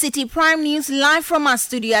welcome to Citi Prime News live from our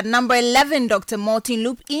studio at number 11, Dr. Martin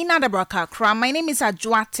Loop in Adabraka, Accra. My name is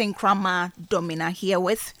Adjuatin Krama Domina, here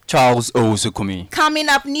with Charles Ozukumi. Coming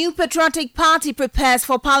up, New Patriotic Party prepares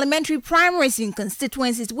for parliamentary primaries in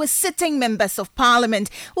constituencies with sitting members of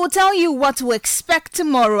parliament. We'll tell you what to expect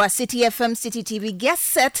tomorrow as Citi FM, Citi TV gets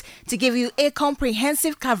set to give you a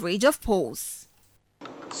comprehensive coverage of polls.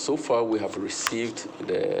 So far, we have received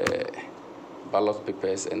the ballot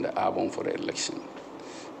papers and the album for the election.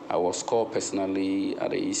 I was called personally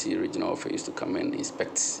at the EC regional office to come and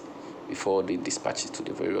inspect before they dispatch it to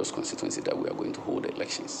the various constituencies that we are going to hold the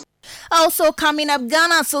elections. Also coming up,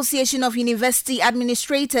 Ghana Association of University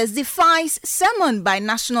Administrators defies sermon by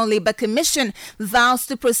National Labour Commission, vows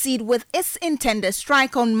to proceed with its intended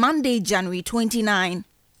strike on Monday, January 29.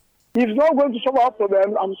 If it's not going to solve our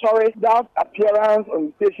problem, I'm sorry, that appearance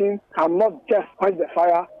on the station cannot just quench the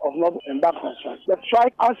fire of not embark on strike. The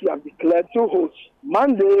strike, as we have declared, to hold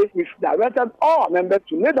Monday, we've directed all our members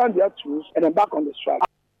to lay down their tools and embark on the strike.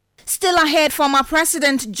 Still ahead, former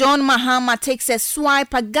President John Mahama takes a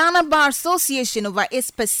swipe at Ghana Bar Association over its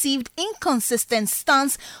perceived inconsistent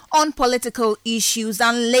stance on political issues,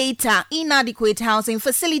 and later, inadequate housing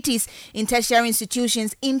facilities in tertiary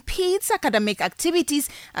institutions impedes academic activities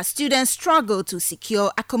as students struggle to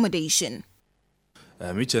secure accommodation.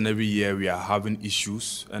 Each and every year we are having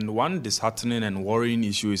issues, and one disheartening and worrying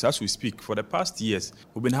issue is, as we speak, for the past years,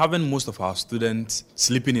 we've been having most of our students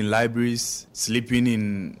sleeping in libraries, sleeping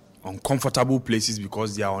in uncomfortable places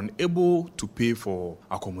because they are unable to pay for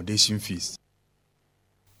accommodation fees.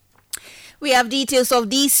 We have details of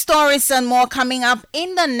these stories and more coming up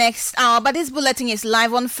in the next hour, but this bulletin is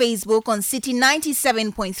live on Facebook on Citi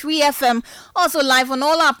 97.3 FM, also live on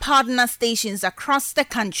all our partner stations across the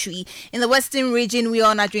country. In the Western region, we are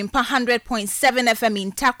on Adrimpa 100.7 FM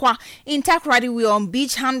in Takwa. In Takrady, we are on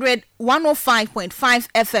Beach 105.5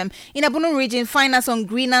 FM. In Abunu region, find us on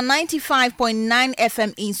Greener 95.9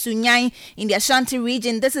 FM in Sunyai. In the Ashanti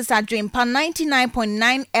region, this is Adrimpa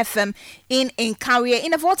 99.9 FM in Nkawie. In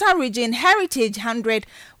the Volta region, Heritage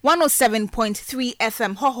 107.3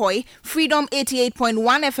 FM Hohoi, Freedom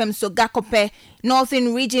 88.1 FM Sogakope,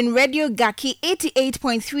 Northern Region Radio Gaki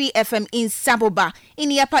 88.3 FM in Saboba. In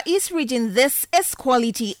the Upper East Region, this is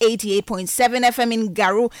Quality 88.7 FM in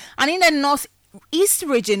Garu, and in the North East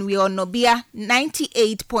Region, we are Nobia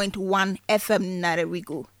 98.1 FM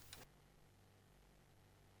Narewegu.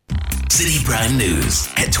 Citi Prime News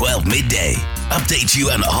at 12 midday. Update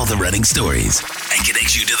you on all the running stories and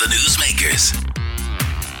connect you to the newsmakers.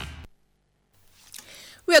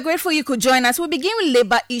 We are grateful you could join us. We begin with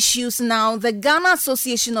labor issues now. The Ghana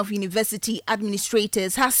Association of University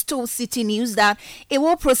Administrators has told Citi News that it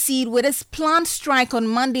will proceed with its planned strike on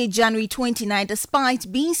Monday, January 29,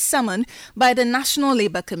 despite being summoned by the National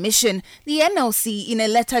Labour Commission. The NLC, in a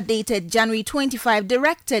letter dated January 25,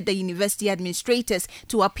 directed the university administrators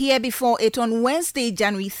to appear before it on Wednesday,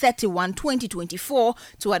 January 31, 2024,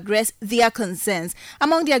 to address their concerns.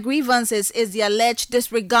 Among their grievances is the alleged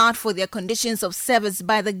disregard for their conditions of service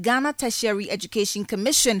by the Ghana Tertiary Education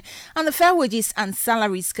Commission and the Fair Wages and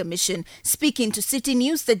Salaries Commission. Speaking to Citi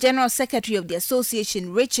News, the General Secretary of the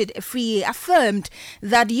association, Richard Afriye, affirmed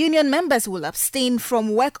that union members will abstain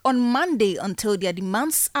from work on Monday until their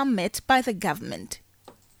demands are met by the government.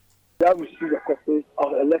 We have received a copy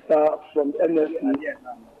of a letter from the NSC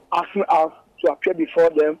asking us to appear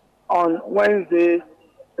before them on Wednesday,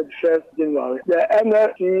 1st January. The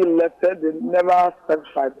NLC letter, they never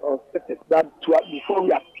specified or stated that before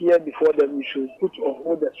we appear before them, we should put on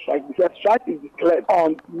hold the strike. The strike is declared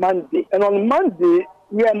on Monday. And on Monday,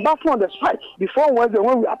 we embark on the strike before Wednesday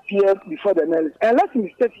when we appear before the NLC. And let's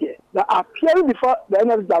state here that appearing before the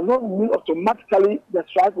NLC does not mean automatically the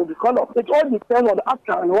strike will be called off. It all depends on the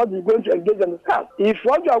outcome and what you're going to engage and discuss. If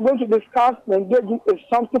what you are going to discuss and engage in is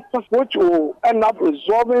something which will end up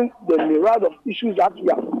resolving the myriad of issues that we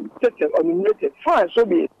have stated or enumerated, fine, so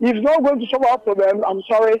be it. If it's not going to solve our problem, I'm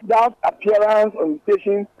sorry, that appearance or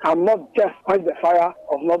invitation cannot just quench the fire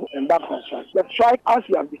of not embark on strike. The strike, as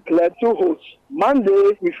we have declared, to host Monday,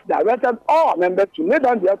 we've directed all our members to lay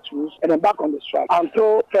down their tools and embark on the strike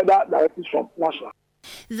until further directives from national.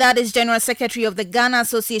 That is General Secretary of the Ghana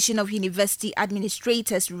Association of University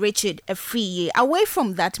Administrators, Richard Afriye. Away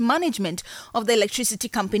from that, management of the Electricity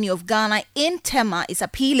Company of Ghana in Tema is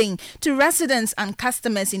appealing to residents and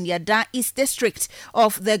customers in the Ada East District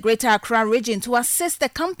of the Greater Accra region to assist the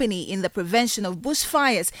company in the prevention of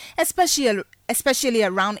bushfires, especially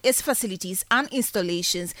around its facilities and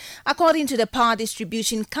installations. According to the power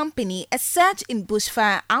distribution company, a surge in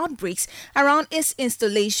bushfire outbreaks around its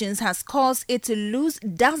installations has caused it to lose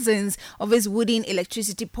dozens of its wooden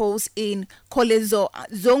electricity poles in Kolezo,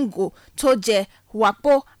 Zongo, Toje,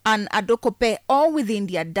 Huapo and Adokope, all within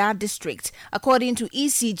the Ada district. According to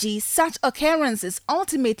ECG, such occurrences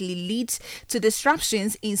ultimately lead to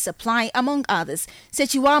disruptions in supply, among others.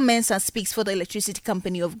 Sechiwa Mensah speaks for the Electricity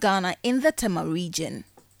Company of Ghana in the Tema region.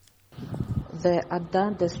 The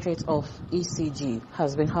Ada district of ECG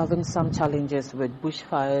has been having some challenges with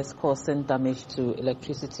bushfires causing damage to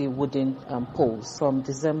electricity wooden poles from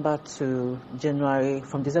December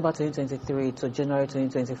 2023 to January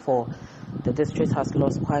 2024. The district has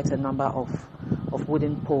lost quite a number of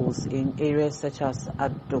wooden poles in areas such as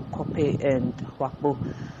Adokope and Wakbo.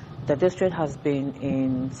 The district has been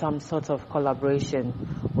in some sort of collaboration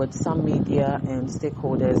with some media and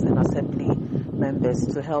stakeholders and assembly members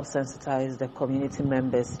to help sensitize the community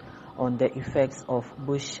members on the effects of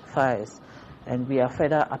bushfires. And we are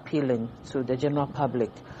further appealing to the general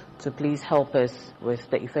public to please help us with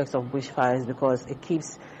the effects of bushfires because it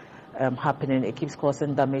keeps happening, it keeps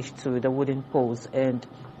causing damage to the wooden poles, and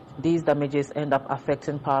these damages end up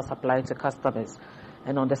affecting power supply to customers.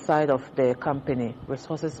 And on the side of the company,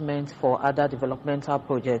 resources meant for other developmental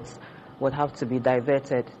projects would have to be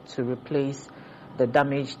diverted to replace the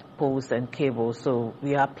damaged poles and cables. So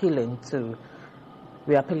we are appealing to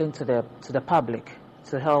the public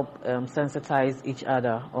to help sensitize each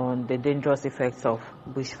other on the dangerous effects of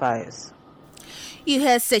bushfires. You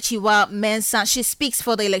heard Sechiwa Mensah. She speaks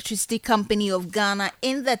for the Electricity Company of Ghana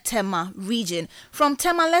in the Tema region. From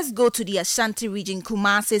Tema, let's go to the Ashanti region,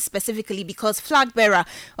 Kumasi specifically, because flag bearer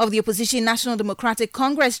of the opposition National Democratic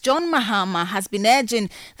Congress, John Mahama, has been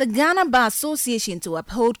urging the Ghana Bar Association to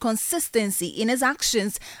uphold consistency in its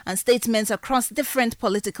actions and statements across different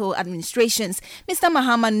political administrations. Mr.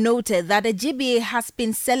 Mahama noted that the GBA has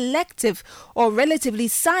been selective or relatively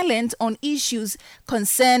silent on issues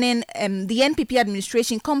concerning the NPP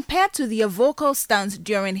administration compared to their vocal stance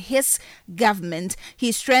during his government.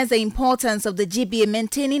 He stressed the importance of the GBA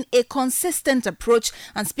maintaining a consistent approach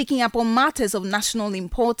and speaking up on matters of national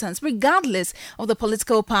importance, regardless of the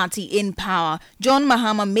political party in power. John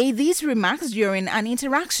Mahama made these remarks during an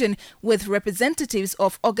interaction with representatives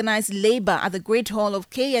of organized labor at the Great Hall of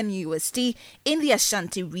KNUST in the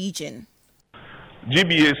Ashanti region.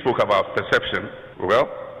 GBA spoke about perception. Well,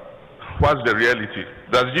 what's the reality?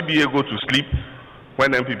 Does GBA go to sleep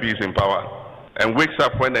when MPP is in power and wakes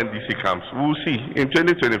up when NDC comes? We'll see. In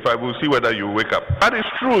 2025, we'll see whether you wake up. That is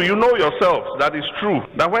true. You know yourselves. That is true.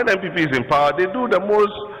 That when MPP is in power, they do the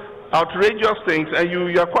most outrageous things and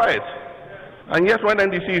you are quiet. And yet when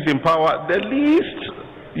NDC is in power, the least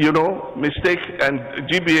mistake, and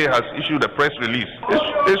GBA has issued a press release.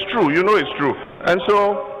 It's true, it's true. And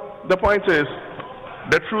so the point is,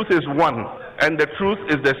 the truth is one, and the truth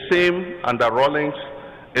is the same under Rawlings,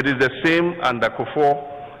 it is the same under Kufuor,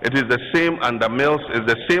 it is the same under Mills,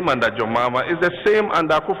 it's the same under Jomama, it's the same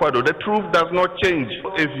under Akufo-Addo. The truth does not change.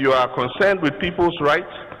 If you are concerned with people's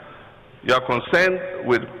rights, you are concerned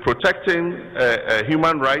with protecting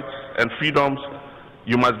human rights and freedoms,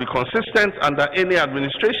 you must be consistent under any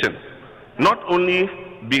administration, not only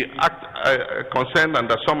be concerned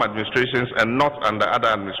under some administrations and not under other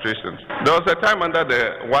administrations. There was a time under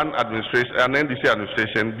the one administration, an NDC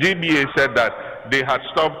administration, GBA said that they had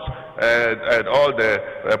stopped all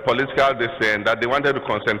the political decisions, that they wanted to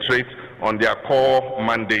concentrate on their core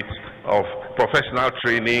mandate of professional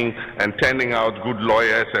training and turning out good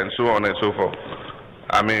lawyers and so on and so forth.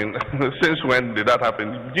 I mean, since when did that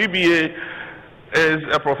happen? GBA is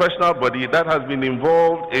a professional body that has been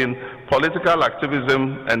involved in political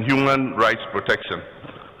activism and human rights protection.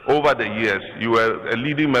 Over the years, you were a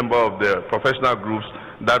leading member of the professional groups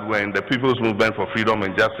that were in the People's Movement for Freedom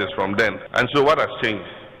and Justice from then. And so what has changed?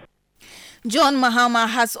 John Mahama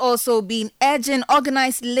has also been urging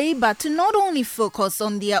organized labor to not only focus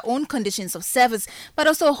on their own conditions of service, but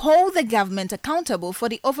also hold the government accountable for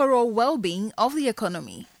the overall well-being of the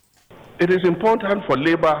economy. It is important for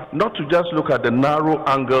labor not to just look at the narrow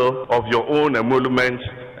angle of your own emoluments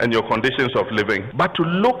and your conditions of living, but to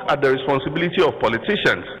look at the responsibility of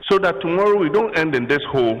politicians so that tomorrow we don't end in this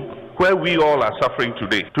hole where we all are suffering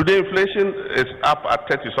today. Today, inflation is up at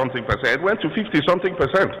 30-something percent. It went to 50-something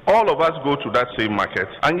percent. All of us go to that same market.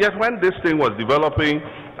 And yet when this thing was developing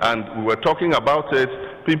and we were talking about it,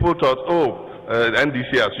 people thought,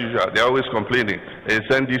 NDC as usual, they're always complaining. It's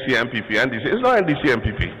NDC, MPP, NDC. It's not NDC,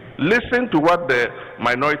 MPP. Listen to what the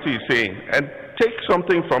minority is saying and take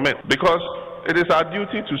something from it, because it is our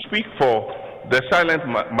duty to speak for the silent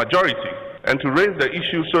majority and to raise the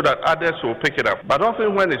issue so that others will pick it up. But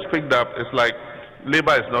often when it's picked up, it's like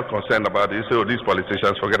labor is not concerned about it, so these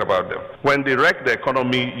politicians forget about them. When they wreck the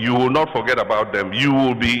economy, you will not forget about them. You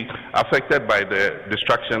will be affected by the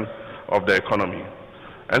destruction of the economy.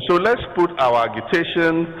 And so let's put our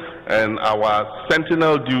agitation and our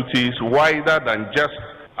sentinel duties wider than just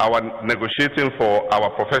our negotiating for our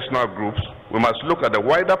professional groups. We must look at the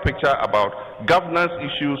wider picture about governance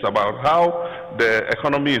issues, about how the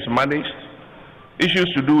economy is managed,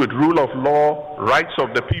 issues to do with rule of law, rights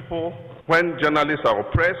of the people. When journalists are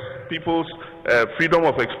oppressed, people's freedom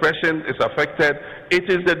of expression is affected. It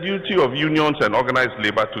is the duty of unions and organized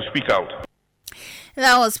labor to speak out.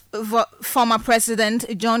 That was former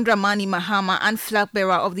President John Dramani Mahama and flag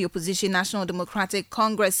bearer of the opposition National Democratic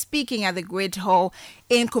Congress speaking at the Great Hall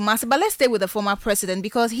in Kumasi. But let's stay with the former president,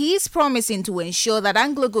 because he is promising to ensure that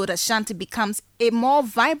Anglo Gold Ashanti becomes a more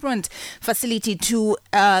vibrant facility to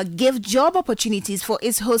give job opportunities for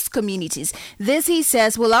its host communities. This, he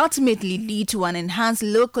says, will ultimately lead to an enhanced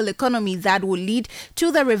local economy that will lead to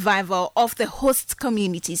the revival of the host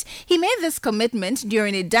communities. He made this commitment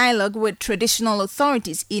during a dialogue with traditional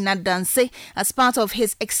authorities in Adanse as part of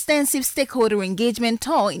his extensive stakeholder engagement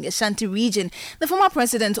tour in the Ashanti region. The former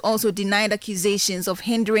president also denied accusations of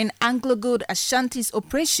hindering Anglo Gold Ashanti's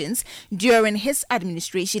operations during his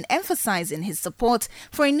administration, emphasizing his support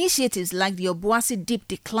for initiatives like the Obuasi Deep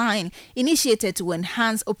Decline, initiated to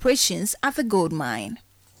enhance operations at the gold mine.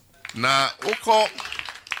 Na oko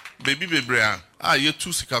baby bebrea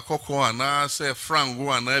yetu sika koko ana se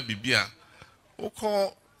frango ana bibia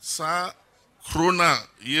oko sa krona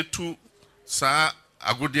yetu sa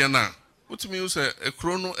agodie na utimi use e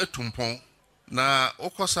krono etumpon na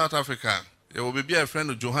oko South Africa e will be a friend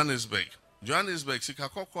of Johannesburg.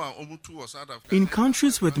 In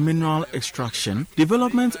countries with mineral extraction,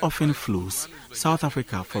 development often flows. South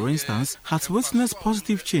Africa, for instance, has witnessed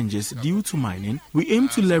positive changes due to mining. We aim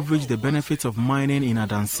to leverage the benefits of mining in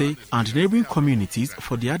Adanse and neighboring communities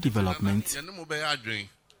for their development.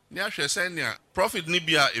 Profit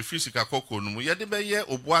nibia efisika koko no yede beye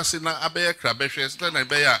obuase na abeye krabehwe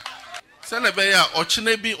sene beya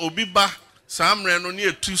ochinebi obiba samre no ne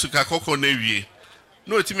etu sika koko na wie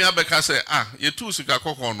no etimi abeka se yetu sika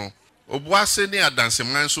koko no obuase ne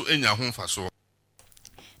adanseman so enya ho mfaso.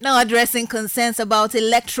 Now addressing concerns about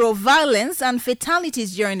electoral violence and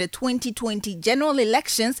fatalities during the 2020 general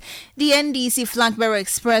elections, the NDC flag bearer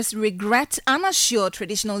expressed regret and assured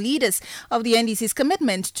traditional leaders of the NDC's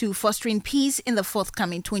commitment to fostering peace in the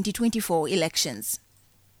forthcoming 2024 elections.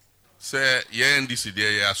 Say NDC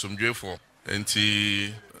dey asomdwefo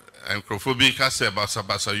enti encrophobic ase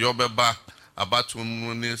basa yobeba abatu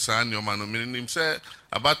mu ni sa nyoma no minim se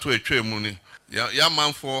abatu etwemu ni ya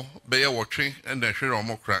man for be watching and the share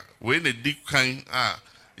omokra we ne di kan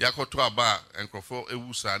yakoto aba enkrofo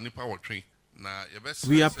ewusa nipa watching.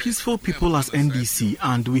 We are peaceful people as NDC,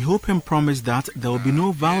 and we hope and promise that there will be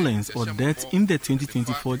no violence or death in the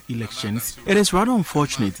 2024 elections. It is rather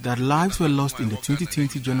unfortunate that lives were lost in the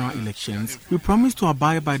 2020 general elections. We promise to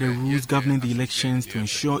abide by the rules governing the elections to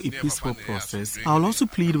ensure a peaceful process. I will also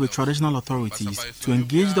plead with traditional authorities to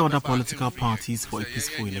engage the other political parties for a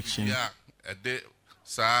peaceful election.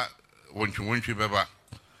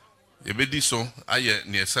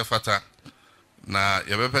 Na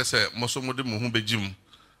yebepɛ sɛ mosomode mo ho begim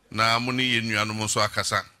na mo ne yenuanom nso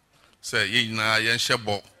akasa sɛ yeyina yenhye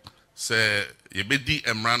bɔ sɛ yebedi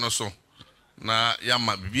emra no so na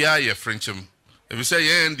yama bibia ye frenchim ebi sɛ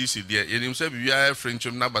ye NDC de yenim sɛ bibia ye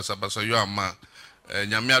frenchim na basabasa yo ama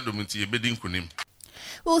nyame adomiti yebedi nkunim.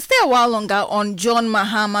 We'll stay a while longer on John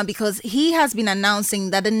Mahama because he has been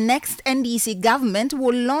announcing that the next NDC government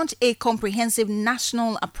will launch a comprehensive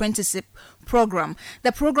national apprenticeship program.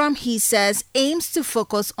 The program, he says, aims to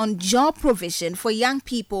focus on job provision for young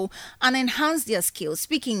people and enhance their skills.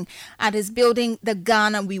 Speaking at his Building the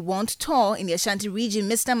Ghana We Want tour in the Ashanti region,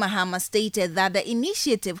 Mr. Mahama stated that the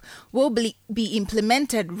initiative will be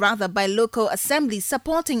implemented rather by local assemblies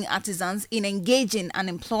supporting artisans in engaging and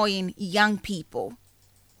employing young people.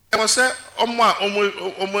 I was say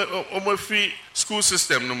free school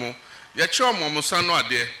system no mo ya che omo so no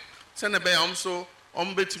ade se ne be so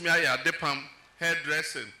betimi aya depam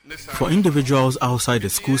hairdressing. For individuals outside the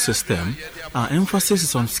school system, our emphasis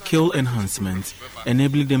is on skill enhancement,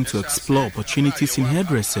 enabling them to explore opportunities in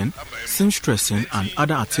hairdressing, seamstressing and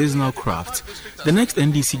other artisanal crafts. The next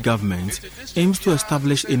NDC government aims to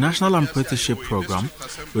establish a national apprenticeship program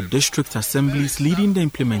with district assemblies leading the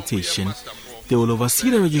implementation. They will oversee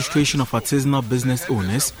the registration of artisanal business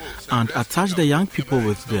owners and attach the young people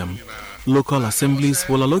with them. Local assemblies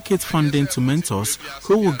will allocate funding to mentors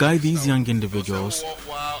who will guide these young individuals.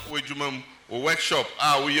 Workshop,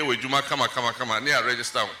 we kama near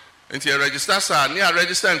register. Until register, sir, near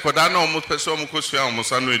register and Kodana almost person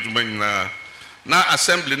na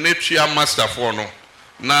assembly nature master for no.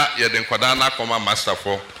 Na yeden Kodana koma master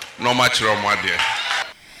for no much wrong.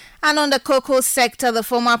 And on the cocoa sector, the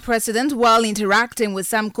former president, while interacting with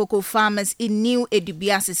some cocoa farmers in New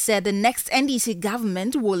Edubiasi, said the next NDC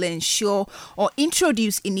government will ensure or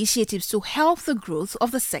introduce initiatives to help the growth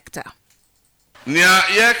of the sector. The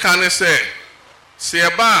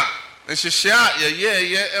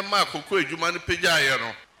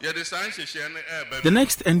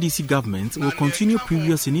next NDC government will continue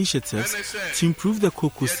previous initiatives to improve the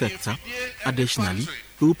cocoa sector. Additionally,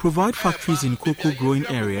 we will provide factories in cocoa growing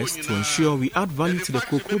areas to ensure we add value to the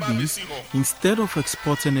cocoa beans instead of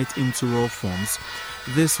exporting it into raw forms.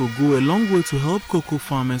 This will go a long way to help cocoa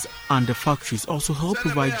farmers, and the factories also help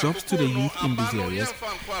provide jobs to the youth in these areas.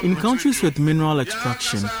 In countries with mineral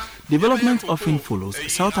extraction, development often follows.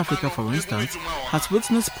 South Africa, for instance, has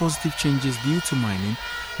witnessed positive changes due to mining.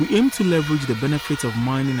 We aim to leverage the benefits of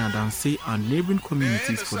mining at Anse and neighboring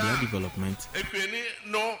communities for their development.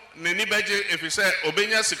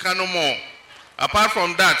 Apart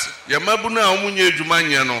from that, Yamabuna Omunye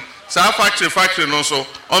Jumanyano, Sa factory no so,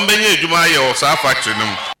 Ombenye Jumaya or Sa factory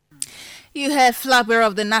no. You heard flag bearer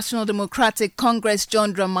of the National Democratic Congress,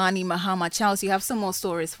 John Dramani Mahama. Charles, you have some more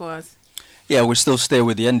stories for us. Yeah, we still stay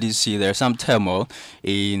with the NDC. There's some turmoil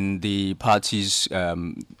in the party's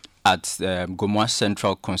at Gomoa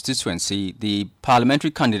Central constituency. The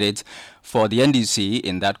parliamentary candidate for the NDC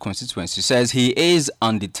in that constituency says he is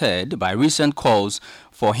undeterred by recent calls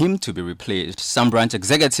for him to be replaced. Some branch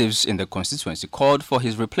executives in the constituency called for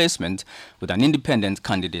his replacement with an independent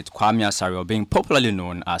candidate, Kwame Asario, being popularly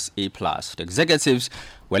known as A+. The executives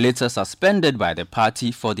were later suspended by the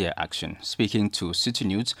party for their action. Speaking to Citi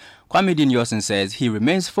News, Kwame Dinyosin says he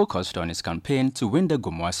remains focused on his campaign to win the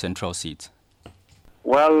Gomoa Central seat.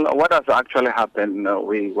 Well, what has actually happened,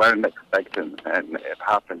 we weren't expecting, and it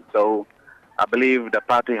happened. So I believe the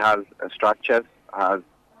party has structures, has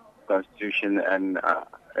constitution, and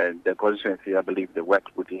the constituency, I believe, they work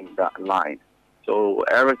within that line. So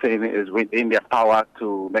everything is within their power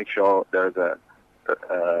to make sure there's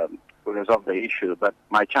to resolve the issue. But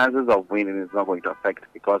my chances of winning is not going to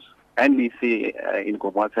affect, because NDC in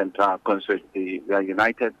Gomoa Central constituency, we are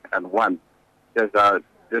united and one.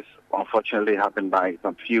 This unfortunately happened by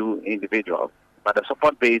some few individuals, but the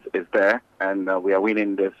support base is there, and we are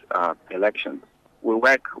winning this election. We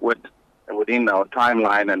work within our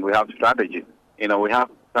timeline, and we have strategies. We have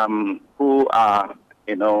some who are,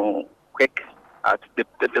 quick at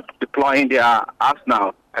deploying their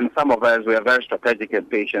arsenal, and some of us, we are very strategic and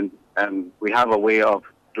patient, and we have a way of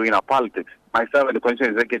doing our politics. myself and the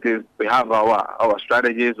Constitution Executive, we have our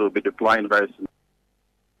strategies we'll be deploying very soon.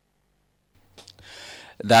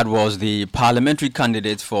 That was the parliamentary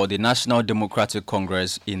candidate for the National Democratic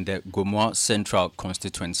Congress in the Gomoa Central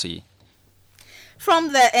constituency.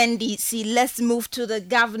 From the NDC, let's move to the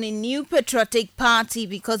governing New Patriotic Party,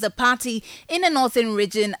 because the party in the northern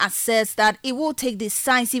region asserts that it will take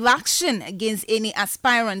decisive action against any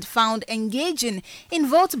aspirant found engaging in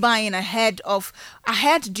vote buying ahead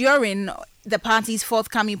during the party's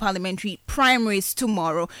forthcoming parliamentary primaries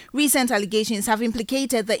tomorrow. Recent allegations have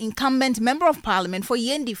implicated the incumbent Member of Parliament for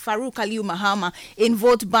Yendi, Farouk Aliu Mahama, in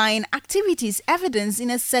vote-buying activities, evidenced in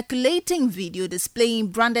a circulating video displaying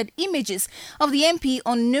branded images of the MP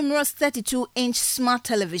on numerous 32-inch smart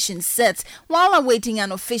television sets. While awaiting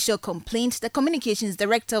an official complaint, the communications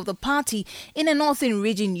director of the party in the northern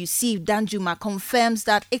region, Yusuf Danjuma, confirms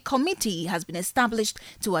that a committee has been established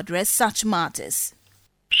to address such matters.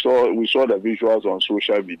 So we saw the visuals on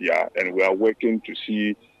social media, and we are working to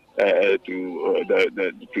see to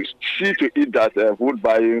it that vote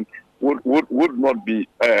buying would not be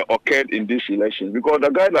occurred in this election, because the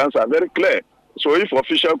guidelines are very clear. So if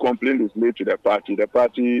official complaint is made to the party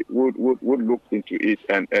would look into it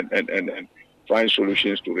and find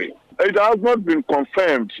solutions to it. It has not been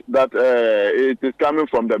confirmed that it is coming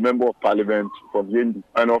from the Member of Parliament from Yendi.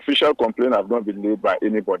 An official complaint has not been made by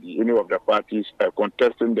any of the parties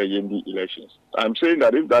contesting the Yendi elections. I'm saying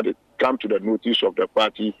that if that come to the notice of the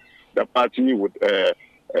party would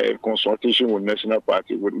consultation with National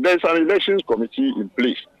Party. There's an elections committee in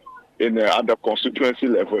place at the constituency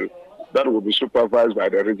level that will be supervised by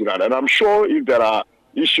the regional. And I'm sure if there are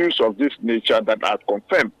issues of this nature that are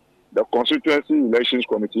confirmed, the Constituency Elections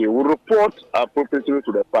Committee will report appropriately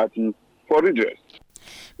to the party for redress.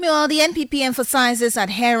 Meanwhile, the NPP emphasizes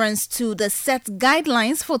adherence to the set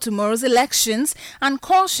guidelines for tomorrow's elections and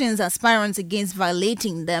cautions aspirants against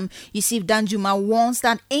violating them. Yusuf Danjuma warns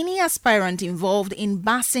that any aspirant involved in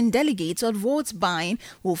busing delegates or vote buying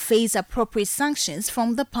will face appropriate sanctions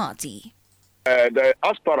from the party. The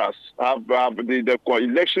aspirants have the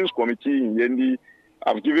Elections Committee in Yendi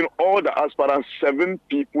have given all the aspirants 7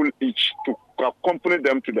 people each to accompany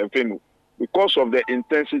them to the venue. Because of the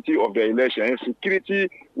intensity of the election, and security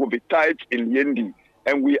will be tight in Yendi.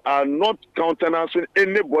 And we are not countenancing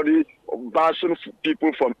anybody bashing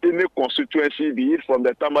people from any constituency, be it from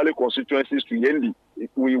the Tamale constituencies to Yendi.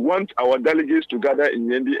 We want our delegates to gather in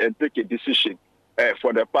Yendi and take a decision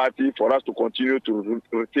for the party, for us to continue to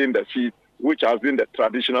retain the seat, which has been the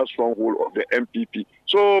traditional stronghold of the MPP.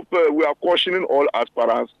 So we are cautioning all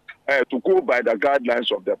aspirants to go by the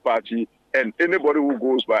guidelines of the party, and anybody who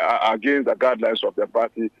goes against the guidelines of the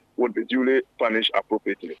party will be duly punished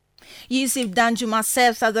appropriately. Yusuf Danjuma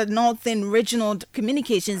serves as the Northern Regional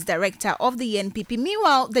Communications Director of the NPP.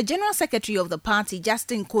 Meanwhile, the General Secretary of the party,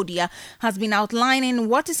 Justin Kodia, has been outlining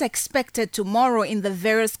what is expected tomorrow in the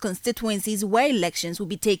various constituencies where elections will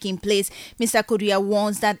be taking place. Mr. Kodia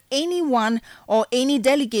warns that anyone or any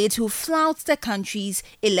delegate who flouts the country's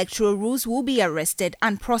electoral rules will be arrested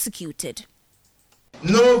and prosecuted.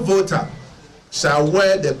 No voter shall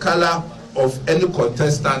wear the color of any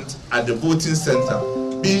contestant at the voting center,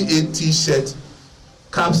 be it T-shirt,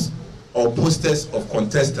 caps, or posters of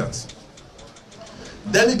contestants.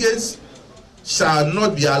 Delegates shall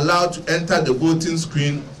not be allowed to enter the voting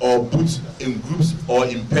screen or booth in groups or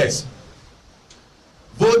in pairs.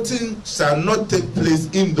 Voting shall not take place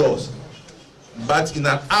indoors, but in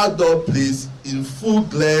an outdoor place in full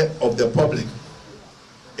glare of the public.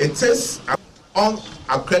 It is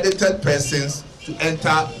unaccredited persons to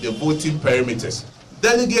enter the voting perimeters. A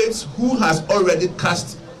delegate who has already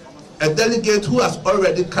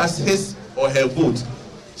cast his or her vote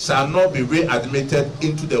shall not be readmitted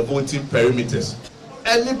into the voting perimeters.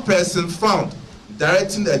 Any person found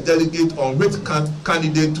directing a delegate on which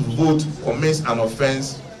candidate to vote commits an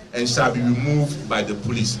offense and shall be removed by the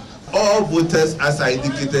police. All voters, as I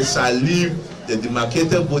indicated, shall leave the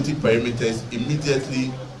demarcated voting perimeters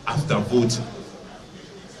immediately after voting.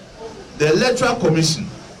 The Electoral Commission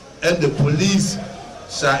and the police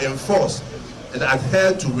shall enforce and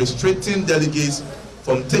adhere to restricting delegates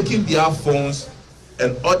from taking their phones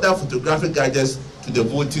and other photographic gadgets to the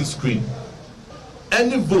voting screen.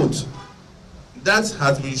 Any vote that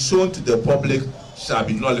has been shown to the public shall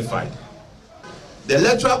be nullified. The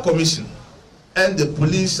Electoral Commission and the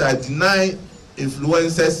police shall deny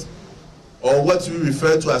influencers, or what we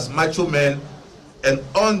refer to as macho men, and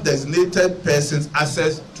undesignated persons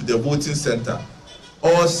access to the voting center.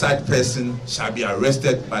 All such persons shall be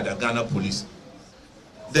arrested by the Ghana police.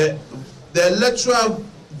 The electoral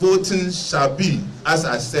voting shall be, as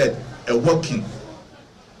I said, a walk-in.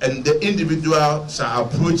 and the individual shall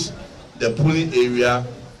approach the polling area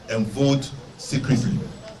and vote secretly.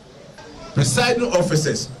 Presiding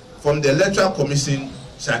officers from the Electoral Commission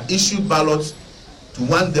shall issue ballots to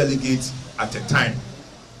one delegate at a time.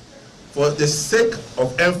 For the sake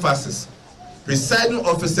of emphasis, presiding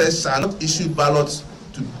officers shall not issue ballots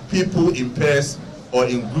to people in pairs or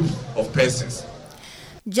in groups of persons.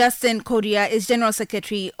 Justin Kodia is General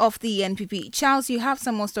Secretary of the NPP. Charles, you have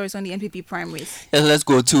some more stories on the NPP primaries. Yes, let's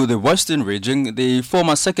go to the Western region. The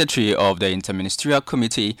former secretary of the Interministerial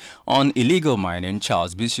Committee on Illegal Mining,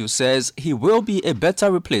 Charles Bisu, says he will be a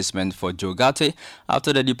better replacement for Joe Gate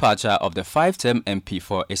after the departure of the 5-term MP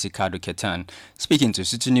for Esikado Ketan. Speaking to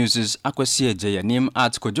Citi News' Akwasi Jayanim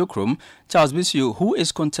at Kojokrom, Charles Bisu, who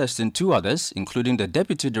is contesting two others, including the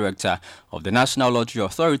Deputy Director of the National Lottery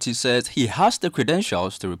Authority, says he has the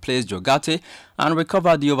credentials to replace Jogate and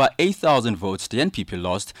recover the over 8,000 votes the NPP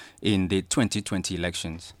lost in the 2020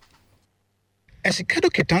 elections. Esikado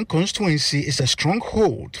Ketan constituency is a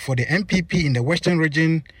stronghold for the NPP in the Western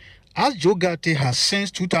region, as Jogate has since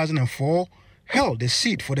 2004 held the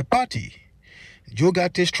seat for the party.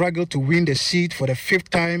 Jogate struggled to win the seat for the 5th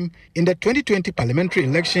time in the 2020 parliamentary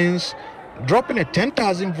elections, dropping a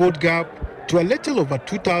 10,000 vote gap to a little over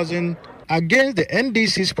 2,000 against the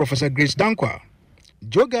NDC's Professor Grace Dankwa.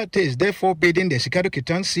 Jogate is therefore bidding the Esikado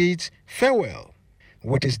Ketan seat farewell.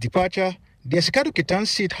 With his departure, the Esikado Ketan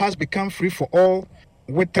seat has become free for all,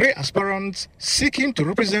 with 3 aspirants seeking to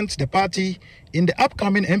represent the party in the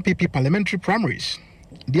upcoming NPP parliamentary primaries.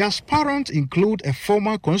 The aspirants include a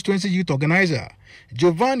former constituency youth organizer,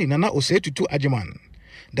 Giovanni Nana Osetutu Ajiman,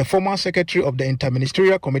 the former secretary of the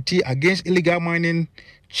Interministerial Committee Against Illegal Mining,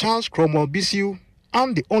 Charles Cromwell Bisu,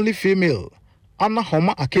 and the only female, Anna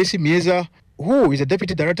Homa Akesi Mieza, who is the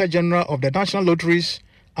Deputy Director General of the National Lotteries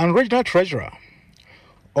and Regional Treasurer.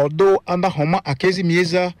 Although Anna Homa Akesi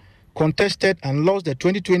Mieza contested and lost the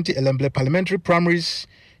 2020 Elemble parliamentary primaries,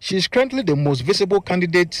 she is currently the most visible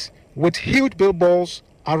candidate with huge billboards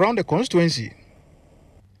around the constituency.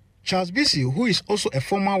 Charles Bisu, who is also a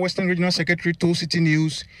former Western Regional Secretary, told Citi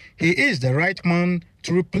News he is the right man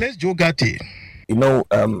to replace Joe Gate. You know,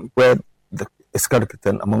 where the Esikado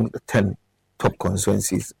Ketan among the 10 top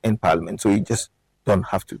constituencies in Parliament, so you just don't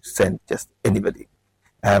have to send just anybody.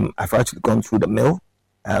 I've actually gone through the mill.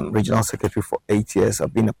 Regional Secretary for 8 years.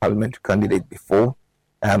 I've been a parliamentary candidate before.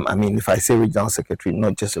 I mean, if I say Regional Secretary,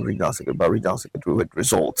 not just a Regional Secretary, but Regional Secretary with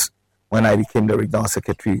results. When I became the Regional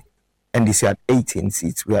Secretary, NDC had 18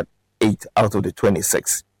 seats. We had 8 out of the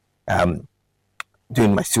 26.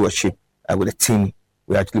 During my stewardship with a team,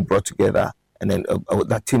 we actually brought together, and then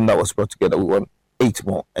that team that was brought together, we won 8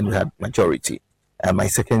 more, and we had majority. My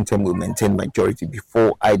second term, we maintained majority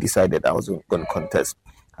before I decided I was going to contest.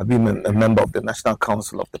 I've been a member of the National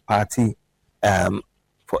Council of the party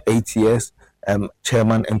for 8 years,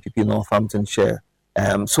 chairman, MPP Northamptonshire,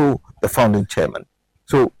 so the founding chairman.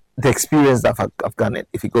 So the experience that I've gotten,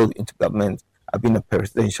 if you go into government, I've been a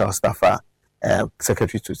presidential staffer,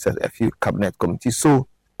 secretary to a few cabinet committees. So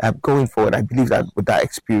going forward, I believe that with that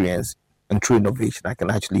experience and through innovation, I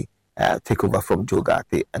can actually take over from Joe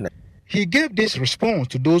Gate. He gave this response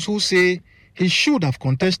to those who say he should have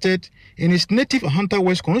contested in his native Ahanta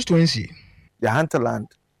West constituency. The Ahanta land,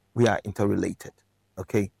 we are interrelated,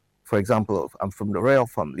 okay? For example, I'm from the royal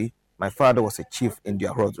family. My father was a chief in the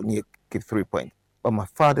Ahrozo near Cape 3 Point. But my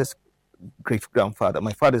father's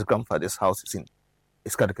grandfather's house is in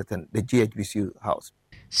Esikado Ketan, the GHBCU house.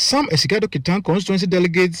 Some Esikado Ketan constituency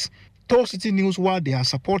delegates told Citi News why they are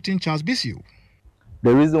supporting Charles Bisu.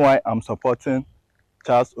 The reason why I'm supporting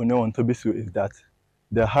Charles Bisu is that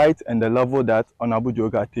the height and the level that Honorable Joe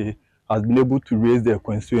Gate has been able to raise their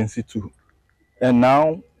constituency to. And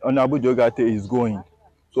now Honorable Joe Gate is going.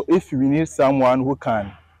 So if we need someone who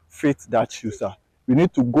can fit that shoes, we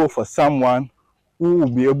need to go for someone who will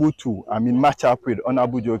be able to, match up with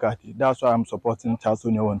Honorable Joe Gate. That's why I'm supporting Charles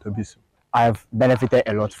Bisu. I've benefited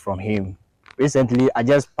a lot from him. Recently, I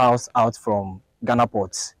just passed out from Ghana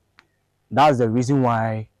Ports. That's the reason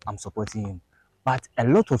why I'm supporting him. But a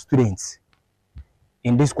lot of students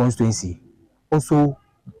in this constituency also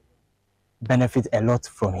benefit a lot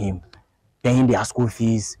from him, paying their school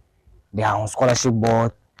fees, they are on scholarship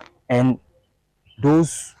board, and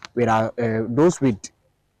those with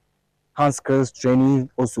hand skills training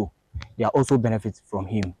also, they are also benefit from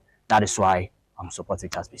him. That is why I'm supporting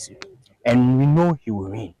Charles Bisu. And we know he will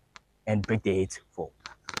win and break the 8 for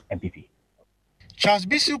MPP. Charles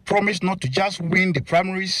Bisu promised not to just win the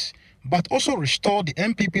primaries, but also restore the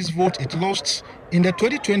MPP's vote it lost in the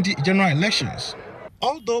 2020 general elections.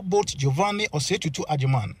 Although both Giovanni Osetutu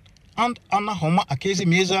Ajiman and Anna Homa Akesi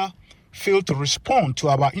Mieza failed to respond to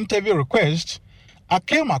our interview request, I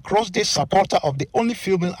came across this supporter of the only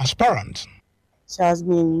female aspirant. She has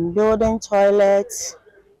been building toilets,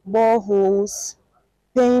 boreholes,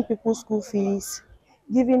 paying people's school fees.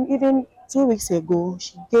 Even 2 weeks ago,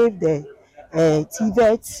 she gave the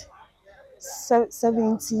TVET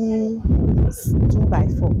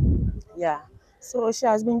 72x4. Yeah, so she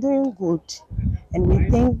has been doing good, and we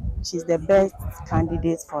think she's the best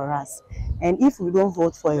candidate for us. And if we don't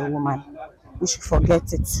vote for a woman, we should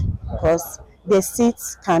forget it, because the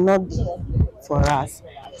seats cannot be for us.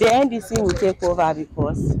 The NDC will take over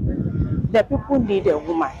because the people need a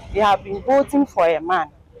woman. They have been voting for a man.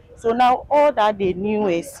 So now all that they knew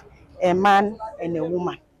is a man and a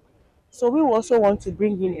woman. So we also want to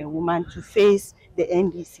bring in a woman to face the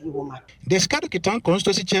NDC woman. The Skadukitan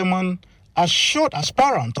constituency chairman assured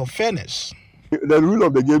aspirant of fairness. The rule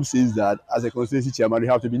of the game says that as a constituency chairman, you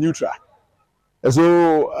have to be neutral. And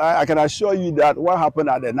so I can assure you that what happened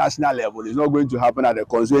at the national level is not going to happen at the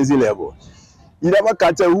constituency level. You never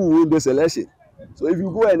can tell who will win this election. So if you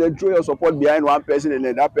go and then throw your support behind one person and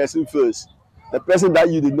then that person first, the person that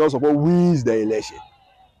you did not support wins the election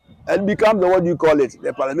and becomes the, what do you call it,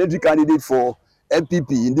 the parliamentary candidate for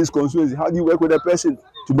MPP in this constituency. How do you work with the person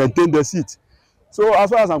to maintain the seat? So as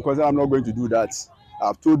far as I'm concerned, I'm not going to do that.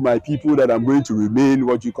 I've told my people that I'm going to remain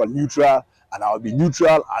what you call neutral, and I'll be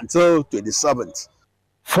neutral until 27th.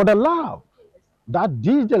 For the love that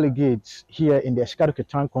these delegates here in the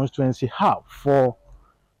Skadukitan constituency have for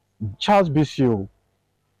Charles Bissell,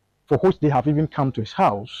 for which they have even come to his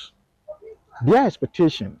house, their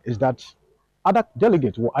expectation is that other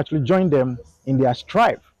delegates will actually join them in their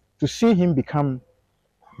strive to see him become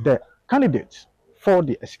the candidate for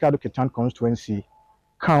the Skadukitan constituency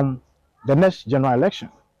come the next general election.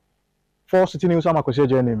 For Citi News, I'm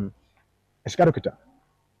Akwesi Skadukitan.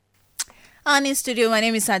 And in studio, my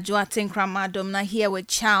name is Adjoatin Kramadomna here with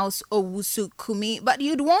Charles Owusu Kumi. But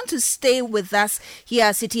you'd want to stay with us here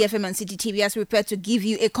at Citi FM and Citi TV as we prepare to give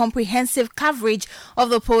you a comprehensive coverage of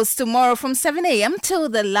the polls tomorrow from 7 a.m. till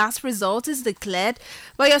the last result is declared.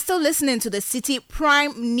 But you're still listening to the Citi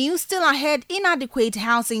Prime News. Still ahead, inadequate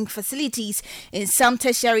housing facilities in some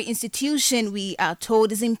tertiary institution, we are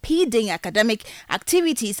told, is impeding academic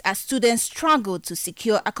activities as students struggle to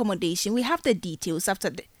secure accommodation. We have the details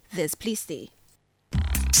after this. Please stay.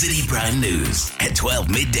 Citi Prime News at 12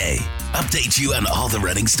 midday. Update you on all the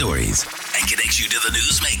running stories and connects you to the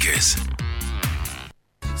newsmakers.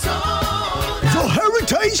 The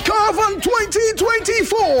Heritage Caravan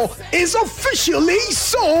 2024 is officially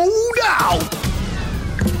sold out.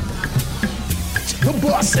 The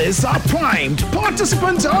buses are primed,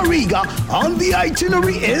 participants are eager, and the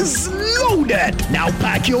itinerary is loaded. Now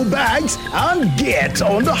pack your bags and get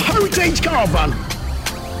on the Heritage Caravan.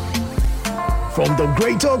 From the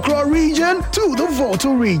Greater Accra region to the Volta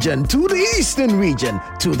region to the Eastern region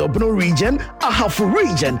to the Brno region, Ahafo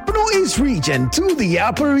region, Brno East region to the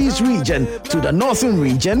Upper East region to the Northern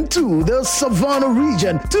region to the Savannah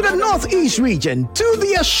region to the Northeast region to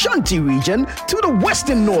the Ashanti region to the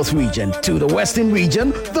Western North region to the Western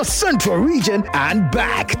region, the Central region, and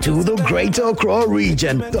back to the Greater Accra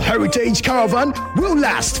region. The Heritage Caravan will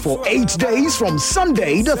last for 8 days from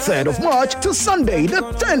Sunday the 3rd of March to Sunday the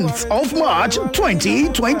 10th of March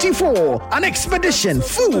 2024. An expedition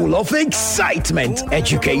full of excitement,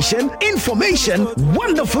 education, information,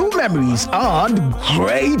 wonderful memories, and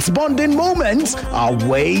great bonding moments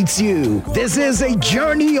awaits you. This is a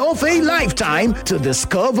journey of a lifetime to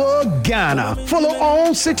discover Ghana. Follow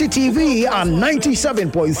all Citi TV and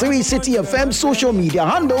 97.3 Citi FM social media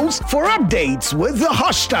handles for updates with the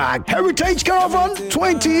hashtag Heritage Caravan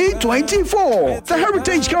 2024. The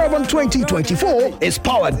Heritage Caravan 2024 is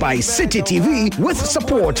powered by Citi TV with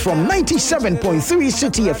support from 97.3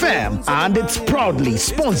 Citi FM, and it's proudly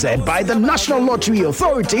sponsored by the National Lottery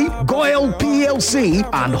Authority, Goyle PLC,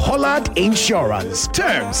 and Hollard Insurance.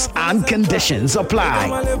 Terms and conditions apply.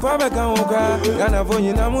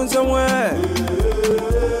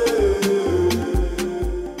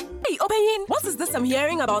 What is this I'm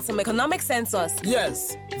hearing about some economic census?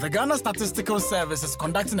 Yes, the Ghana Statistical Service is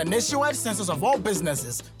conducting a nationwide census of all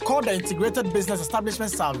businesses called the Integrated Business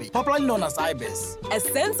Establishment Survey, popularly known as IBIS. A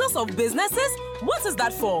census of businesses? What is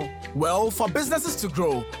that for? Well, for businesses to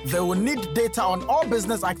grow, they will need data on all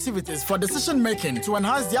business activities for decision making to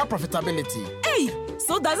enhance their profitability. Hey!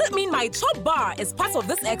 So does it mean my top bar is part of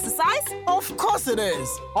this exercise? Of course it is.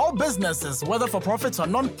 All businesses, whether for profits or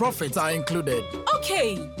non-profits, are included.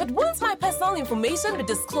 Okay, but won't my personal information be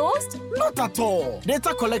disclosed? Not at all.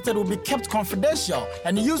 Data collection collected will be kept confidential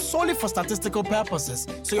and used solely for statistical purposes,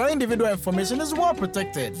 so your individual information is well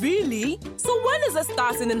protected. Really? So when is it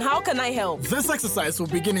starting and how can I help? This exercise will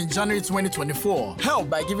begin in January 2024. Help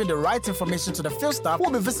by giving the right information to the field staff who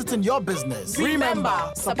will be visiting your business.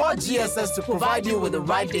 Remember, support GSS to provide you with the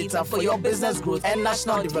right data for your business growth and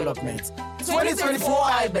national development. 2024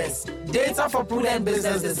 IBES, data for prudent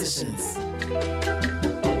business decisions.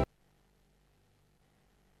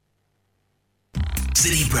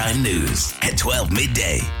 Citi Prime News at 12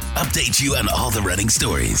 midday. Update you on all the running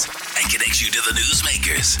stories and connect you to the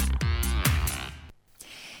newsmakers.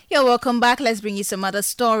 You're welcome back. Let's bring you some other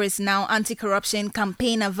stories now. Anti-corruption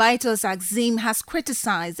campaigner Vitus Axim has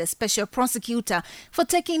criticized the special prosecutor for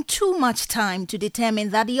taking too much time to determine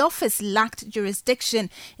that the office lacked jurisdiction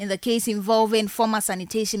in the case involving former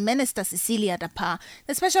Sanitation Minister Cecilia Dapa.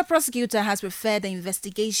 The special prosecutor has referred the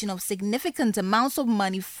investigation of significant amounts of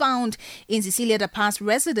money found in Cecilia Dapa's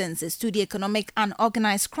residences to the Economic and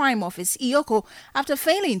Organized Crime Office, EOCO, after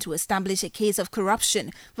failing to establish a case of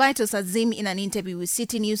corruption. Vitus Axim, in an interview with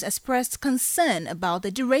Citi News, expressed concern about the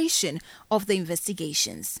duration of the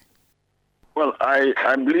investigations. Well,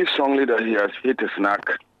 I believe strongly that he has hit a snag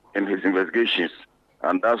in his investigations,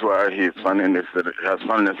 and that's why he has found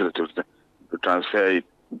necessary to transfer it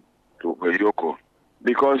to EOCO.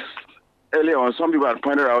 Because earlier on, some people had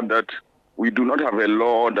pointed out that we do not have a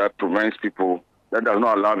law that prevents people, that does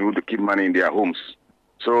not allow people to keep money in their homes.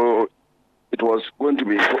 So it was going to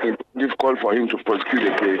be difficult for him to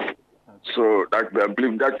prosecute the case. So I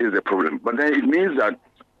believe that is the problem. But then it means that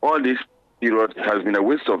all this period has been a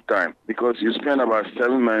waste of time, because you spend about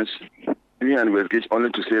 7 months doing an investigation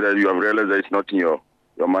only to say that you have realized that it's not in your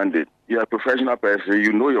mandate. You are a professional person,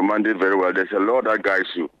 you know your mandate very well. There's a law that guides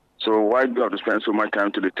you. So why do you have to spend so much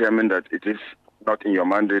time to determine that it is not in your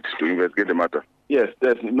mandate to investigate the matter? Yes,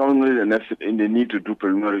 there's normally the need to do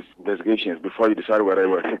preliminary investigations before you decide whether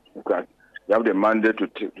you have the mandate to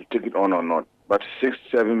take it on or not. But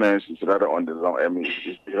 6-7 months is rather on the long.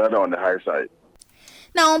 It's rather on the high side.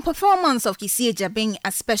 Now, on performance of Kisieja being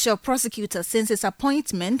a special prosecutor since his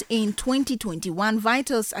appointment in 2021,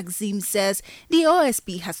 Vitus Axim says the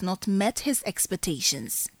OSP has not met his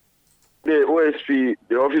expectations. The OSP,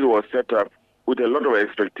 the office was set up with a lot of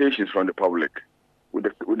expectations from the public, with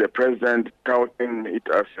the president touting it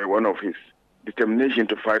as one of his determination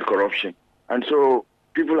to fight corruption. And so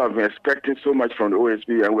people have been expecting so much from the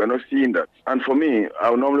OSP, and we're not seeing that. And for me, I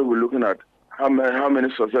would normally be looking at how many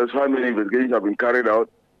investigations have been carried out,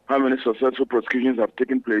 how many successful prosecutions have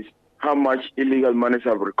taken place, how much illegal monies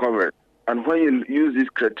have recovered. And when you use these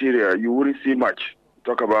criteria, you wouldn't see much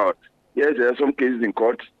to talk about. Yes, there are some cases in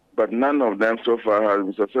court, but none of them so far have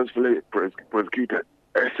been successfully prosecuted,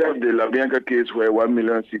 except the Labianca case where 1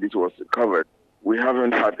 million cedis was recovered. We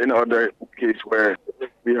haven't had any other case where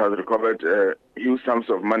we have recovered huge sums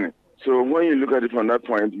of money. So when you look at it from that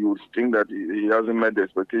point, you think that he hasn't met the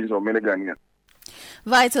expectations of many Ghanaians.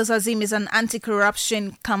 Vitus Axim is an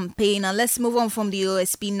anti-corruption campaigner. Let's move on from the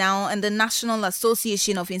OSP now. And the National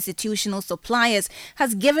Association of Institutional Suppliers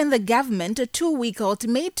has given the government a 2-week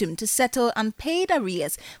ultimatum to settle unpaid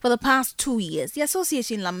arrears for the past 2 years. The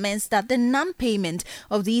association laments that the non-payment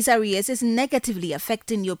of these arrears is negatively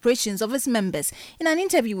affecting the operations of its members. In an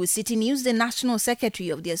interview with Citi News, the National Secretary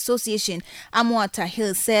of the association, Amwa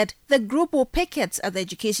Tahil, said the group will picket at the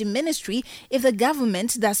Education Ministry if the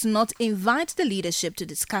government does not invite the leadership to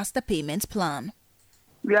discuss the payment plan.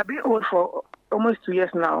 We have been owed for almost 2 years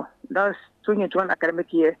now. That's 2021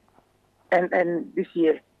 academic year and this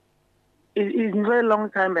year. It's a very long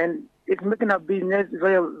time, and it's making our business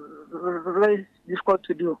very, very difficult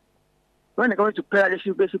to do. When they go to pay, they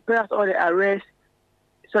should pay us all the arrears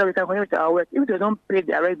so that we can continue with our work. If they don't pay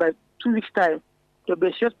the arrears by 2 weeks' time, they'll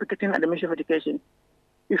be just picketing at the Ministry of Education.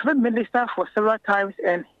 We've met the minister for several times,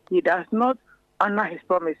 and he does not honor his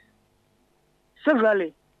promise.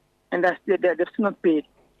 Severally, and they've still not paid.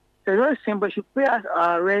 So it's very simple. You should pay us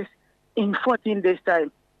our rest in 14 days'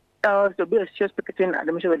 time. Else there'll be a serious picketing at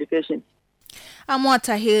the Ministry of Education. Amwa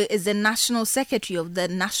Tahir is the National Secretary of the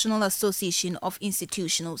National Association of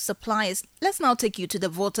Institutional Suppliers. Let's now take you to the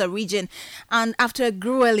Volta region. And after a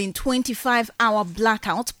grueling 25-hour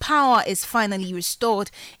blackout, power is finally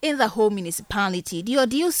restored in the whole municipality. The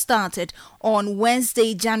ordeal started on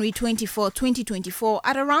Wednesday, January 24, 2024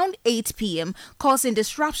 at around 8 p.m., causing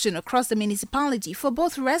disruption across the municipality for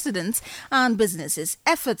both residents and businesses.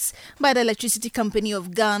 Efforts by the Electricity Company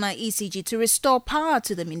of Ghana, ECG, to restore power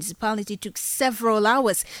to the municipality took several several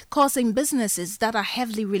hours, causing businesses that are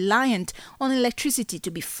heavily reliant on electricity to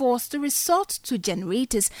be forced to resort to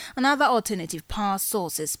generators and other alternative power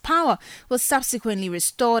sources. Power was subsequently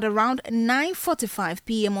restored around 9:45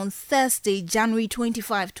 p.m. on Thursday, January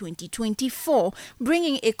 25, 2024,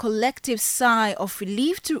 bringing a collective sigh of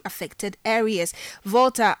relief to affected areas.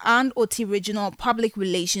 Volta and Oti Regional Public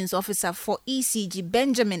Relations Officer for ECG,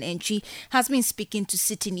 Benjamin Entry, has been speaking to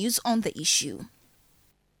Citi News on the issue.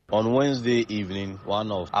 On Wednesday evening,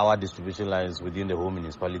 one of our distribution lines within the whole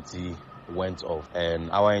municipality went off,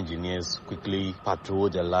 and our engineers quickly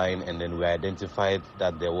patrolled the line, and then we identified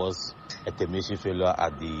that there was a termination failure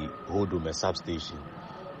at the Hodome substation.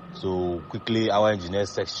 So quickly our engineers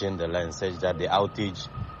sectioned the line such that the outage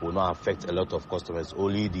will not affect a lot of customers.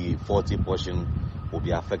 Only the 40 portion will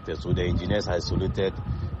be affected. So the engineers isolated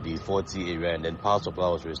the 40 area, and then power supply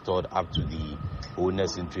was restored up to the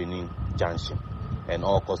owners in training junction and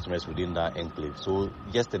all customers within that enclave. So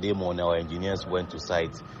yesterday morning our engineers went to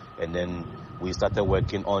site, and then we started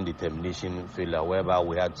working on the termination failure, whereby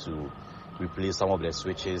we had to replace some of the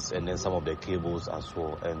switches and then some of the cables as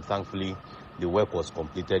well. And thankfully the work was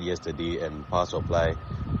completed yesterday, and power supply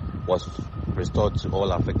was restored to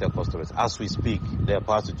all affected customers. As we speak, the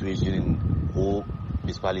power situation in whole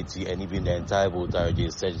municipality and even the entire Volta region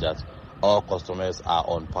is such that all customers are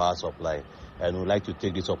on power supply. And we'd like to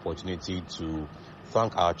take this opportunity to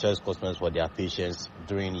thank our cherished customers for their patience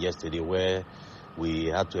during yesterday, where we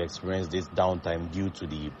had to experience this downtime due to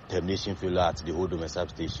the termination failure at the Hodome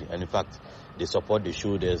substation. And in fact, the support they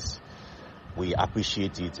showed us, we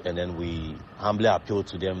appreciate it, and then we humbly appeal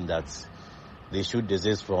to them that they should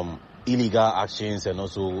desist from illegal actions and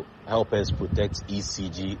also help us protect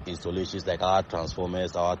ECG installations like our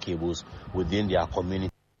transformers, our cables within their community.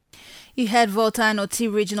 You heard Volta and Oti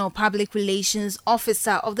Regional Public Relations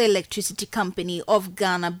Officer of the Electricity Company of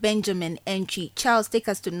Ghana, Benjamin Entry. Charles, take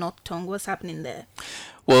us to North Tongue. What's happening there?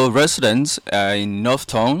 Well, residents in North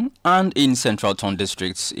Tongue and in Central Tongue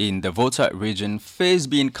districts in the Volta region face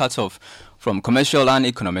being cut off from commercial and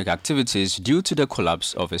economic activities due to the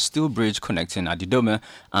collapse of a steel bridge connecting Adidome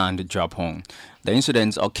and Drapong. The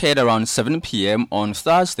incident occurred around 7 p.m. on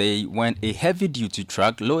Thursday when a heavy-duty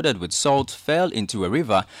truck loaded with salt fell into a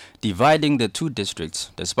river, dividing the two districts.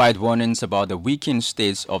 Despite warnings about the weakened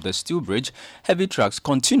state of the steel bridge, heavy trucks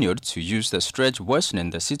continued to use the stretch, worsening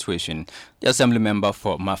the situation. The Assembly member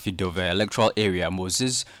for Mafidove electoral area,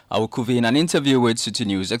 Moses Awukuvi, in an interview with Citi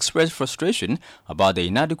News, expressed frustration about the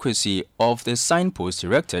inadequacy of the signpost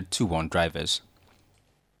erected to warn drivers.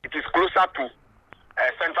 It is closer to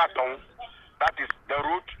Central Town. That is the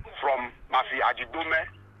route from Mafi Ajidome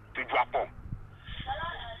to Drapong.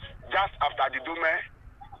 Just after Ajidome,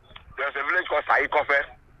 there's a village called Saikofe.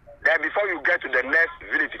 Then before you get to the next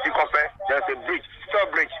village, Ikofe, there's a bridge, steel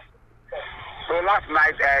bridge. So last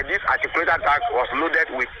night, this articulated truck was loaded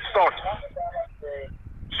with salt.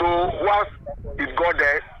 So once it got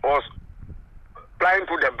there, was flying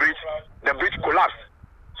through the bridge collapsed.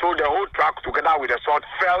 So the whole truck together with the salt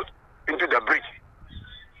fell into the bridge.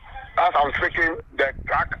 As I'm speaking, the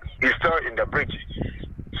truck is still in the bridge.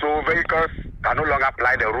 So vehicles can no longer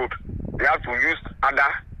ply the route. They have to use other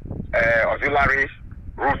auxiliary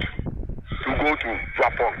route to go to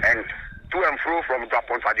Drapong and to and fro from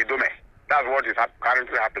Drapong to Adidome. That's what is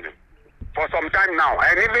currently happening for some time now.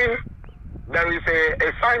 And even there is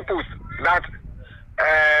a signpost that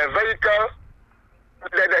vehicle,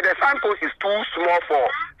 the signpost is too small for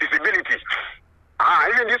visibility.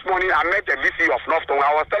 Even this morning, I met the DC of North Tongue.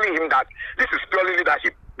 I was telling him that this is purely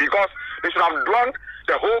leadership, because they should have drawn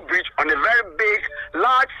the whole bridge on a very big,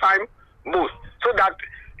 large signpost so that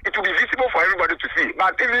it will be visible for everybody to see.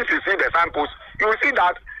 But even if you see the signpost, you will see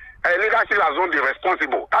that leadership has not been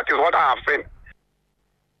responsible. That is what I have seen.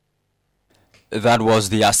 That was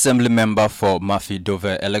the Assembly member for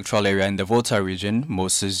Mafidove electoral area in the Volta region,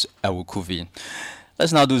 Moses Awukuvi.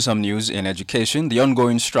 Let's now do some news in education. The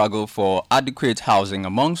ongoing struggle for adequate housing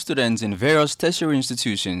among students in various tertiary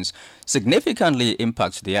institutions significantly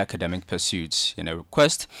impacts their academic pursuits. In a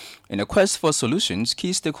quest for solutions,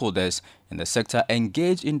 key stakeholders in the sector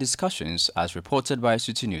engage in discussions, as reported by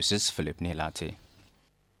Citi News' Philip Nilate.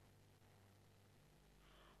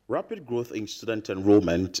 Rapid growth in student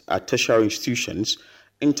enrollment at tertiary institutions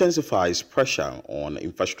intensifies pressure on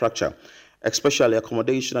infrastructure, especially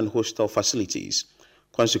accommodation and hostel facilities.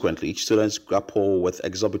 Consequently, students grapple with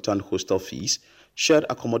exorbitant hostel fees, shared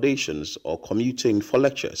accommodations, or commuting for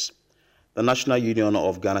lectures. The National Union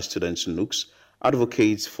of Ghana Students, NUGS,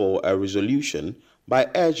 advocates for a resolution by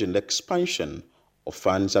urging the expansion of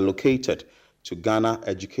funds allocated to Ghana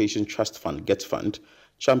Education Trust Fund, GET Fund,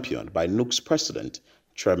 championed by NUGS President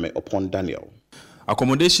Treme upon Daniel.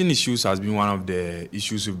 Accommodation issues has been one of the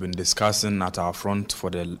issues we've been discussing at our front for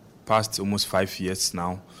the past almost 5 years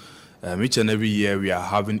now. Each and every year we are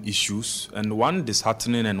having issues, and one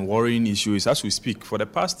disheartening and worrying issue is, as we speak, for the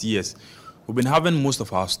past years, we've been having most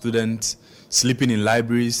of our students sleeping in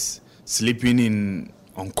libraries, sleeping in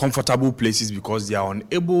uncomfortable places because they are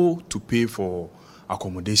unable to pay for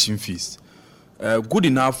accommodation fees. Good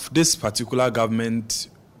enough, this particular government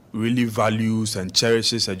really values and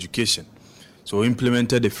cherishes education. So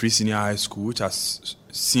implemented the free senior high school, which has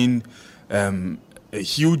seen a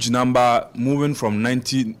huge number moving from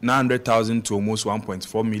 900,000 to almost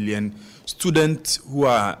 1.4 million students who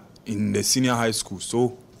are in the senior high school.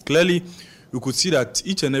 So clearly, we could see that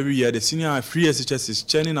each and every year, the senior free SHS is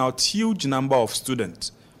churning out huge number of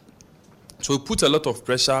students. So it puts a lot of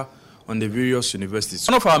pressure on the various universities.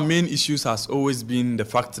 One of our main issues has always been the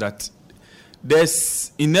fact that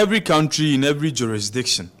there's, in every country, in every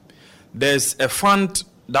jurisdiction, there's a fund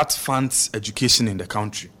that funds education in the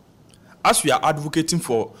country. As we are advocating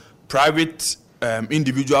for private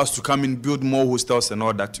individuals to come in, build more hostels and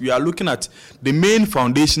all that, we are looking at the main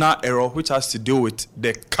foundational error, which has to do with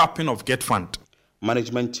the capping of GET fund.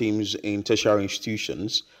 Management teams in tertiary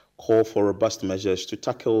institutions call for robust measures to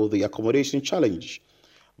tackle the accommodation challenge.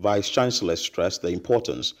 Vice Chancellor stressed the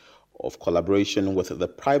importance of collaboration with the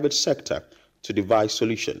private sector to devise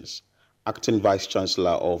solutions. Acting Vice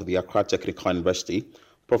Chancellor of the Accra Technical University,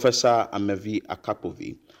 Professor Amevi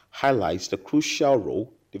Akapovi, highlights the crucial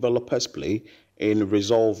role developers play in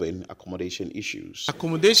resolving accommodation issues.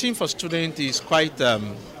 Accommodation for students is quite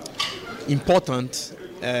important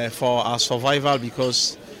for our survival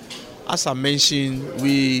because, as I mentioned,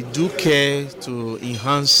 we do care to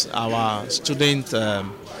enhance our student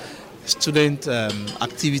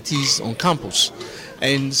activities on campus.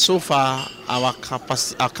 And so far, our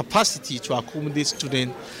capacity to accommodate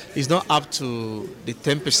students is not up to the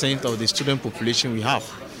 10% of the student population we have.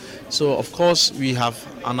 So, of course, we have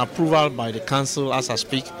an approval by the council, as I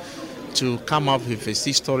speak, to come up with a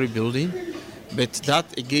 6-story building. But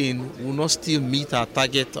that, again, will not still meet our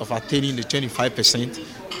target of attaining the 25%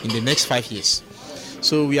 in the next 5 years.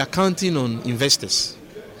 So we are counting on investors,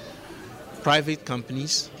 private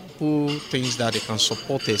companies who think that they can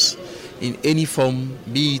support us in any form,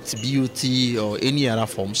 be it BOT or any other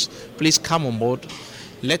forms. Please come on board.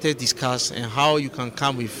 Let us discuss and how you can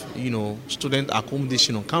come with, student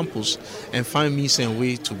accommodation on campus and find means and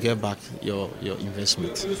way to get back your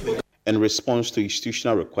investment. In response to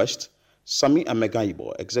institutional request, Sami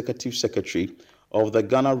Amegaibo, Executive Secretary of the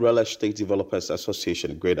Ghana Real Estate Developers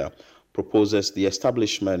Association, GREDA, proposes the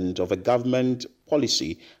establishment of a government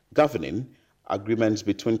policy governing agreements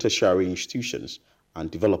between tertiary institutions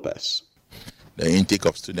and developers. The intake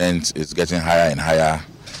of students is getting higher and higher.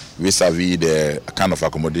 Vis-a-vis the kind of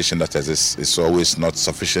accommodation that exists is always not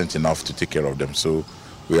sufficient enough to take care of them. So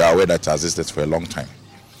we are aware that it has existed for a long time.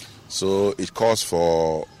 So it calls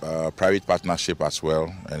for private partnership as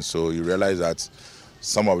well. And so you realize that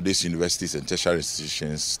some of these universities and tertiary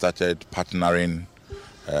institutions started partnering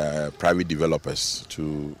private developers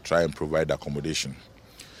to try and provide accommodation.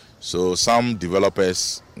 So some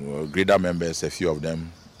developers, GREDA members, a few of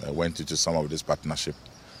them went into some of this partnership.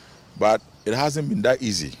 But it hasn't been that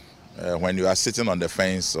easy. When you are sitting on the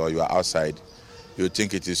fence or you are outside, you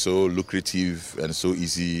think it is so lucrative and so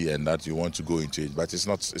easy and that you want to go into it. But it's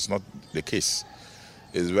not the case.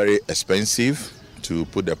 It's very expensive to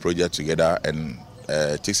put the project together, and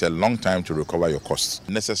it takes a long time to recover your costs.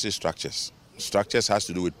 Necessary structures. Structures has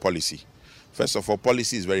to do with policy. First of all,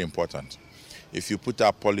 policy is very important. If you put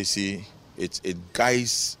up policy, it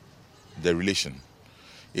guides the relation.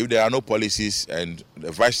 If there are no policies and the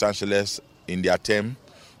vice chancellors in their term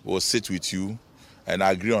will sit with you and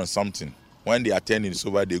agree on something, when their term is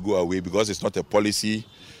over, they go away because it's not a policy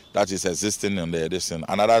that is existing in the edition.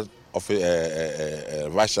 Another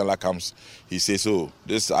vice chancellor comes, he says, "So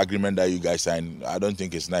this agreement that you guys signed, I don't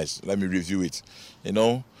think it's nice. Let me review it."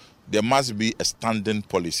 There must be a standing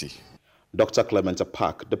policy. Dr. Clement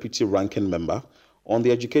Park, Deputy Ranking Member on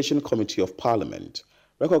the Education Committee of Parliament,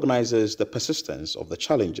 recognizes the persistence of the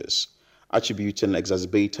challenges, attributing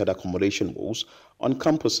exacerbated accommodation woes on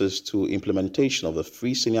campuses to implementation of the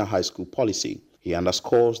free senior high school policy. He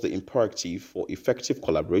underscores the imperative for effective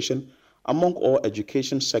collaboration among all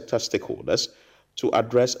education sector stakeholders to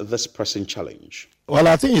address this pressing challenge. Well,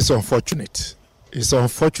 I think it's unfortunate. It's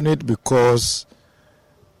unfortunate because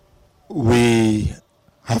we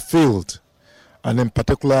have failed, and in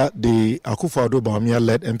particular, the Akufo-Addo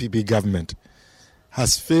Bawumia-led MPP government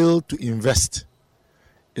has failed to invest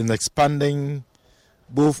in expanding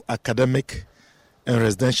both academic and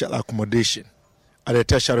residential accommodation at the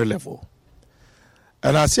tertiary level.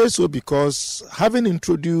 And I say so because having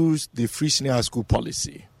introduced the free senior high school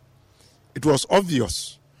policy, it was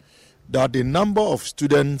obvious that the number of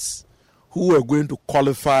students who were going to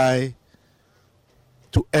qualify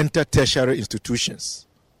to enter tertiary institutions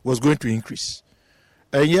was going to increase.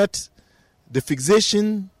 And yet, the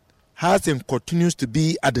fixation has and continues to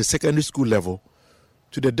be at the secondary school level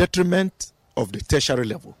to the detriment of the tertiary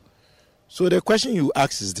level. So the question you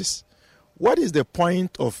ask is this: what is the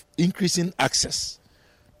point of increasing access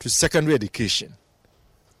to secondary education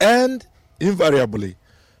and invariably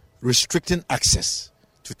restricting access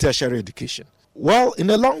to tertiary education? Well, in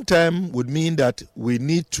the long term would mean that we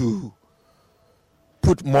need to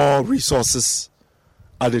put more resources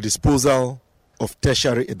at the disposal of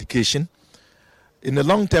tertiary education. In the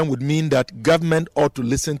long term would mean that government ought to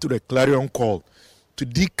listen to the clarion call to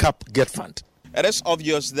decap Get Fund. It is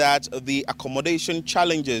obvious that the accommodation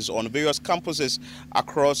challenges on various campuses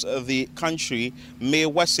across the country may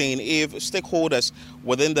worsen if stakeholders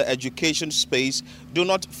within the education space do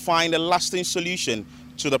not find a lasting solution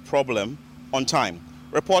to the problem on time.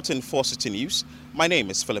 Reporting for Citi News, my name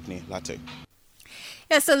is Philip Latte.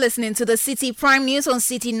 You're still listening to the Citi Prime News on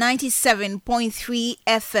Citi 97.3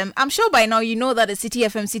 FM. I'm sure by now you know that the Citi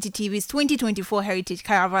FM Citi TV's 2024 Heritage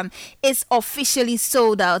Caravan is officially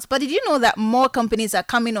sold out. But did you know that more companies are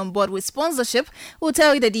coming on board with sponsorship? We'll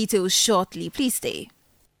tell you the details shortly. Please stay.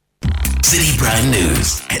 Citi Prime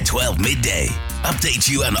News at 12 midday. Update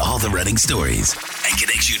you on all the running stories and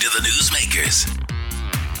connects you to the newsmakers.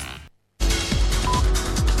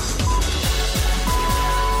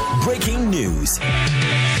 Breaking news.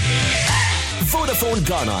 Vodafone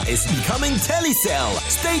Ghana is becoming Telecel.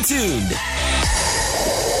 Stay tuned.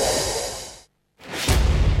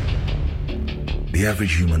 The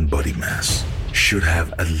average human body mass should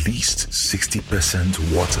have at least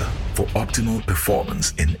 60% water for optimal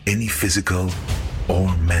performance in any physical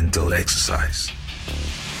or mental exercise.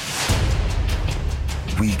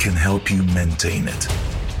 We can help you maintain it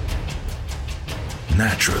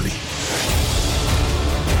naturally.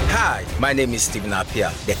 Hi, my name is Stephen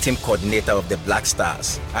Appiah, the team coordinator of the Black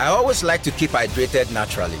Stars. I always like to keep hydrated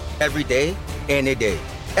naturally, every day, any day.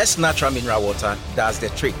 S Natural Mineral Water does the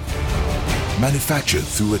trick. Manufactured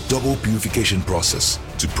through a double purification process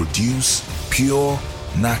to produce pure,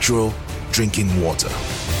 natural drinking water.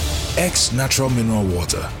 X Natural Mineral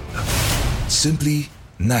Water. Simply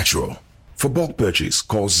natural. For bulk purchase,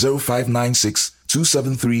 call 0596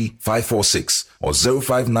 273 546 or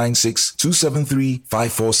 0596 273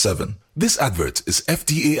 547. This advert is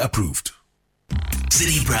FDA approved.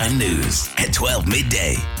 Citi Prime News at 12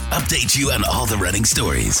 midday. Update you on all the running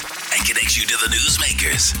stories and connects you to the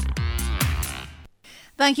newsmakers.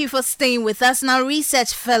 Thank you for staying with us. Now,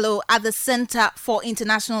 research fellow at the Center for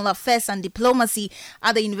International Affairs and Diplomacy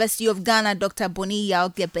at the University of Ghana, Dr. Boni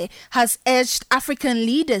Yao-Gebe, has urged African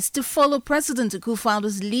leaders to follow President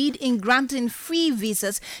Akufo-Addo's lead in granting free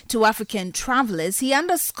visas to African travelers. He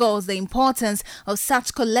underscores the importance of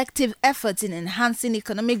such collective efforts in enhancing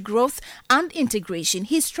economic growth and integration.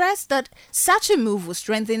 He stressed that such a move will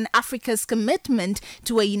strengthen Africa's commitment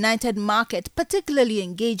to a united market, particularly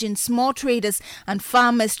engaging small traders and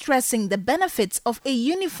farmers, stressing the benefits of a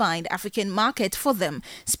unified African market for them.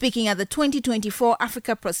 Speaking at the 2024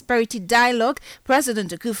 Africa Prosperity Dialogue,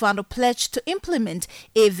 President Akufo-Addo pledged to implement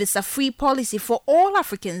a visa-free policy for all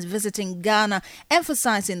Africans visiting Ghana,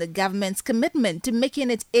 emphasizing the government's commitment to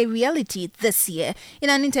making it a reality this year. In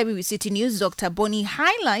an interview with Citi News, Dr. Boni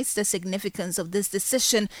highlights the significance of this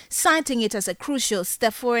decision, citing it as a crucial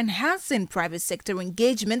step for enhancing private sector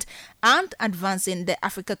engagement and advancing the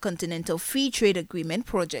Africa Continental Free Trade Agreement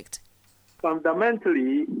project.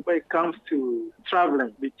 Fundamentally, when it comes to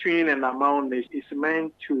traveling between and among nations, it's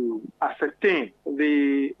meant to ascertain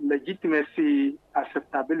the legitimacy,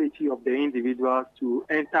 acceptability of the individual to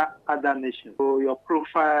enter other nations. So your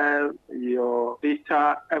profile, your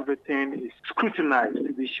data, everything is scrutinized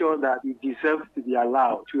to be sure that you deserve to be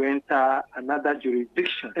allowed to enter another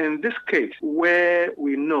jurisdiction. In this case, where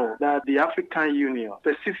we know that the African Union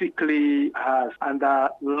specifically has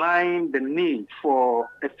underlined the need for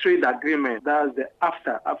a trade agreement, that's the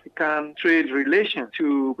African trade relation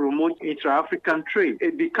to promote intra-African trade,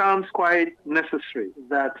 it becomes quite necessary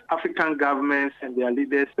that African governments and their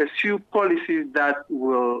leaders pursue policies that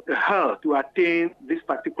will help to attain this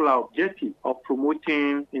particular objective of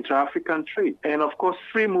promoting intra-African trade. And of course,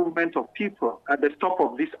 free movement of people at the top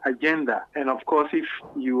of this agenda. And of course, if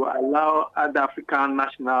you allow other African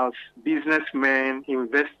nationals, businessmen,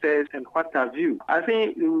 investors, and what have you, I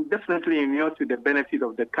think it will definitely inure to the benefit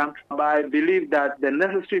of the country by I believe that the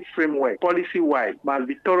necessary framework, policy-wise, must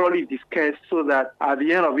be thoroughly discussed so that at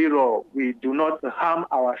the end of it all, we do not harm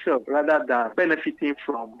ourselves rather than benefiting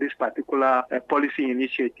from this particular policy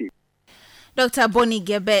initiative. Dr. Bonnie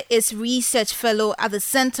Gebe is Research Fellow at the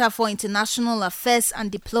Center for International Affairs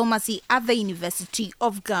and Diplomacy at the University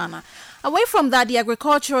of Ghana. Away from that, the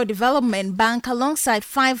Agricultural Development Bank, alongside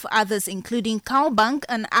 5 others, including Cow Bank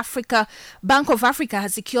and Bank of Africa,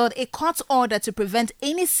 has secured a court order to prevent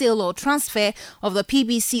any sale or transfer of the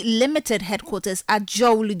PBC Limited headquarters at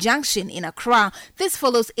Jowlu Junction in Accra. This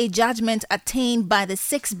follows a judgment attained by the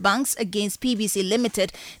 6 banks against PBC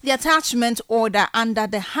Limited. The attachment order under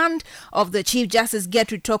the hand of the Chief Justice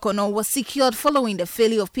Gertrude Tokono was secured following the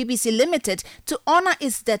failure of PBC Limited to honor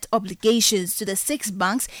its debt obligations to the 6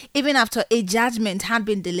 banks, even after a judgment had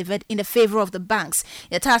been delivered in the favor of the banks.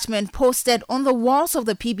 The attachment posted on the walls of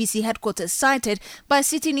the PBC headquarters cited by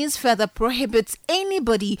Citi News further prohibits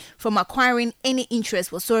anybody from acquiring any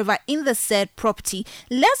interest whatsoever in the said property.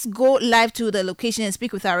 Let's go live to the location and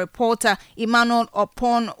speak with our reporter, Emmanuel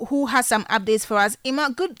Opon, who has some updates for us.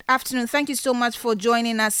 Emma, good afternoon. Thank you so much for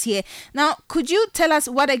joining us here. Now, could you tell us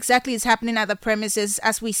what exactly is happening at the premises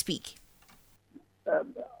as we speak?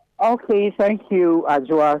 Okay, thank you,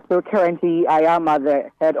 Ajwa. So currently, I am at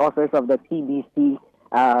the head office of the PBC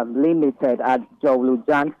Limited at Jowlu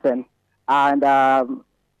Junction, and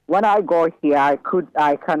when I got here, I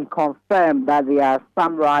can confirm that there are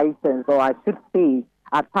some writings, or I should say,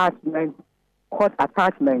 court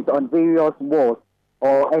attachments on various walls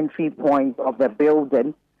or entry points of the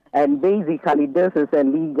building, and basically, this is a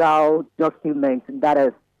legal document that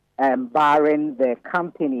is barring the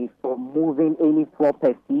company from moving any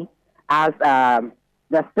property as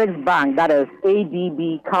the 6th bank, that is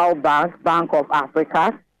ADB, Cow Bank, Bank of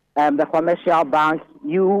Africa, the Commercial Bank,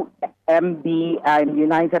 UMB, and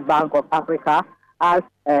United Bank of Africa, has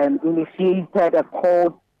initiated a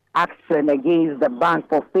court action against the bank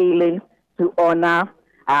for failing to honor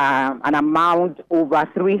an amount over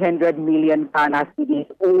 300 million Ghana cedis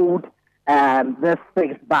owed the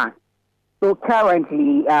 6th bank. So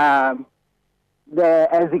currently, the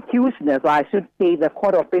executioners, or I should say the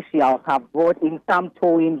court officials, have brought in some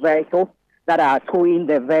towing vehicles that are towing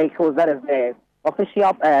the vehicles, that is the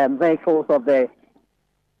official vehicles of the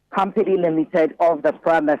company limited of the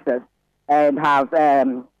premises, and have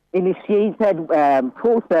initiated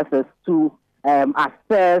processes to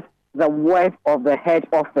assess the worth of the head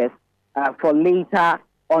office for later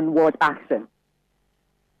onward action.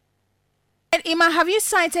 And Emma, have you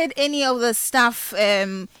cited any of the staff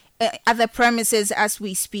at the premises as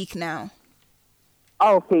we speak now?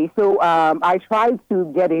 Okay, so I tried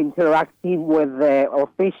to get interactive with the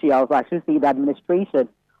officials, I should say the administration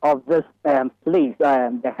of this place,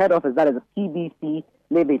 the head office, that is the PBC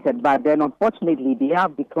Limited, but then unfortunately they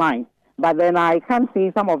have declined. But then I can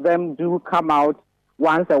see some of them do come out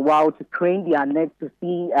once a while to crane their neck to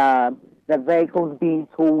see the vehicles being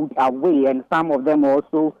towed away, and some of them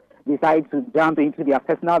also decide to jump into their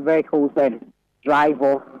personal vehicles and drive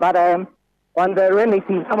off. But on the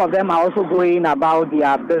relative, some of them are also going about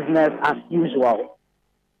their business as usual.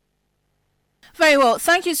 Very well.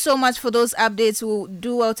 Thank you so much for those updates. We'll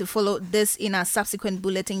do well to follow this in our subsequent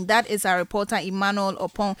bulletin. That is our reporter, Emmanuel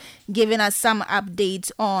Opon, giving us some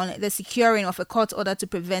updates on the securing of a court order to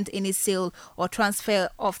prevent any sale or transfer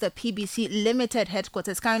of the PBC Limited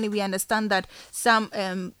headquarters. Currently, we understand that some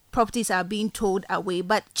properties are being towed away.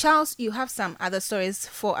 But Charles, you have some other stories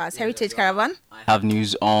for us. Heritage Caravan? I have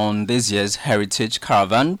news on this year's Heritage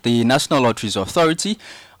Caravan. The National Lotteries Authority,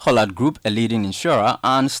 Hollard Group, a leading insurer,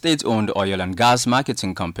 and state-owned oil and gas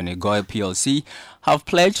marketing company, GOIL PLC, have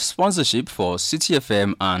pledged sponsorship for Citi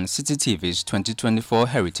FM and Citi TV's 2024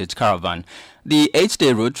 Heritage Caravan. The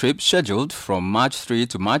 8-day road trip, scheduled from March 3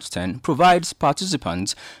 to March 10, provides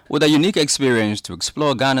participants with a unique experience to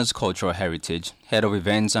explore Ghana's cultural heritage. Head of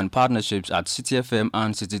Events and Partnerships at Citi FM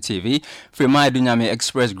and Citi TV, Frema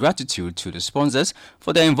expressed gratitude to the sponsors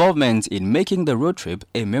for their involvement in making the road trip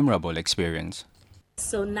a memorable experience.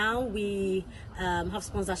 So now we have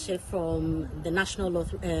sponsorship from the National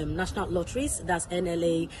Lotteries, that's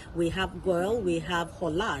NLA. We have GOIL, we have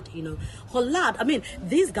Hollard. Hollard, I mean,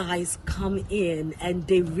 these guys come in and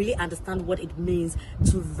they really understand what it means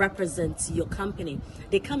to represent your company.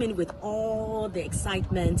 They come in with all the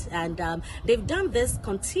excitement, and they've done this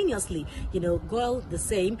continuously. GOIL the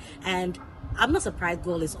same, and I'm not surprised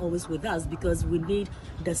GOIL is always with us because we need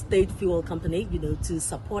the state fuel company, to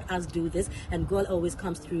support us do this, and GOIL always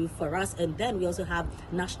comes through for us. And then we also have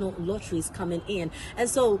National Lotteries coming in. And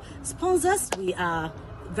so sponsors, we are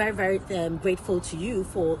very, very grateful to you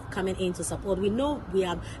for coming in to support. We know we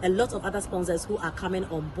have a lot of other sponsors who are coming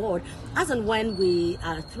on board. As and when we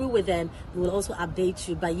are through with them, we will also update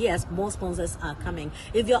you. But yes, more sponsors are coming.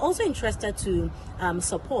 If you're also interested to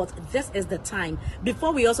support, this is the time.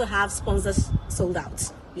 Before we also have sponsors sold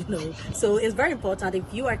out. So it's very important. If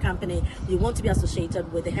you are a company, you want to be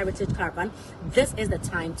associated with the Heritage Caravan, this is the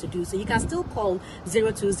time to do so. You can still call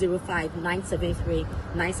 0205 973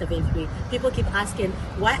 973. People keep asking,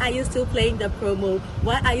 why are you still playing the promo?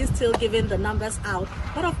 Why are you still giving the numbers out?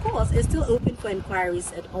 But of course, it's still open for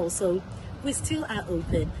inquiries, and also we still are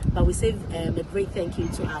open. But we say a great thank you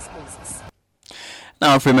to our sponsors.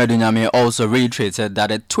 Now, Frema Dunyame also reiterated that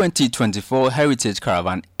the 2024 Heritage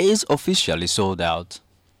Caravan is officially sold out.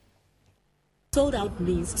 Sold out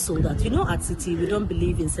means sold out. At Citi, we don't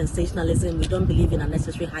believe in sensationalism. We don't believe in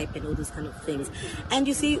unnecessary hype and all those kind of things. And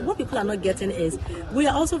you see, what people are not getting is we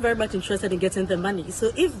are also very much interested in getting the money. So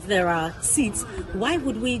if there are seats, why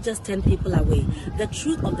would we just turn people away? The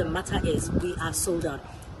truth of the matter is we are sold out.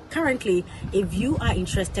 Currently, if you are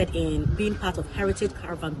interested in being part of Heritage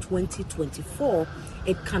Caravan 2024,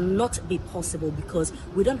 it cannot be possible because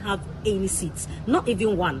we don't have any seats, not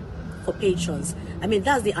even one, for patrons. I mean,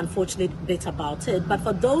 that's the unfortunate bit about it. But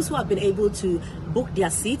for those who have been able to book their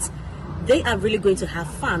seats, they are really going to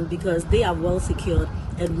have fun because they are well secured,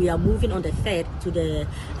 and we are moving on the 3rd to the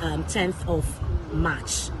 10th of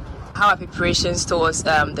March. How are preparations towards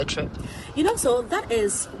the trip? So that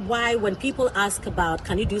is why when people ask about,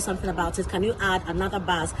 can you do something about it? Can you add another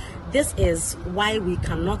bus? This is why we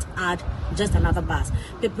cannot add just another bus.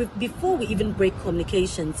 But before we even break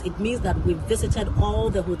communications, it means that we've visited all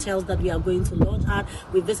the hotels that we are going to lodge at.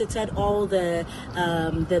 We visited all the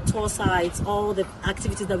tour sites, all the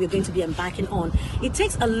activities that we're going to be embarking on. It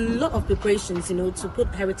takes a lot of preparations, to put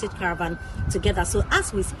Heritage Caravan together. So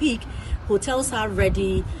as we speak, hotels are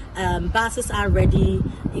ready, buses are ready.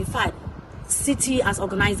 In fact, Citi as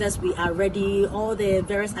organizers, we are ready. All the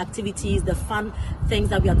various activities, the fun things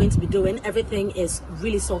that we are going to be doing, everything is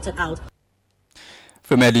really sorted out.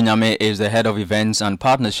 Frema Dunyame is the head of events and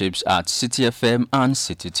partnerships at Citi FM and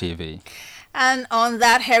Citi TV. And on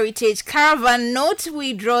that Heritage Caravan note,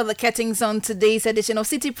 we draw the curtains on today's edition of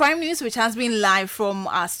Citi Prime News, which has been live from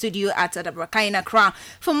our studio at Adabraka in Accra.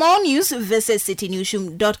 For more news, visit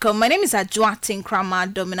citinewsroom.com. My name is Ajwa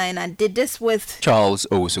Tinkrama Domina, and I did this with Charles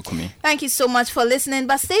Owusukumi. Thank you so much for listening,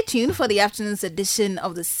 but stay tuned for the afternoon's edition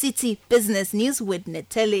of the Citi Business News with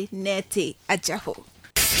Netele Nete Ajaho.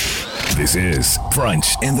 This is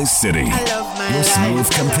Brunch in the City. I love my Your smooth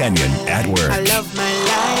life. companion at work. I love my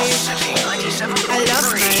life. I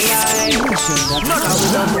love my life. None of we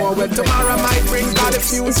don't know where tomorrow might bring, but the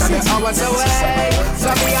future the hours away.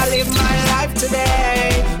 So me I live my life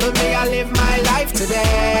today. Me I live my life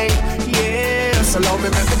today. Yeah. So love me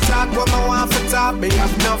make me talk what I want for talk. Me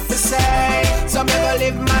have enough to say. So me go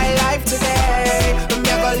live my life today.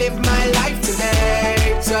 Me go live my life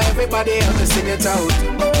today. So everybody help me sing it out.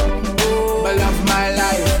 I love my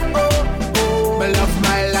life. I love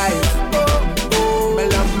my life. I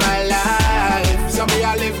love my life. So me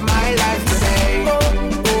I live my life today.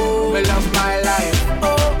 I love my life.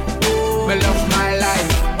 I love my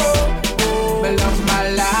life. I love my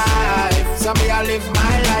life. So me I live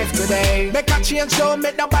my life today. Make a change, don't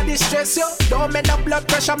make nobody stress you. Don't make no blood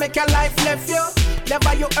pressure make your life left you.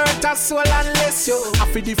 Never you hurt a soul unless you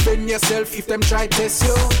have to defend yourself if them try to test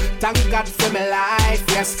you. Thank God for my life,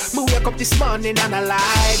 yes. Me wake up this morning and alive,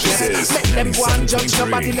 yes. Make them go and judge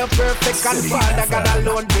nobody no perfect, and Father God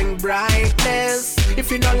alone bring brightness.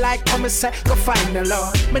 If you don't like how me say, go find the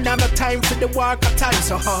Lord. Me nah no time for the work, I time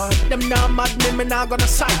so hard. Them nah mad me nah gonna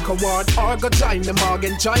psycho ward. Or go join the morgue,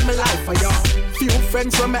 enjoy my life for y'all. Few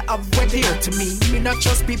friends when me have went here to me. Me not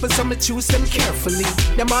trust people, so me choose them carefully.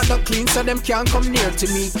 Them are not clean, so them can't come near to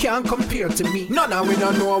me, can't compare to me. None of we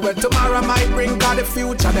don't know where tomorrow might bring, cause the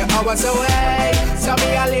future the hours away. So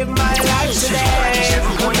me I live my life today.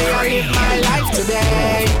 Me I live my life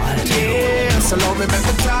today. Yeah, so love me make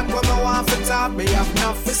me talk what I want for talk. Me have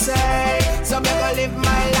enough to say. So me go live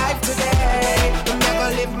my life today. Me go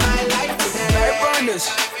live my life today. Hey, Brandis.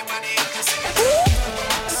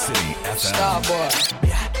 City FM. Starboy.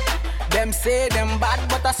 Yeah. Them say them bad,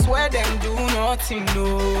 but I swear them do nothing,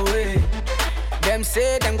 no way. Them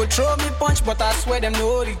say them go throw me punch, but I swear them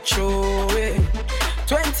no reach away.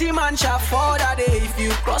 20 man shall fall that day if you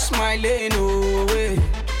cross my lane, oh way.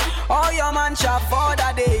 All your man shall fall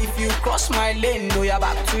that day if you cross cross my lane, no, you're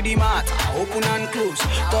back to the mat. Open and close,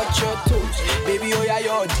 touch your toes. Baby, oh yeah,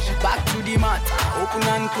 yod. Back to the mat. Open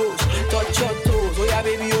and close, touch your toes. Oh yeah,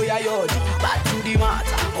 baby, oh yeah, yod. Back to the mat.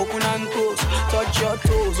 Open and close, touch your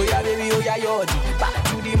toes. Oh yeah, baby, oh yeah, yod. Back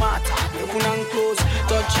to the mat. Open and close,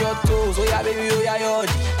 touch your toes. Oh yeah, baby, oh yeah, yod.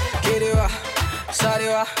 Kerewa,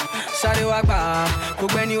 sarewa, sarewa ba,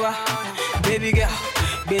 kubeniwa, baby girl.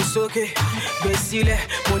 Besoke, besile,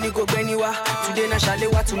 money go beniwa. Today na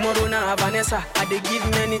shalewa, tomorrow na Vanessa. I dey give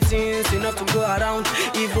many things enough to go around.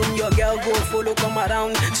 Even your girl go follow come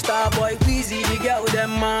around. Starboy, Weezy, the girl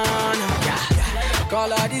them man. Yeah.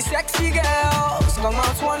 Call all these sexy girls, come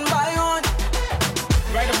out one by one.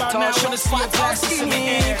 Right about now, I wanna see your glasses in the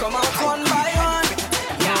air. Come out one by one.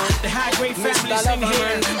 Yeah, the high grade family's in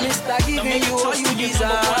here. Mr. Giving you all you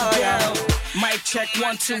desire. Mic check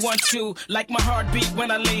 1 2 1 2. Like my heartbeat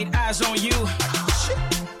when I laid eyes on you.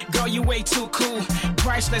 Girl, you way too cool.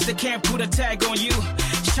 Priceless, they can't put a tag on you.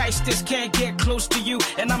 Shysters can't get close to you.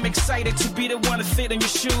 And I'm excited to be the one to fit in your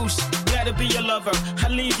shoes. Glad to be your lover, I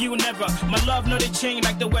leave you never. My love, no, they change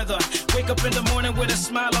like the weather. Wake up in the morning with a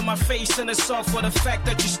smile on my face. And it's all for the fact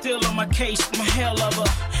that you're still on my case. My hair lover,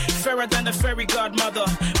 fairer than the fairy godmother.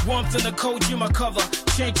 Warmth in the cold, you my cover.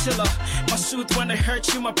 Chinchilla, my suit when it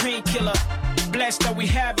hurts, you my painkiller. Blessed that we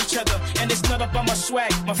have each other. And it's not about my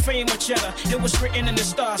swag, my fame or cheddar. It was written in the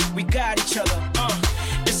stars, we got each other.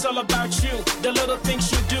 It's all about you, the little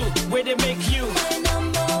things you do, where they make you my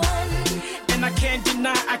number one. And I can't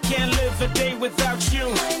deny, I can't live a day without you.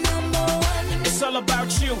 My number one. It's all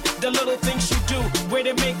about you, the little things you do, where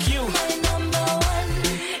they make you my number one.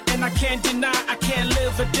 And I can't deny, I can't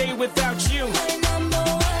live a day without you. My number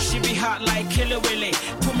one. She be hot like Killer Willie.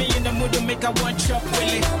 Put me in the mood to make her one chop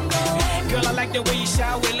Willie. Girl, I like the way you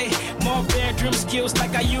shout Willie. More bedroom skills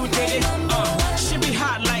like how you did it. She be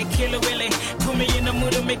hot like Killer Willie. Put me in the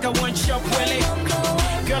mood to make her one chop Willie.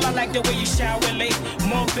 Girl, I like the way you shout Willie.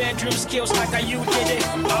 More bedroom skills like how you did it.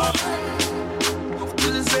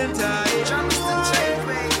 To the center,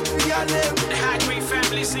 the high grade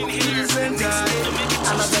family's in here.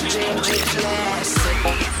 Another day,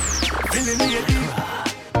 feeling the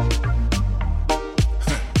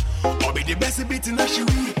Obi the best beat in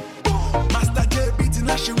Ashiri. Master J beat in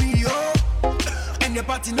Ashiri, oh. And the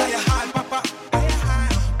party now you high, papa.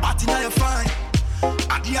 Party now you fine.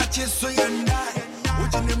 Adia chase so you and I.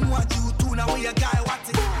 What you name what you do now we a guy what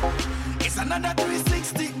it? It's another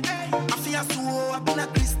 360. I feel so up in a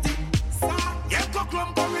Christie. Yeah, go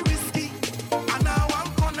clump for me whiskey. And now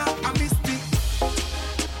I'm gonna I missed it.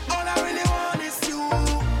 All I really want is you.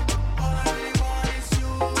 All I really want is you.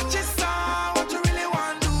 I just saw what you really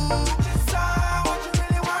want to do. I just saw what you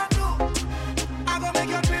really want to do. I gonna make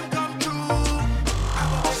your dream come true. I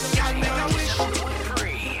gonna make a wish.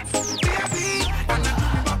 Baby, and I do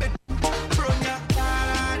me my bed. Bronya.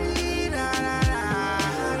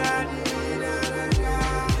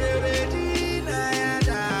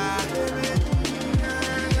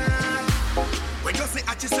 When you say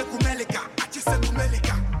achise kumelika.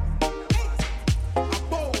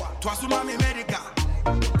 Twasu mami America.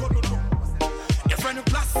 Your friend with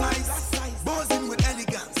plus size, buzzing with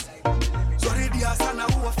elegance. So ready as an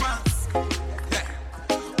who are fans.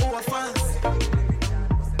 Who are fans.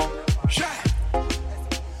 Shy.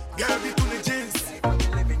 Girl be to the jeans.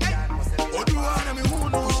 What do you want me who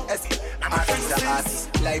knows? I'm a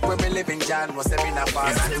artist. Like when we live in John was in a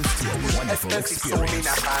past. Especially so in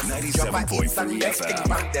a past. Your pockets and next thing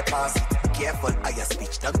back the past. Careful, I your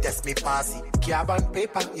speech, don't test me passy. Carbon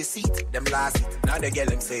paper, you see it, them last it. Now they get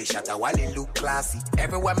them say shut up while it look classy.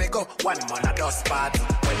 Everywhere me go, one man a dust party.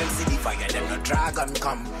 When them see the fire, them no dragon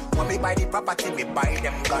come. When me buy the property, me buy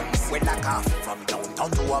them guns. We like half from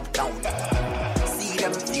downtown to uptown. See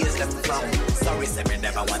them tears, them frown. Sorry, say me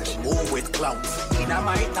never want to move with clowns. In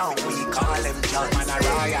my town, we call them John. Man a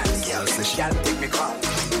royal, girl, so she can't take me crown.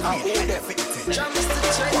 I hold them fit. John Mr.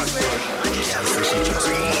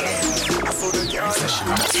 I saw the girl, so she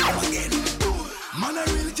come again. Man a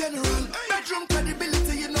real general. Bedroom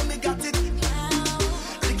credibility, you know me got it.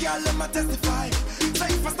 The girl let me testify.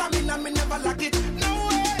 Say for stamina, me never lack it. No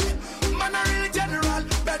way. Man a real general.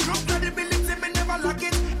 Bedroom credibility, me never lack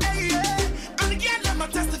it. Hey, yeah. And the girl let me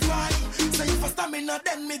testify. Say for stamina,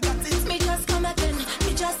 then me got it. Me just come again.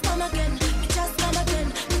 Me just come again. Me just come again.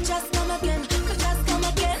 Me just come again. Me just come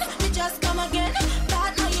again. Me just come again.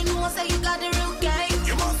 Bad now you know, say you got the real game.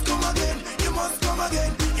 You must come again. You must come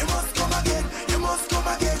again. You must come again. You must come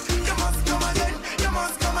again. You must come again. You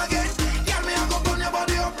must come again. Girl, me a go burn your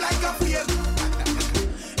body up like a flame.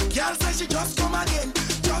 Girl say she just come again.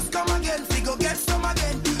 Just come again. We go get some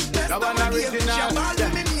again. Let's come again. She a ball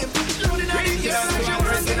with me name. Loading on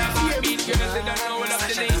the game.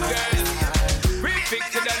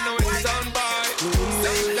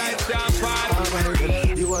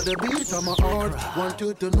 the beat of my heart. Want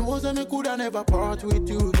you to know that I coulda never part with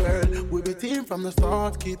you, girl. We be team from the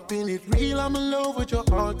start, keeping it real. I'm in love with your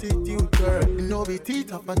attitude, girl. You know be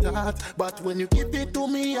teeth up a tat, but when you give it to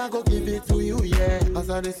me, I go give it to you, yeah. As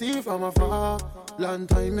I see from afar, long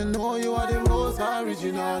time you know you are the most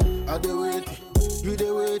original. I the waiting, you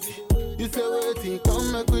the waiting, you say waiting,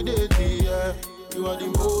 come make we date, yeah. You are the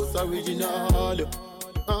most original.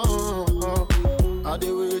 I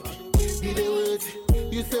the waiting, you the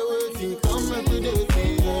waiting, you say waiting, come make we date,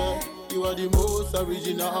 yeah. You are the most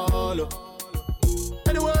original.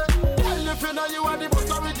 Anyway, girl, if you know you are the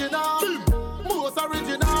most original, most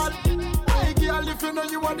original. Hey, girl, if you know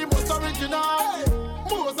you are the most original,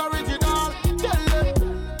 most original. Tell them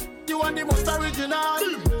you are the most original,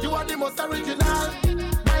 you are the most original.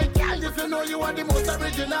 My girl, if you know you are the most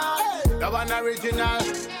original, you are an original.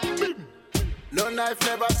 No knife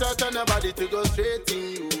never touch anybody to go straight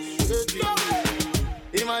in you.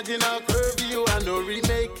 Imagine how curvy you are, no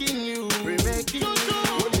remaking you.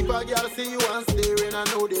 Only bad girl see you and staring, I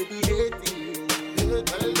know they be hating you.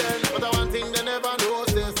 Tell them, but one thing they never know,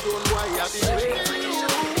 say stone why I be hating you.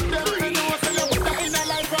 Them they know say you put that in a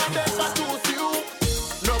life or they for choose you.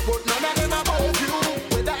 No put none of them above you.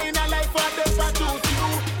 With that in a life or they for choose you.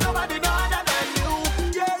 Nobody know other than you.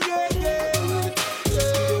 Yeah.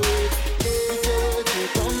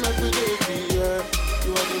 Come every day, yeah.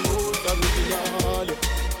 You are the most original.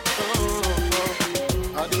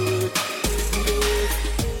 I do it.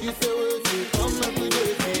 You say wait, you come every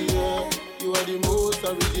day, yeah. You are the most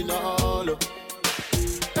original.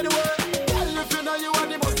 Anyway, girl, if you know you are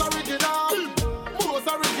the most original, most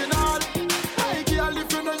original. Hey, girl,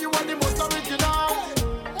 if you know you are the most original,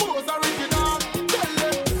 most original. Tell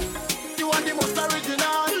them you are the most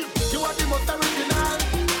original, you are the most original.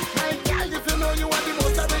 Hey, girl, if you know you are the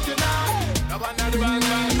most original. Come on,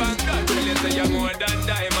 bang, God, tell you say you're more than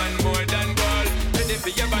diamond, more than gold. Ready for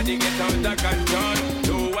your body, get out of control.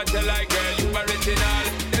 Do what you like, girl, you original.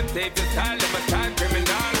 Them take your style, them a time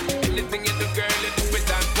criminal. Anything you do, girl, you do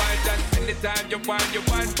it on point. And anytime you want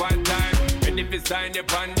one time. And if you sign your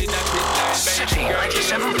bond in a bit line, Citi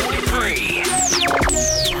 97.3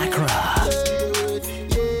 Accra.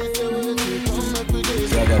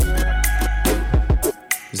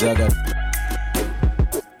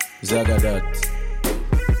 Zagadat.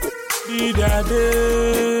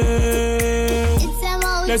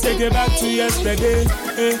 Let's take it back to yesterday.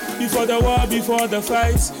 Before the war, before the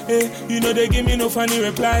fights. You know they give me no funny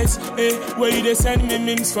replies. Where you they send me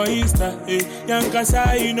memes for Easter.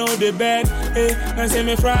 Yankasa, you know they bad. And say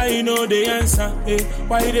me fry, you know they answer.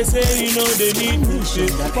 Why they say you know they need me?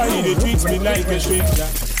 Why you they treat me like a stranger?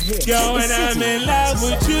 Yo, when I'm in love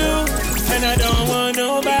with you, and I don't want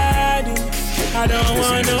nobody. I don't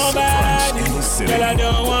want nobody. Girl, I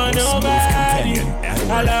don't want nobody.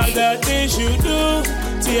 I love the things you do.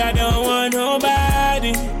 See, I don't want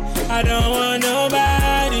nobody. I don't want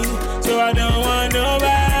nobody. So I don't want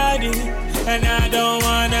nobody. And I don't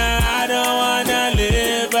wanna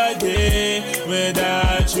live a day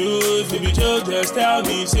without you. If you just tell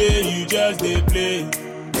me, say you just they play.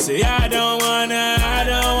 Say I don't wanna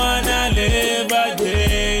live a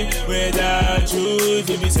day without you. If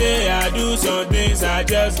you say I do some things, I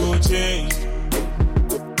just go change.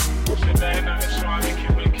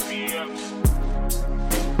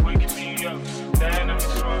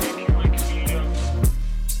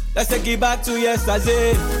 Let's take it back to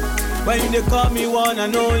yesterday. When you they call me one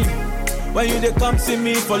and only. When you they come see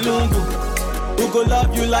me for Lungu. Who go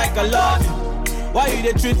love you like I love you? Why you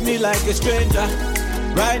they treat me like a stranger?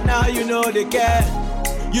 Right now you know they care.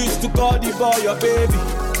 Used to call the boy your baby.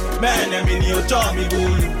 Man, I mean you told me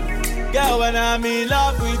boo. Girl, when I'm in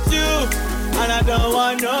love with you, and I don't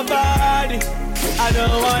want nobody. I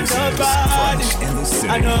don't want nobody.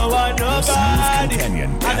 I don't want nobody.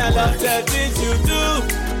 And I love the things you do.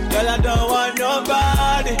 Girl, I don't want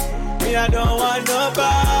nobody. Me, I don't want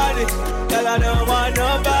nobody. Girl, I don't want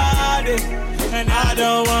nobody. And I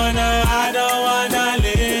don't wanna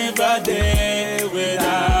live a day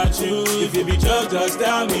without you. If you be just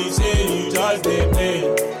tell me, say you just they play.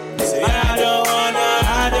 Say I don't wanna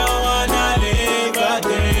live a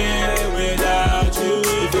day without you.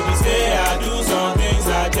 If you be say I do some things, I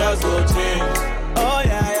just go change. Oh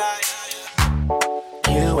yeah.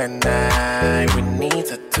 You and I, we need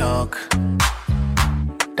to talk.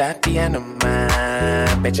 That the end of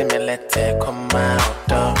mine, bet you me let it come out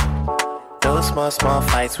though. Those small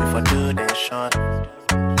fights we for do then short.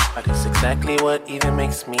 But it's exactly what even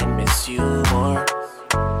makes me miss you more.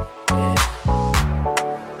 Yeah.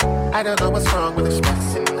 I don't know what's wrong with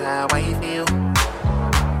expressing how I feel.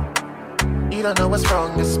 You don't know what's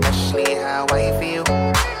wrong, especially how I feel.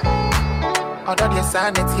 Although your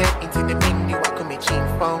silence yet into the thing you walk on me cheap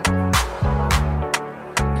phone.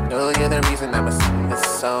 I know you're the reason I'ma sing this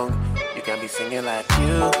song. You can be singing like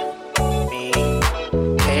you, me,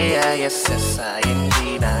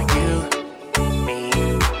 K-I-S-S-I-N-G, now you, me.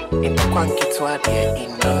 In the quanky twat, yeah,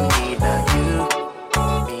 in no need, now you,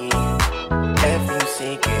 me.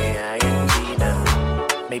 F-U-C-K-I-N-G, now.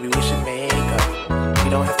 Maybe we should make up. We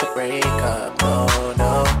don't have to break up, no,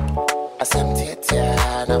 no. I said,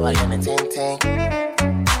 yeah, now I am a ting-ting.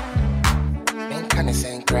 Ain't kinda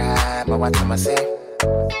saying crap, but what am I saying?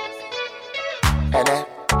 And then,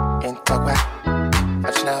 in Tokwa,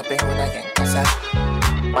 watch now, big when I get casa.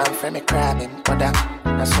 One frame me crabbing, put down.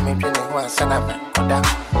 That's what me pinning one son of a put down.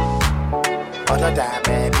 All of that,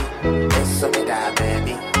 baby. It's so me that,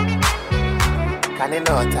 baby. Can you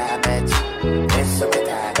know that, baby? It's so me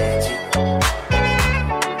that, baby.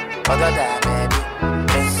 All of that, baby.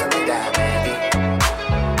 It's so me that, baby.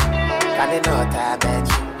 Can you know that,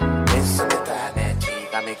 baby? It's so me that, baby.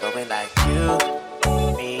 Got me going like you,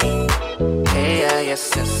 me.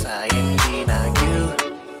 K-I-S-S-I-N-G, now you,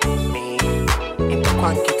 me. In the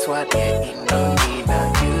quanky twat, yeah, in no need,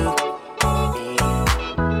 now you, me.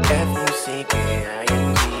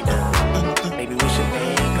 F-U-C-K-I-N-G, now. Maybe we should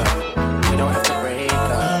make up. We don't have to break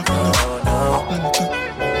up, no, no.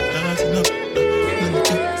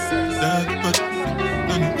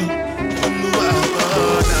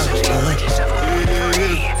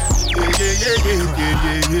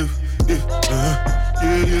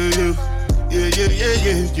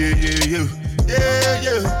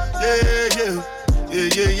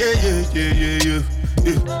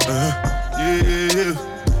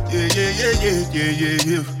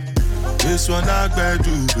 This one I better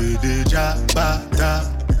do with the jabata.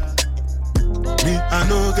 Me, I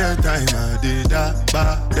no get time, I did da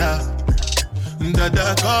ba da.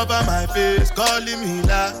 Dada cover my face, calling me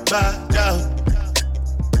la ba da.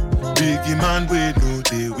 Biggie man, we know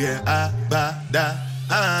they wear a ba da.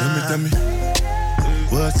 Tell me,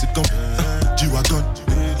 what's it gon' G-Wagon,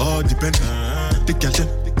 all the Bentley, the girl them,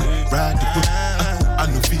 ride the boat. I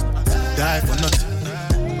no fit, die for nothing.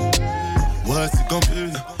 What's it gon'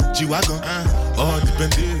 G-Wagon, all the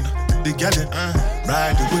Bentley, the girl them,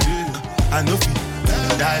 ride the boat. I no fit,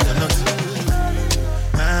 die for nothing.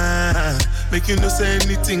 Make you no say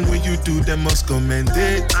anything when you do, they must commend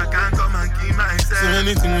it. I can't come and keep myself. So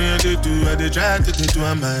anything when you do, I try to do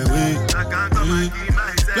on my way. I can't come and keep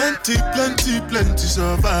myself. Plenty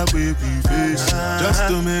survive we face. Just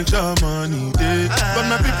to make sure money day. But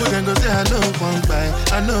my people then go say I know one buy,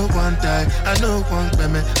 I know one die, I know one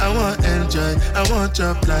payment. I want enjoy, I want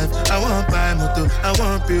job life, I want buy motor, I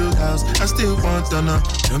want build house, I still want to know.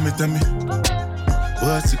 Tell me,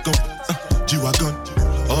 what's it gon' G-Wagon,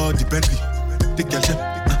 all the Bentley, the girl them,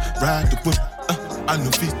 ride the boat, I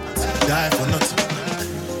no fit, die for nothing.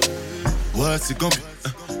 What's it gon' be?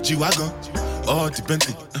 G-Wagon, all the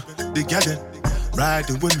Bentley, the girl them,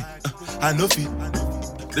 riding with me, I no fit.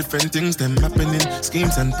 Different things them happening,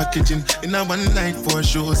 schemes and packaging. In a one night 4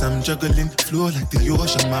 shows I'm juggling. Flow like the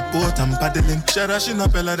ocean, my boat I'm paddling. Sharashina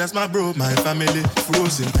Pella, that's my bro, my family.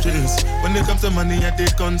 Frozen trace. When it comes to money, I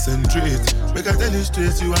take concentrate. Make I tell you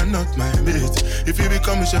straight, you are not my mate. If you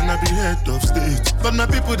become mission, I be head of state. But my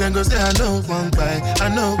people then go say I know one buy, I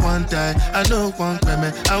know one die, I know one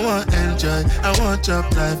payment. I want enjoy, I want job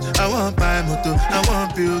life, I want buy motor, I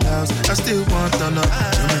want build house, I still want to know.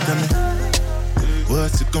 Tell me.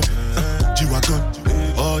 What's it gon' G-Wagon,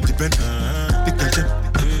 all the Bentley, the girl them,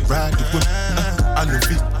 ride the boat. I no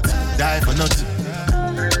fit, die for nothing.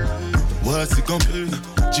 What's it gon'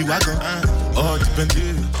 G-Wagon, all the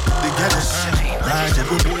Bentley, the girl them, ride the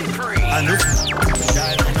boat. I no fit,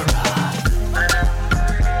 die for nothing.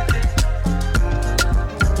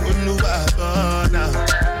 Oh no, now.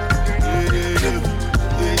 Yeah.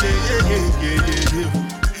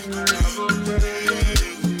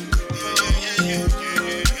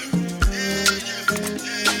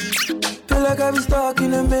 Like I be stuck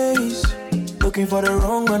in a maze, looking for the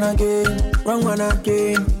wrong one again.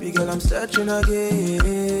 Big girl, I'm searching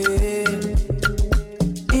again.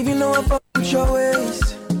 Even though I fuck with your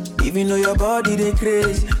waist, even though your body they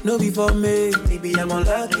crazy, no be for me, maybe I'm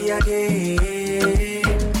unlucky again.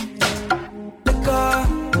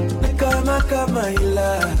 Nigga, my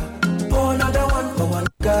love, pour another one for one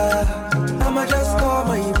guy. I'ma just call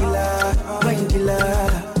my dealer.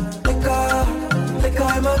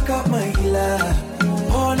 I'ma call my healer.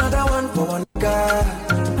 Pour another one for one guy.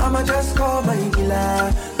 I'ma just call my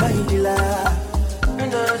dealer.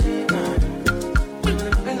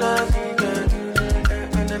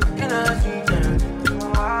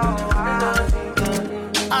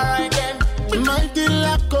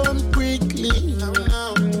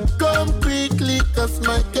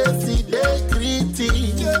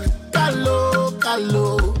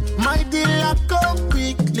 Hello, my dealer, come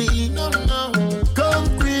quickly. No, no. Come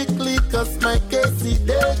quickly, cause my case is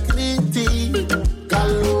dignity.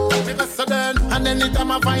 Hello, and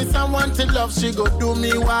anytime I find someone to love, she go do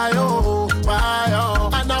me why oh.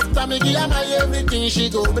 And after me give her my everything, she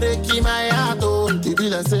go break in my heart oh. It be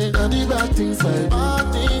like say, all the bad things I do.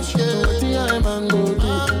 Bad things, yeah. What the man go do?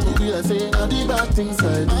 It be like say, all the bad things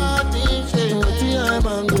I do. Bad things, yeah. What the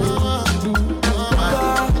man go do?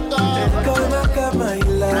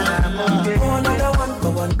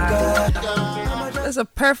 That's a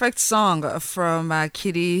perfect song from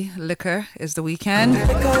Citi Liquor. Is the weekend.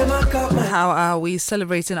 How are we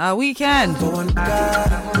celebrating our weekend?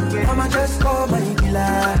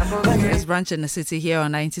 It's Brunch in the City here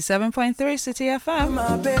on 97.3 Citi FM.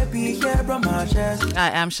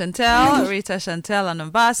 I am Chantel, Rita Chantel and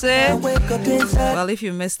Mbase. Well, if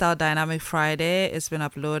you missed our Dynamic Friday, it's been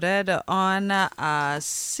uploaded on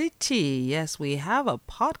Citi. Yes, we have a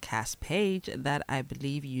podcast page that I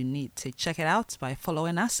believe you need to check it out by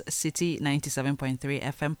following us, Citi 97.3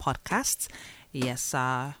 FM podcasts. Yes,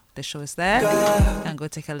 the show is there. And go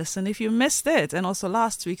take a listen if you missed it. And also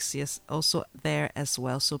last week's, yes, also there as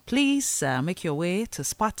well. So please make your way to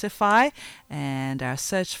Spotify and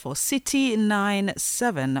search for Citi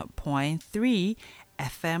 97.3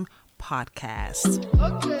 FM podcast.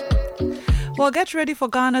 Okay. Well, get ready for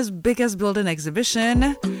Ghana's biggest building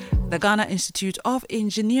exhibition, the Ghana Institute of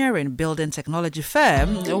Engineering Building Technology Fair,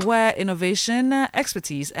 where innovation,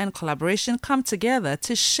 expertise, and collaboration come together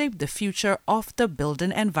to shape the future of the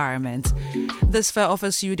building environment. This fair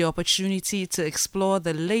offers you the opportunity to explore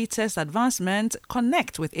the latest advancement,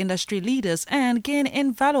 connect with industry leaders, and gain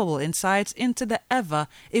invaluable insights into the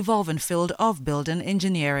ever-evolving field of building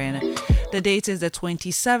engineering. The date is the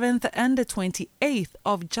 27th and the 28th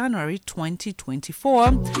of January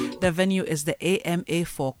 2024. The venue is the AMA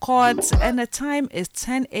 4 Courts, and the time is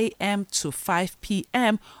 10 a.m. to 5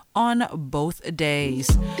 p.m. on both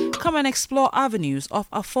days. Come and explore avenues of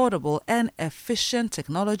affordable and efficient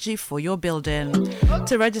technology for your building.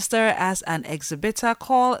 To register as an exhibitor,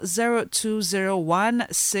 call 0201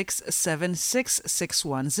 676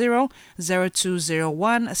 610,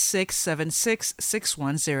 0201 676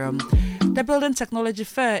 610. The Building Technology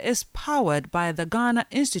Fair is powered by the Ghana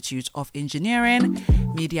Institute of Engineering,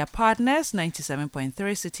 media partners 97.3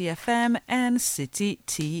 Citi FM and Citi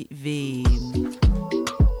TV.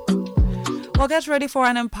 Well, get ready for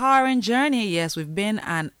an empowering journey. Yes, we've been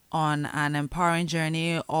on an empowering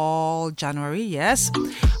journey all January, yes,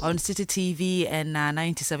 on Citi TV and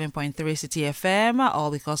 97.3 Citi FM,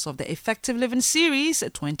 all because of the Effective Living Series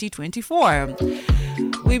 2024.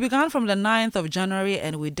 We began from the 9th of January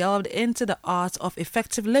and we delved into the art of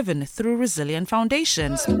effective living through resilient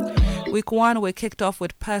foundations. Week 1, we kicked off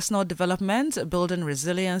with personal development, building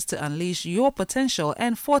resilience to unleash your potential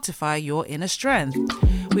and fortify your inner strength.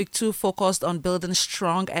 Week 2 focused on building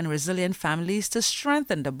strong and resilient families to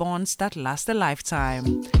strengthen the bonds that last a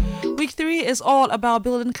lifetime. Week 3 is all about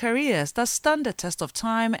building careers that stand the test of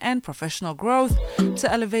time and professional growth to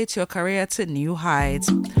elevate your career to new heights.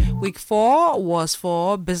 Week 4 was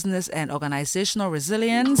for business and organizational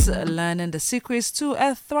resilience, learning the secrets to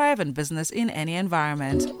a thriving business in any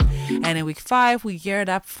environment. And in week 5, we geared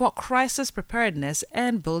up for crisis preparedness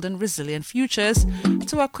and building resilient futures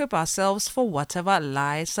to equip ourselves for whatever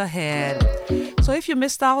lies ahead. So if you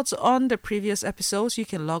missed out on the previous episodes, you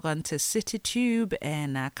can log on to CityTube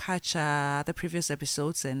and catch the previous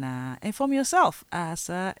episodes and inform yourself as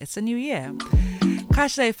it's a new year.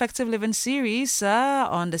 Catch the Effective Living series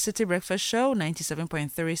on the Citi Breakfast Show,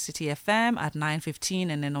 97.3 Citi FM at 9:15,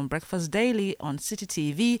 and then on Breakfast Daily on Citi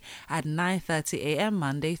TV at 9:30 a.m.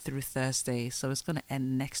 Monday through Thursday. So it's going to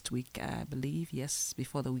end next week, I believe. Yes,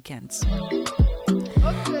 before the weekends.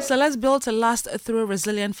 So let's build to last through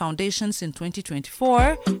resilient foundations in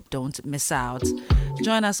 2024. Don't miss out.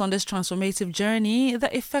 Join us on this transformative journey, the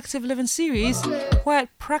Effective Living series, where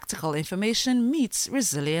practical information meets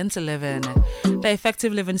resilient living. The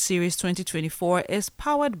Effective Living series 2024 is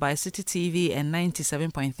powered by Citi TV and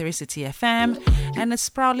 97.3 Citi FM, and it's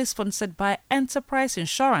proudly sponsored by Enterprise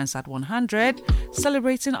Insurance at 100,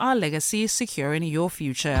 celebrating our legacy, securing your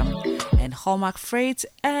future, and Hallmark Freight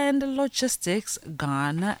and Logistics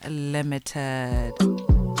Ghana Limited.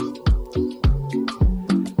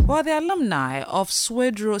 Well, the alumni of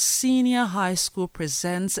Swedro Senior High School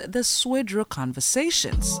presents the Swedro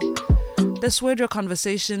Conversations. The Swedro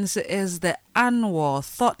Conversations is the annual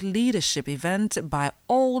thought leadership event by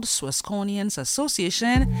Old Swissconians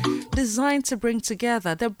Association, designed to bring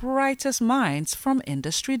together the brightest minds from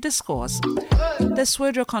industry discourse. The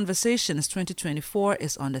Swedro Conversations 2024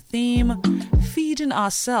 is on the theme, Feeding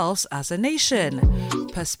Ourselves as a Nation,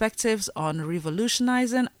 Perspectives on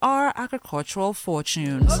Revolutionizing Our Agricultural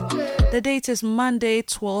Fortunes. The date is Monday,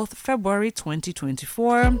 12th February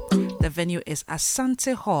 2024. The venue is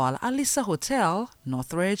Asante Hall, Alisa Hotel,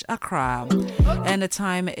 Northridge, Accra. And the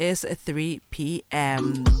time is 3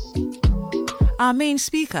 p.m. Our main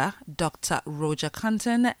speaker, Dr. Roger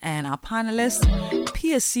Canton, and our panelists,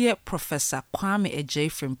 PSC Professor Kwame Ejay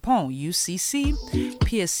Frimpong, UCC,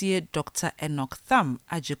 PSC Dr. Enoch Tham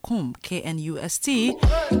Ajikum, KNUST,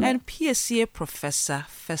 and PSC Professor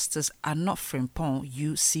Festus Anot Frimpong,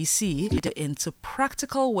 UCC, into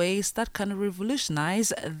practical ways that can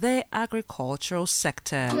revolutionize the agricultural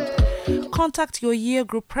sector. Contact your year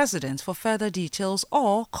group president for further details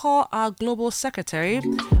or call our global secretary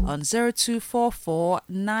on 0244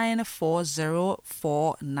 940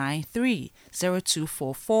 493.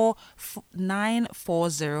 0244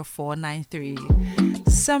 940 493.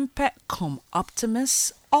 Semper cum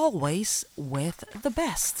optimus, always with the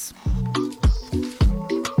best.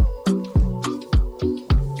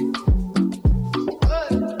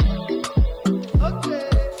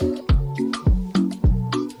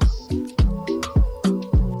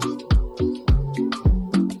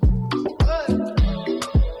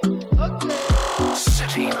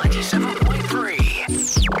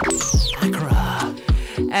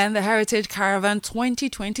 And the Heritage Caravan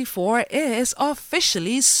 2024 is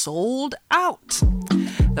officially sold out.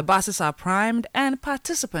 The buses are primed and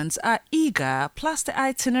participants are eager, plus the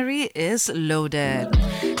itinerary is loaded.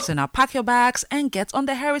 So now pack your bags and get on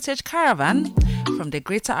the Heritage Caravan from the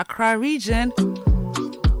Greater Accra region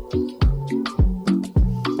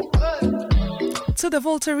to the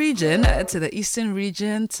Volta region, to the Eastern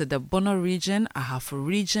region, to the Bono region, Ahafo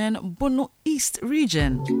region, Bono East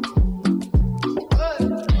region,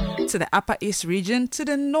 to the Upper East region, to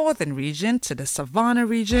the Northern region, to the Savannah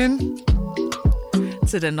region,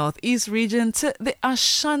 to the Northeast region, to the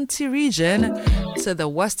Ashanti region, to the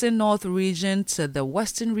Western North region, to the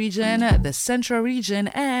Western region, the Central region,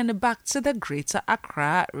 and back to the Greater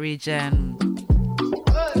Accra region.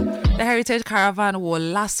 The Heritage Caravan will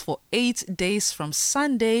last for 8 days from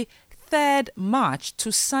Sunday, 3rd March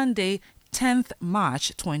to Sunday, 10th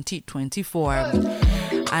March 2024.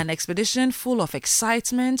 An expedition full of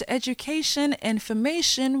excitement, education,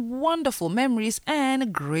 information, wonderful memories,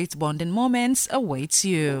 and great bonding moments awaits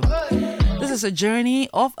you. This is a journey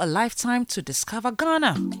of a lifetime to discover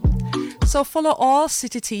Ghana. So follow all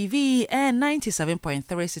Citi TV and 97.3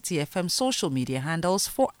 Citi FM social media handles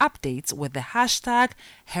for updates with the hashtag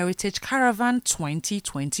Heritage Caravan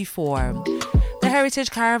 2024. The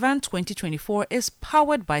Heritage Caravan 2024 is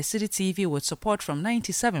powered by Citi TV with support from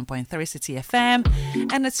 97.3 Citi FM,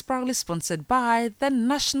 and it's proudly sponsored by the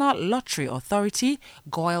National Lottery Authority,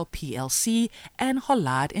 Goyle PLC, and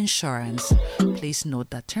Hollard Insurance. Please note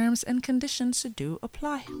that terms and conditions do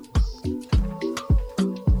apply.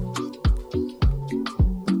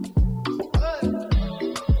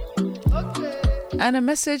 And a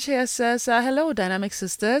message here says, hello, Dynamic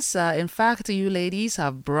Sisters. In fact, you ladies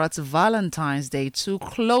have brought Valentine's Day too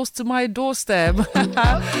close to my doorstep.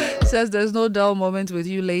 Says there's no dull moment with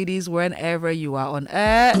you ladies whenever you are on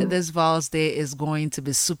air. This Val's Day is going to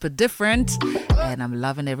be super different, and I'm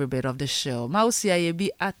loving every bit of the show. Mausia Yebi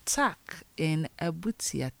attack in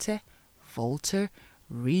Abutiate, Volta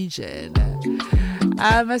region.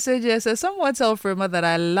 A message here says, someone tell Frema that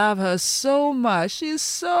I love her so much. She's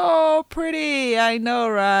so pretty. I know,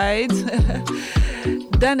 right?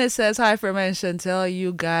 Dennis says, hi Frema and Chantel.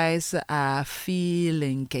 You guys are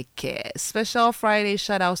feeling keke. Special Friday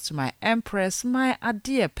shout outs to my Empress, my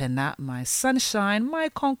Adia Pena, my Sunshine, my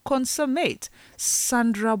consummate,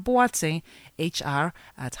 Sandra Boateng, HR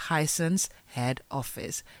at Hisense Head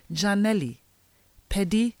Office. Janelli,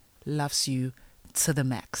 Peddy loves you to the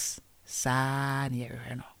max. Sa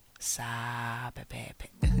niereno. Sa pepepe.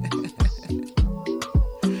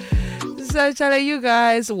 So, Charlie, you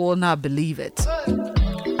guys will not believe it.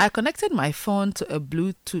 I connected my phone to a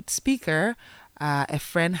Bluetooth speaker a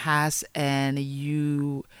friend has, and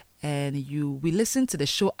we listen to the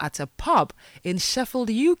show at a pub in Sheffield,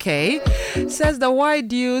 UK. Says the white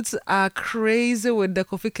dudes are crazy with the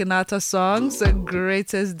Kofi Kinata songs. The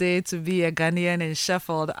greatest day to be a Ghanaian in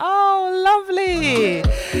Sheffield. Oh, lovely.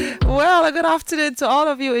 Well, good afternoon to all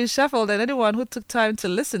of you in Sheffield and anyone who took time to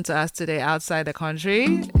listen to us today outside the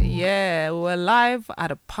country. Yeah, we're live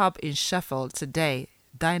at a pub in Sheffield today.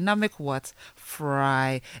 Dynamic what?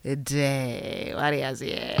 Friday. What is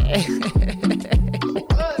it?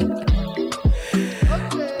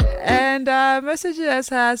 And messages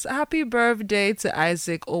has happy birthday to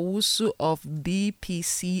Isaac Owusu of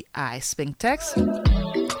BPCI Spintex.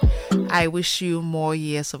 I wish you more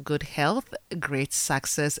years of good health, great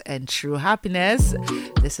success, and true happiness.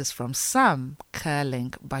 This is from Sam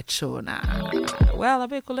Kerling Bachona. Well,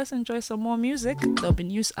 Abeko, let's enjoy some more music. There'll be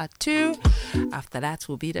news at 2. After that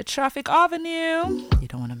will be the Traffic Avenue. You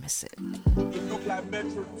don't want to miss it. You look like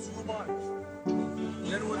Metro too much.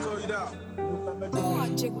 Anyone told you that?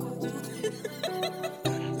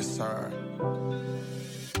 Yes, sir.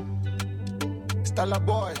 Stella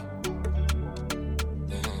boy.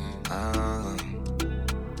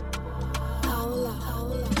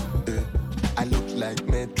 I look like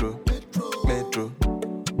Metro.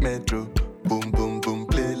 Boom, boom, boom,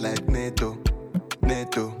 play like NATO.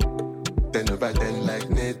 10 over 10 like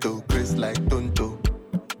NATO. Chris like Tonto.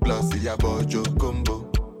 Plus, ya bojo combo.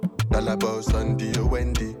 Dollar boss on the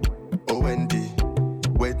Wendy.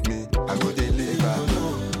 Wait me, I go deliver.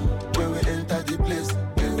 When we enter the place,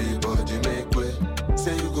 everybody make way.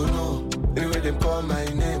 Say you go know, anyway them call my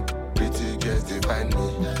name. Pretty girls they find me.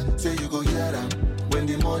 Say you go hear them. When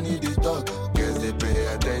the money they talk, girls they pay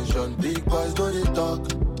attention. Big boys don't they talk.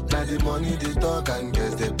 Now the money they talk and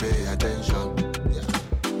girls they pay attention.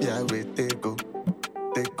 Yeah, wait, they go.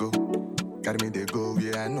 Carry me they go,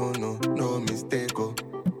 yeah, no mistake, oh.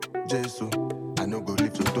 Jesus, I no go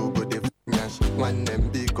live to do, but they f***nyash. One them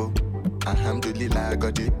big, oh. Alhamdulillah, I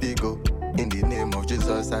got the big, oh. In the name of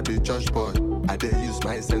Jesus, I be church boy. I they use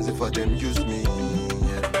my sense for them use me,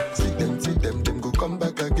 yeah. See them go come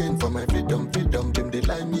back again for my freedom. Them they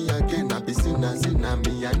lie me again. I be sinner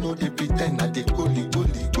me. I know they pretend I they goody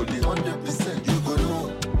 100%. You go know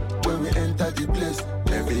when we enter the place,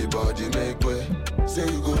 everybody make way. Say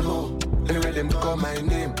you go know anyway them call my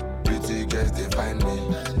name. Pretty girls they find me.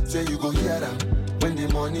 Say you go hear them when the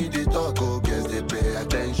money they talk. Oh girls they pay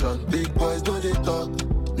attention. Big boys don't they talk.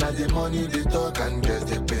 Now the money they talk and girls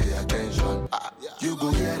they pay attention. You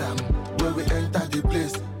go hear them when we enter the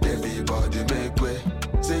place. Everybody make way.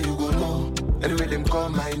 Say you go know anyway them call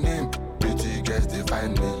my name. Pretty girls they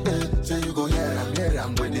find me. Say you go hear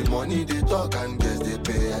them when the money they talk and girls they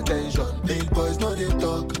pay attention. Big boys know they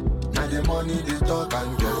talk. Now the money they talk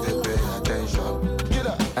and girls they pay attention.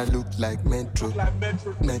 I look like Metro.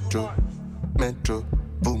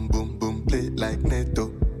 Boom boom boom play like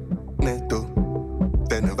NATO.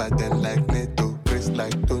 10 over 10 like NATO. Chris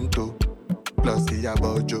like Tonto. Plus the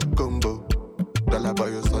Abojo combo. Dollar boy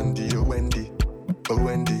your son the Wendy.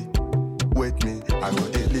 Wait me, I go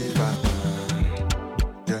deliver.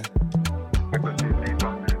 Yeah. I go deliver.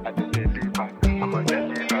 I'm a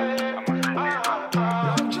deliver.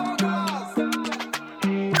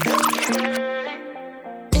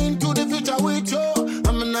 Into the future with you.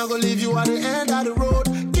 I'm not gonna leave you at the end of the road.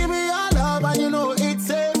 Give me your love and you know it's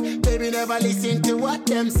safe. Baby, never listen to what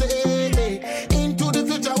them say. Into the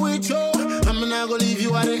future with you. I'm not gonna leave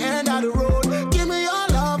you at the end of the road. Give me your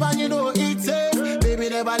love and you know it's safe. Baby,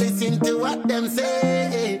 never listen to what them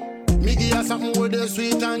say. Me give her something with the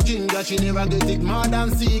sweet and ginger. She never get it more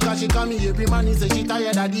than see. Cause she come here every man. He say she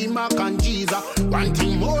tired of the mac and cheese. One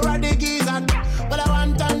thing more of the geezer. But I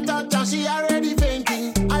want and touch and she already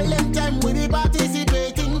fainting. All them time we be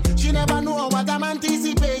participating. She never know what I'm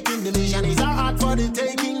anticipating. The mission is her heart for the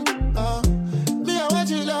taking. Me I watch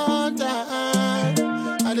you long time.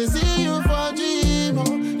 I dey see you for dream.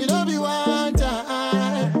 You don't be one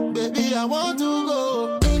time. Baby, I want to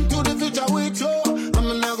go into the future with you.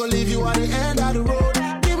 I'm not gonna leave you at the end of the road.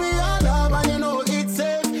 Give me your love and you know it's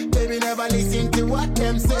safe. Baby, never listen to what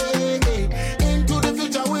them say. Into the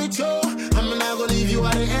future with you. I'm not gonna leave you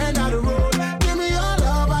at the end of the road. Give me your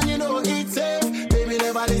love and you know it's safe. Baby,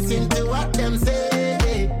 never listen to what them say.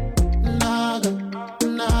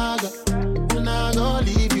 Naga,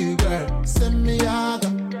 leave you, girl. Send me yaga.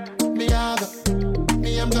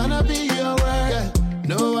 Me, I'm gonna be your word. Yeah.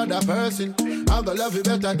 No other person. I gonna love you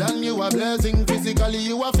better than you a blessing. Physically,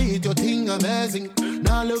 you a fit your thing amazing.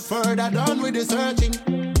 Now look further, done with the searching.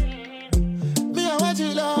 Me, I watch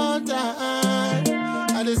you long time.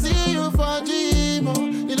 I just see you for dream.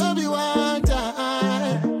 You love me one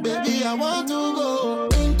time. Baby, I want to go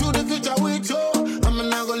into the future with you. I'm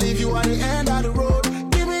not gonna leave you at the end of the road.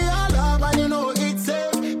 Give me your love and you know it's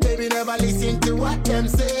safe. Baby, never listen to what them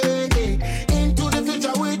say. Into the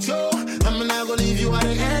future with you. I'm not gonna leave you at the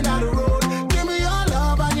end of the road. Give me your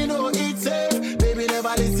love and you know it's safe. Baby,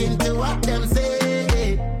 never listen to what them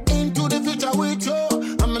say. Into the future with you.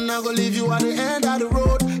 I'm not gonna leave you at the end of the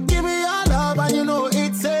road. Give me your love and you know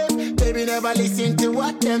it's safe. Baby, never listen to what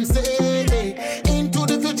what them say. Into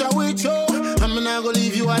the future with you, I'm not gonna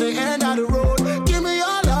leave you at the end of the road. Give me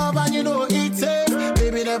your love and you know it's safe.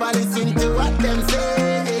 Baby, never listen to what them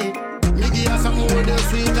say. Me give her something with the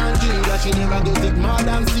sweet and ginger. She never go take more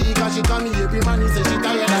than see. Cause she come here every man, he say she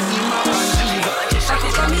tired of him and Jesus. She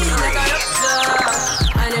come in like a raptor,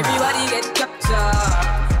 and everybody get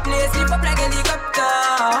captured. Play sleep up like a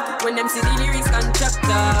helicopter, when them see the lyrics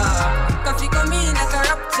contractor. Coffee come in like a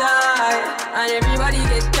raptor, and everybody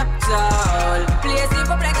get captured. Play sleep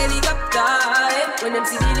up like a helicopter, when them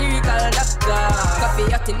see the lyrical doctor.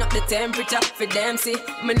 Coffee acting up the temperature for them see.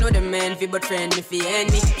 Me know the man fi but friend me fi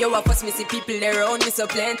enemy. Yo, of us me see people around me so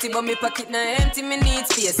plenty, but me pocket na empty. Me need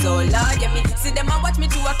space so large, yeah me see them a watch me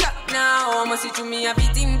 2 o'clock now. Must see through me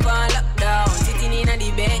everything pan lockdown. Sitting in a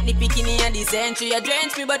the bed, the bikini and the century. A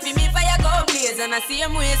drench me, but for me fire go blaze. And I see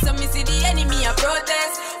him way, so me see the enemy a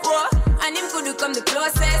protest. Whoa, and him could come the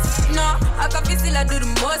closest. No, I coffee still I do the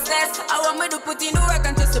mostest. I want me to put in the work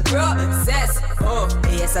and trust the process. Oh,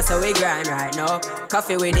 yes, that's how we grind right now.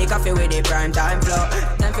 Coffee with the prime time flow.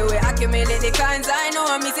 Time for we accumulate the kinds I know.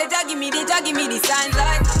 And me say, give me the signs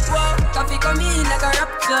like. Whoa, coffee come in like a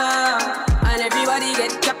rapture, and everybody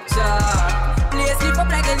get captured. Play sleep up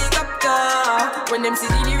like a helicopter, when them see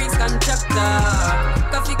the lyrics contractor.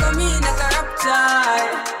 Coffee come in like a rapture,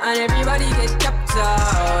 and everybody get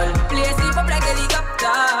captured. Play sleep up like a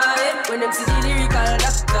helicopter, when them see the lyrical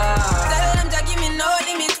doctor. Tell them to give me no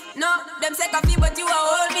limit. No, them say coffee but you are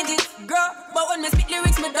all with it, girl. But when me spit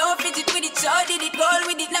lyrics, me don't fit it with it. Show did it, goal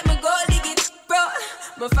with it, let me go dig it, bro.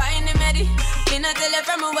 Me find them ready. Me not tell you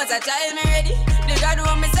from me was a child, me ready. The God who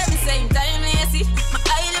me say me same time, me see. My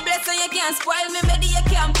highly blessed so you can't spoil me, baby, you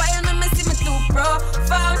can't pile me, me see me too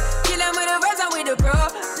profound. Kill them with the words and with the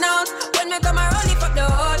pronouns. When me come around, lift up the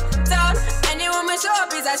whole town. Anyone me show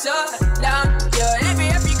up is a showdown. Yo,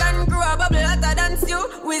 every African crew a bubble hotter than stew.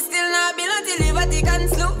 We still not build until the Vatican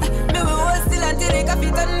slew. Me we hold still until the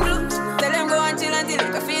coffee turn blue. Tell them go and chill until the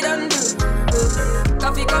coffee done blue.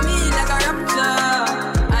 Coffee come in like a rapture,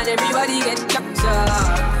 and everybody get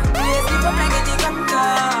captured. Play sleep up like a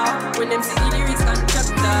helicopter, when them see the lyrics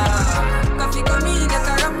contractor. Coffee come in like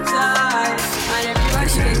a rapture, and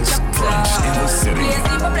everybody get captured. Play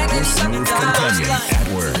sleep up like a helicopter. At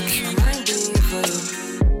work. My day for you,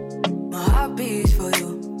 my heart beats for you.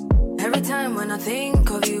 Every time when I think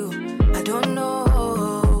of you, I don't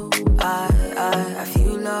know. I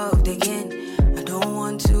feel loved again. I don't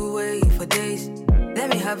want to wait for days. Let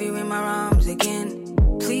me have you in my arms again,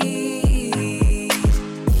 please.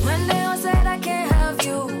 When they all said I can't have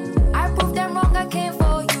you, I proved them wrong, I came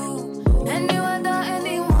for you. Any other,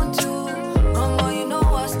 anyone too. Mama, you know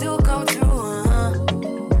I still come through,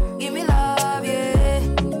 Give me love, yeah.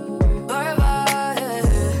 Forever, yeah.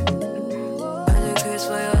 I just kiss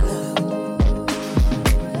for your love.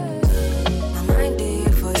 My mind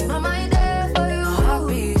there for you. My mind there for you. My heart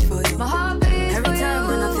beats for you. My heart beats every for time you.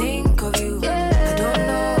 When I think of you, yeah. I don't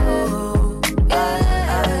know.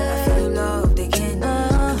 I feel loved again.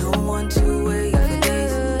 I don't want to wait for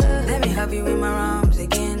days. Let me have you in my arms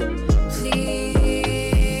again,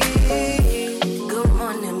 please. Good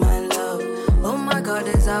morning, my love. Oh my God,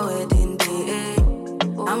 it's our wedding day.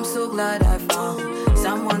 I'm so glad I found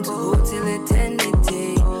someone to hold till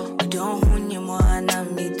eternity. I don't want you more and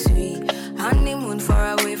I'm me too. Honeymoon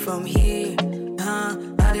far away from here.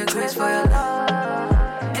 Had your grace for your love.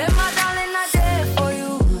 Hey, my darling, I did for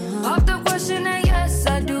you. Pop the question and yes,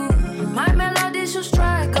 I do. My melody should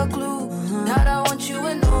strike a clue that I want you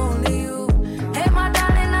and only you. Hey, my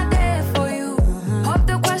darling, I did for you. Pop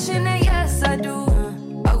the question and yes, I do.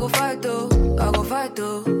 I go fight though, I go fight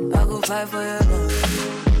though, I go fight for your love.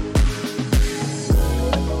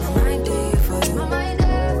 My mind there for you. My mind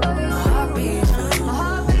there for you. My heart beats for you. My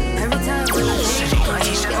heart beats every time when I think of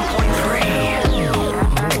you. 97.3.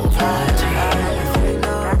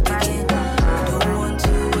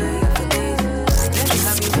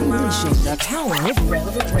 The power of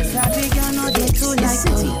relevant traffic and not get to like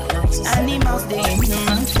Citi. Animals they in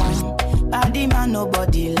human form. Body man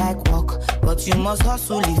nobody like walk, but you must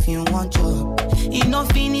hustle if you want job. You no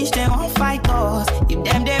finish them won't fight us. If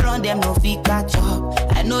them they run them no fit catch up.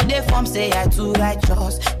 I know they form say I too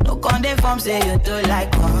righteous. No con they form say you too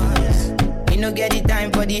like us. Me no get the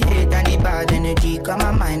time for the hate and the bad energy. Got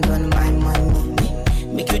my mind on my money.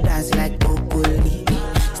 Make you dance like broccoli.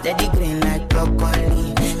 Steady green like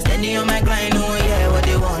broccoli. Steady on my grind, oh yeah, what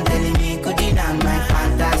they want telling me could deny my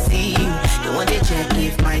fantasy. They want to check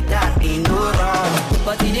if my tap ain't no wrong.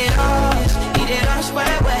 But it they rush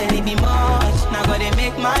well, it be much. Now gotta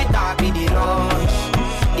make my tap in the rush.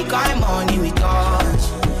 The kind money we touch,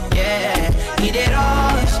 yeah. It they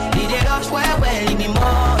rush well, it be much.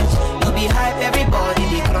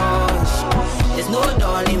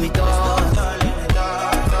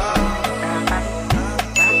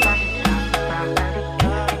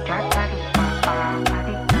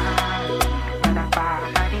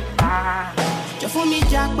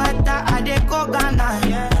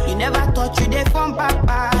 you there from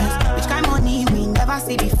papas. Which kind of money we never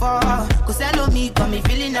see before. Cause hello me, got me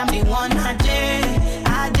feeling I'm the one. Ajay.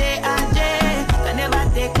 Can never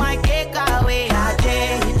take my cake away.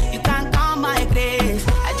 Ajay. You can't count my grace.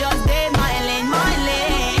 I just did my lane.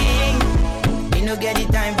 You no get the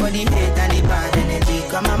time for the hate and the bad energy.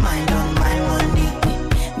 Got my mind on my money.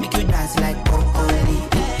 Make you dance like broccoli.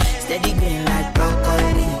 Steady green like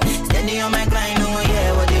broccoli. Steady on my grind, oh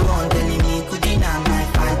yeah, what they want telling me. Could deny my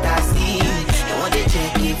fantasy. They want to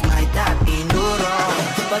check if my tap ain't no wrong.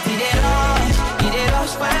 But it they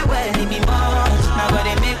rush well, it be much. Now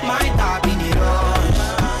gotta make my tap in the rush.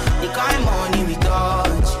 The kind money we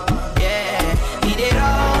touch, yeah. It they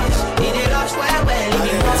rush well, it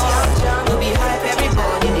be much. To be hype,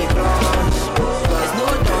 everybody they crush. There's no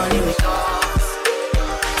done with us.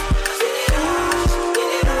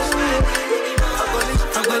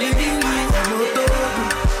 I'm gonna be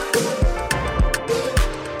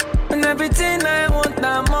and everything I want,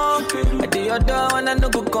 I'm more. I do your door and I no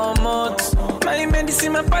go come out. My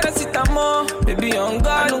medicine, my paracetamol. Baby, on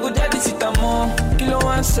God, no go jadi sitamol. Kilo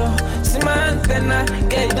one so, see my antenna,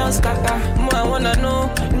 get it done scatter. More I wanna know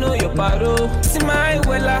your paro. See my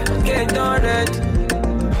wella, get it done red.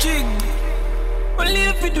 Jig. Only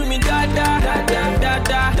if you do me da.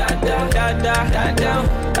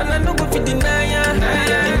 And I no go fit deny ya.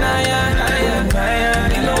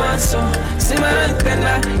 Kilo one so, see my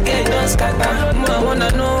antenna, get it done scatter. More I wanna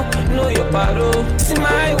know your paro. See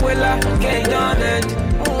my wella, get it done red.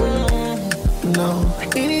 No,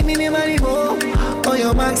 any money more. On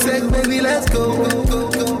your mark, said baby, let's go.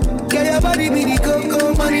 Get your body, be the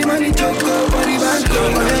coco, money, choco, body banco,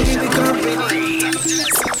 money, the company.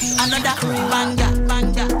 Another banga.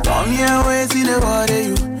 Come here, wait till the water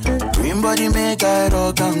you. Green body make I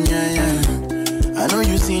rock, yeah. I know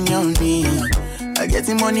you seen young me. I get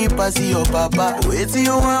the money pass your papa. Wait till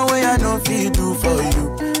you one way I know feel do for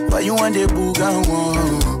you. But you want the boogan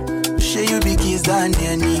one. Share you be kiss than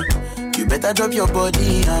any. You better drop your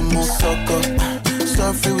body, I'm a sucker.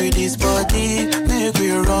 Suffer with this body, make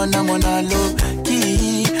we run, I'm on a low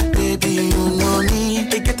key. Baby, you know me.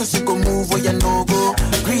 They get us to go move where you no go.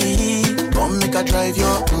 Green, come make a drive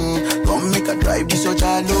your, come make a drive this your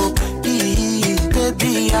jalo.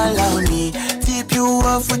 Baby, allow me, tip you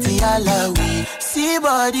off with the alawi. See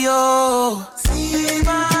body, oh, see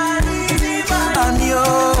body, I'm yo.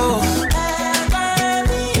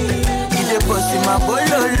 Bossy my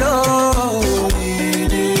bololo,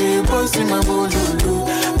 bossy my bololo.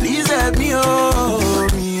 Please help me, oh,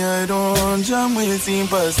 me I don't jam with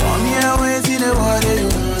sympathy. Come here, wait till the water you.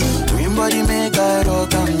 Green body make I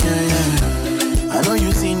rock, yeah. I know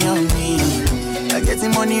you seen young me. I get the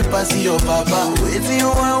money pass your papa. Wait till you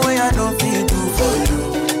one way I don't feel do for you.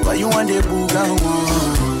 But you want the boogan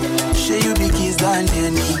one. Share you be kiss than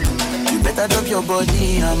any. Better drop your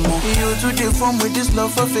body, I'm on. You to the form with this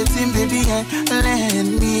love for 15, baby, and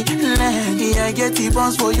lend me. I get the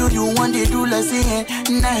bounce for you, you want the do like say,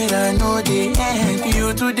 night I know the end.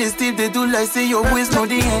 You to the steep, they do like say, your waist know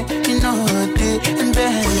the end. You know the and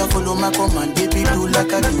then you follow my command, baby, do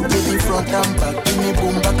like I do, baby, front and back, give me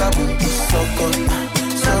boom, back a boom.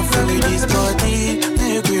 Suffer with this body,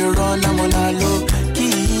 make we run, I'm on a low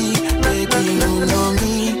key. Baby, you know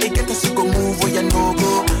me, they get us to go move where you no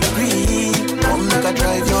go. Come make a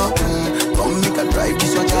drive your, come make a drive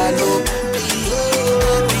this your jalo.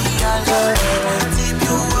 Baby, I love tip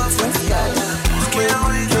you off with the island. Square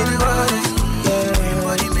away from the body,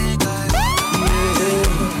 everybody make a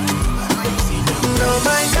no,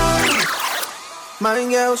 my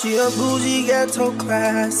girl, she a bougie, ghetto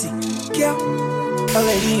classy. Yeah, a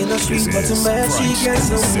lady in the street, but too bad she gets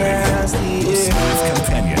so nasty.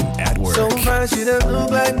 Yeah, so fine, she don't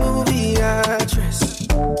look like movie actress.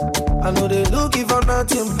 I know they looking for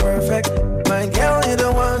nothing perfect. My girl, you're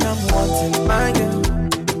the one I'm wanting. My girl.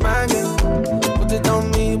 Put it on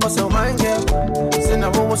me, what's on my girl? Say I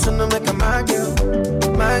want to make a my girl.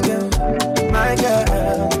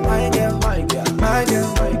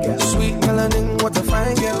 Sweet melanin, what a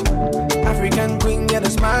fine girl. African queen, yeah,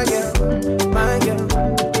 that's my girl. My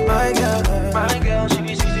girl, she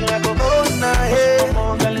be sweet like a rose, na.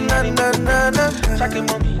 Check him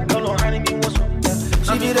on me, don't know how to be what's wrong.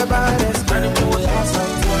 She be the baddest, my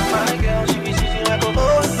girl, she be sitting like a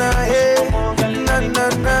rose, na.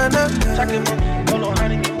 Check him on me, don't know how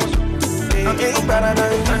to be what's wrong. I'm getting better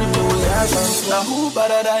than you, now who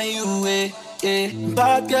better than you,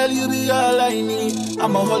 Bad girl, you be all I need.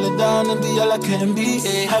 I'ma hold it down and be all I can be.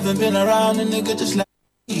 Haven't been around a nigga just like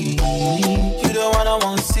me. You the one I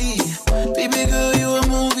wanna see. Baby girl, you a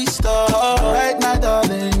movie star. Right, my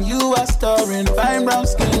darling, you are starring. Fine brown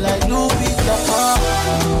skin like Louis Vuitton.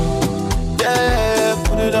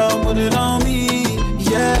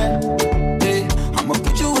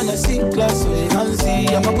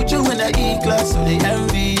 class, so they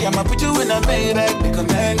envy. I'ma put you in a Maybach, become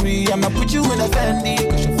angry. I'ma put you in a Fendi,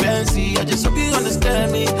 cause you fancy. I just hope you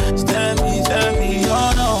understand me, stand me,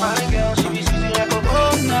 oh no. My girl, she be sitting like a oh,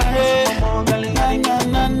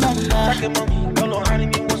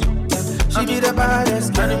 she be the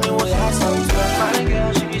baddest, girl, me was awesome. My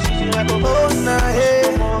girl, she be sitting like a oh,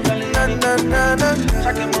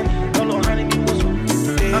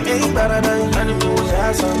 I'm getting better than me was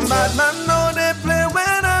awesome. Bad man know they play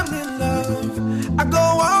when I'm in love. I go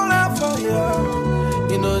all out for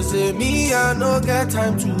you. You know, say me, I don't get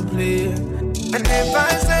time to play. And if I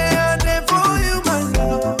say I'm there for you, my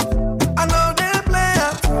love, I know they play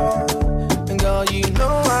at all. And girl, you know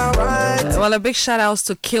I ride. Well, a big shout outs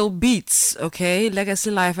to Kill Beats, okay? Legacy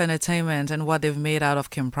Life Entertainment and what they've made out of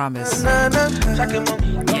Kim Promise.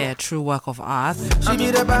 Yeah, true work of art. Well,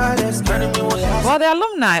 the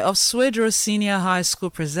alumni of Swedro Senior High School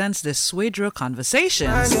presents the Swedro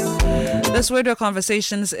Conversations. The Swedro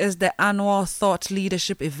Conversations is the annual thought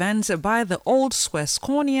leadership event by the Old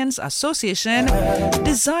Swesconians Association,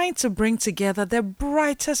 designed to bring together the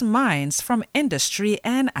brightest minds from industry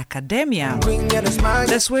and academia.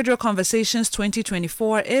 The Swedro Conversations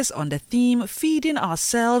 2024 is on the theme Feeding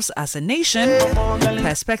Ourselves as a Nation,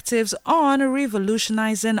 Perspectives on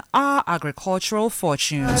Revolutionizing Our Agricultural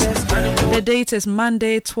Fortunes. The date is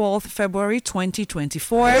Monday, 12th February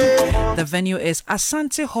 2024. The venue is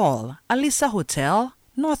Asante Hall, Alisa Hotel,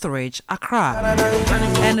 Northridge, Accra,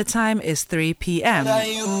 and the time is 3 p.m.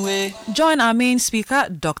 Join our main speaker,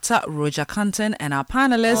 Dr. Roger Canton, and our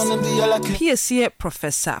panelists, PSC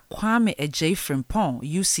Professor Kwame Ejay Frimpong,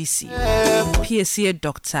 UCC, PSC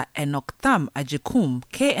Dr. Enoch Tham Ajekum,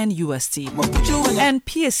 KNUST, and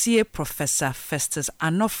PSC Professor Festus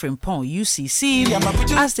Ano Frimpong, UCC,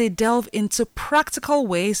 as they delve into practical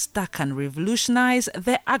ways that can revolutionize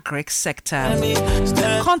the agric sector.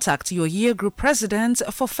 Contact your year group president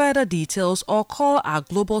for further details or call our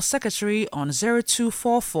global secretary on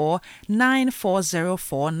 0244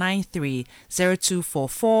 940493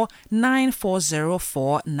 0244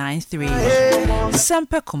 940493.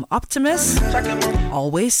 Semper cum optimus,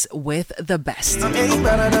 always with the best.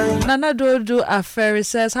 Nana Dodo Aferi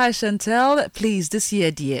says, hi Chantel, please this year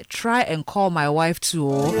dear, try and call my wife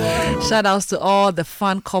too. Shout outs to all the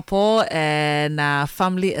fun couple and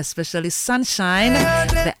family, especially Sunshine,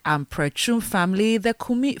 the Amprechum family, the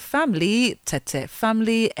Kumi family, Tete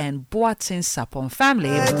family, and Boatin Sapon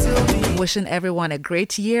family. Wishing everyone a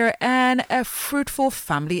great year and a fruitful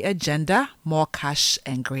family agenda, more cash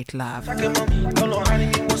and great love.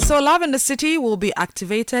 So Love in the City will be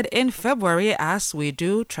activated in February, as we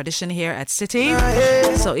do tradition here at Citi.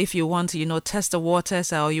 So if you want to, test the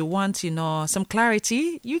waters, or you want, some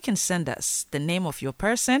clarity, you can send us the name of your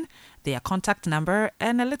person, their contact number,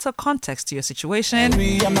 and a little context to your situation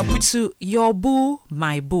to your boo,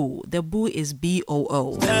 my boo. The boo is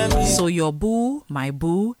BOO. So your boo, my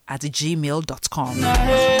boo at gmail.com.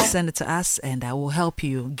 Send it to us and I will help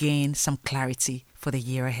you gain some clarity for the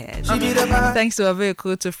year ahead. Thanks to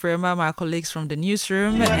Aveku, to Frema, my colleagues from the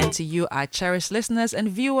newsroom, and to you, our cherished listeners and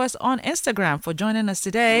viewers on Instagram, for joining us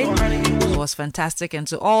today. It was fantastic. And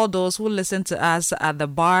to all those who listen to us at the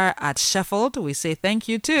bar at Sheffield, we say thank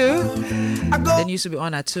you too. The news will be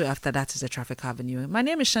on at 2. After that is the Traffic Avenue. My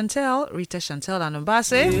name is Chantel, Rita Chantel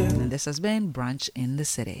Anumbase, and this has been Brunch in the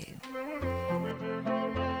City.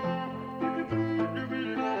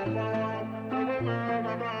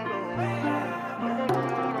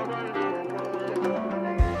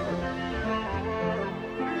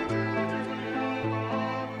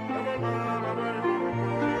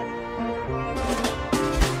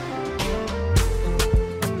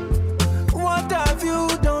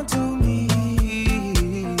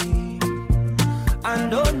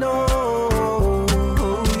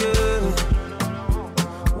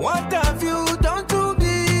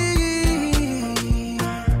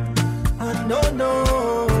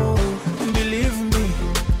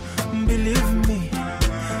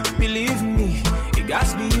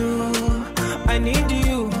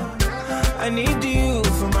 I need you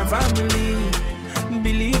for my family.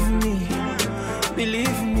 Believe me,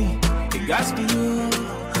 it got to be you.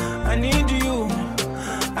 I need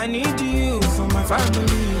you for my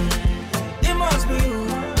family. It must be you,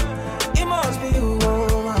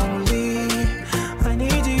 oh, only. I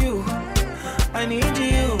need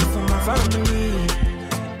you for my family.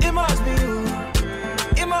 It must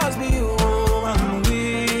be you, oh, I'm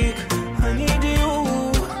weak. I need you.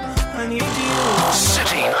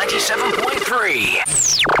 City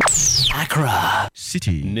 97.3 Accra.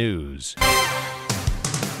 City News.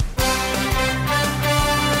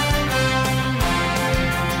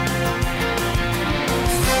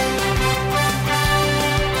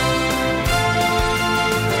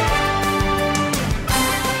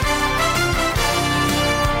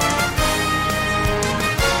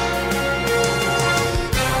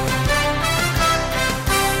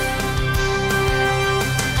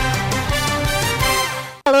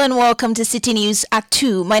 Hello and welcome to City News at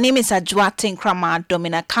 2. My name is Ajwatin Krama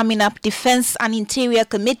Domina. Coming up, Defense and Interior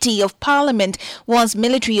Committee of Parliament wants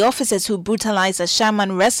military officers who brutalized a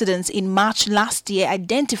Shaman residents in March last year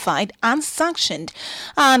identified and sanctioned.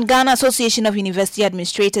 And Ghana Association of University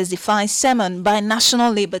Administrators defies sermon by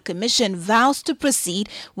National Labour Commission, vows to proceed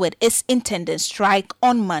with its intended strike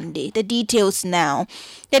on Monday. The details now.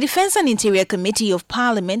 The Defense and Interior Committee of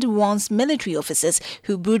Parliament wants military officers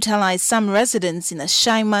who brutalized some residents in a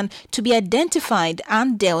Shaiman to be identified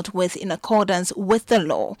and dealt with in accordance with the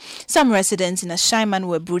law. Some residents in a Shaiman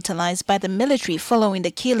were brutalized by the military following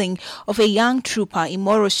the killing of a young trooper,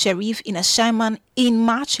 Imoro Sharif, in a Shaiman in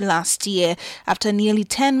March last year. After nearly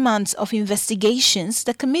 10 months of investigations,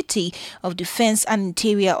 the Committee of Defense and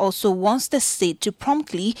Interior also wants the state to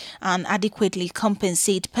promptly and adequately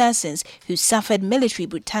compensate persons who suffered military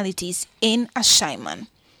brutalities in a Shaiman.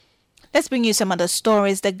 Let's bring you some other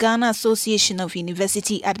stories. The Ghana Association of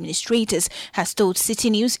University Administrators has told City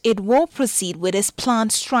News it will proceed with its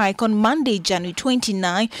planned strike on Monday, January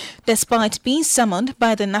 29, despite being summoned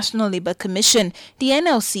by the National Labour Commission. The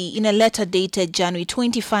NLC, in a letter dated January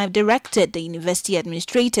 25, directed the university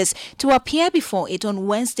administrators to appear before it on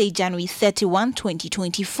Wednesday, January 31,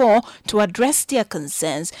 2024, to address their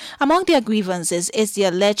concerns. Among their grievances is the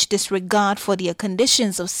alleged disregard for their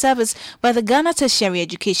conditions of service by the Ghana Tertiary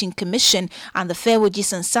Education Commission and the Fair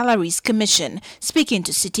Wages and Salaries Commission. Speaking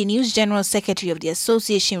to City News, General Secretary of the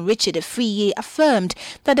Association, Richard Afriye, affirmed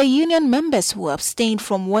that the union members will abstain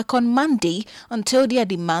from work on Monday until their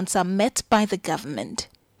demands are met by the government.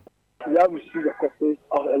 We have received a copy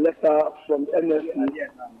of a letter from the NSC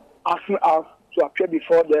asking us to appear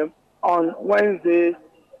before them on Wednesday,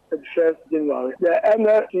 the 1st January. The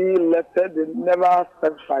NLC letter, they never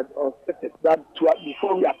specified or stated that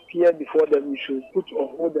before we appear before them, we should put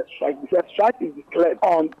on hold the strike. The strike is declared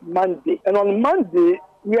on Monday. And on Monday,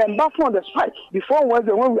 we are embarking on the strike before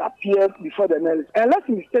Wednesday when we appeared before the NLC. And let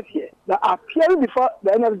me state here that appearing before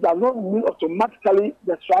the NLC does not mean automatically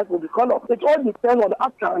the strike will be called off. It all depends on the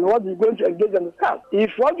outcome and what we're going to engage and discuss.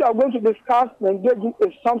 If what you are going to discuss and engage in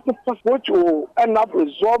is something possible which will end up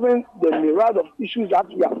resolving the myriad of issues that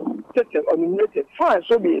we have stated or enumerated, fine,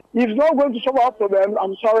 so be it. If it's not going to solve our problem,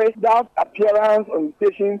 I'm sorry, that appearance or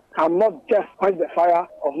invitation cannot just quench the fire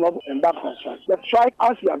of not embarking on strike. The strike,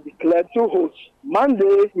 as we have declared, still holds. Monday,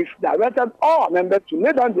 we've directed all our members to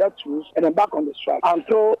lay down their tools and embark on the strike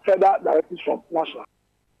until further directives from national.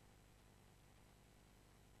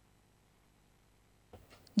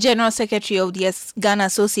 General Secretary of the Ghana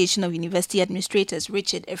Association of University Administrators,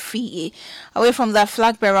 Richard Afriye. Away from that,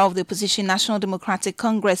 flag bearer of the opposition National Democratic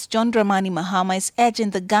Congress, John Dramani Mahama, is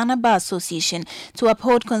urging the Ghana Bar Association to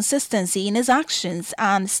uphold consistency in its actions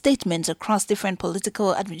and statements across different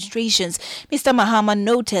political administrations. Mr. Mahama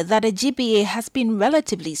noted that the GBA has been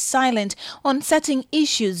relatively silent on certain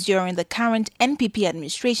issues during the current NPP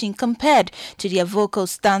administration compared to their vocal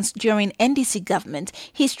stance during NDC government.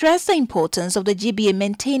 He stressed the importance of the GBA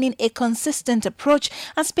maintaining a consistent approach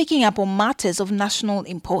and speaking up on matters of national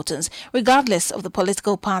importance, regardless of the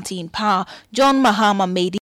political party in power. John Mahama made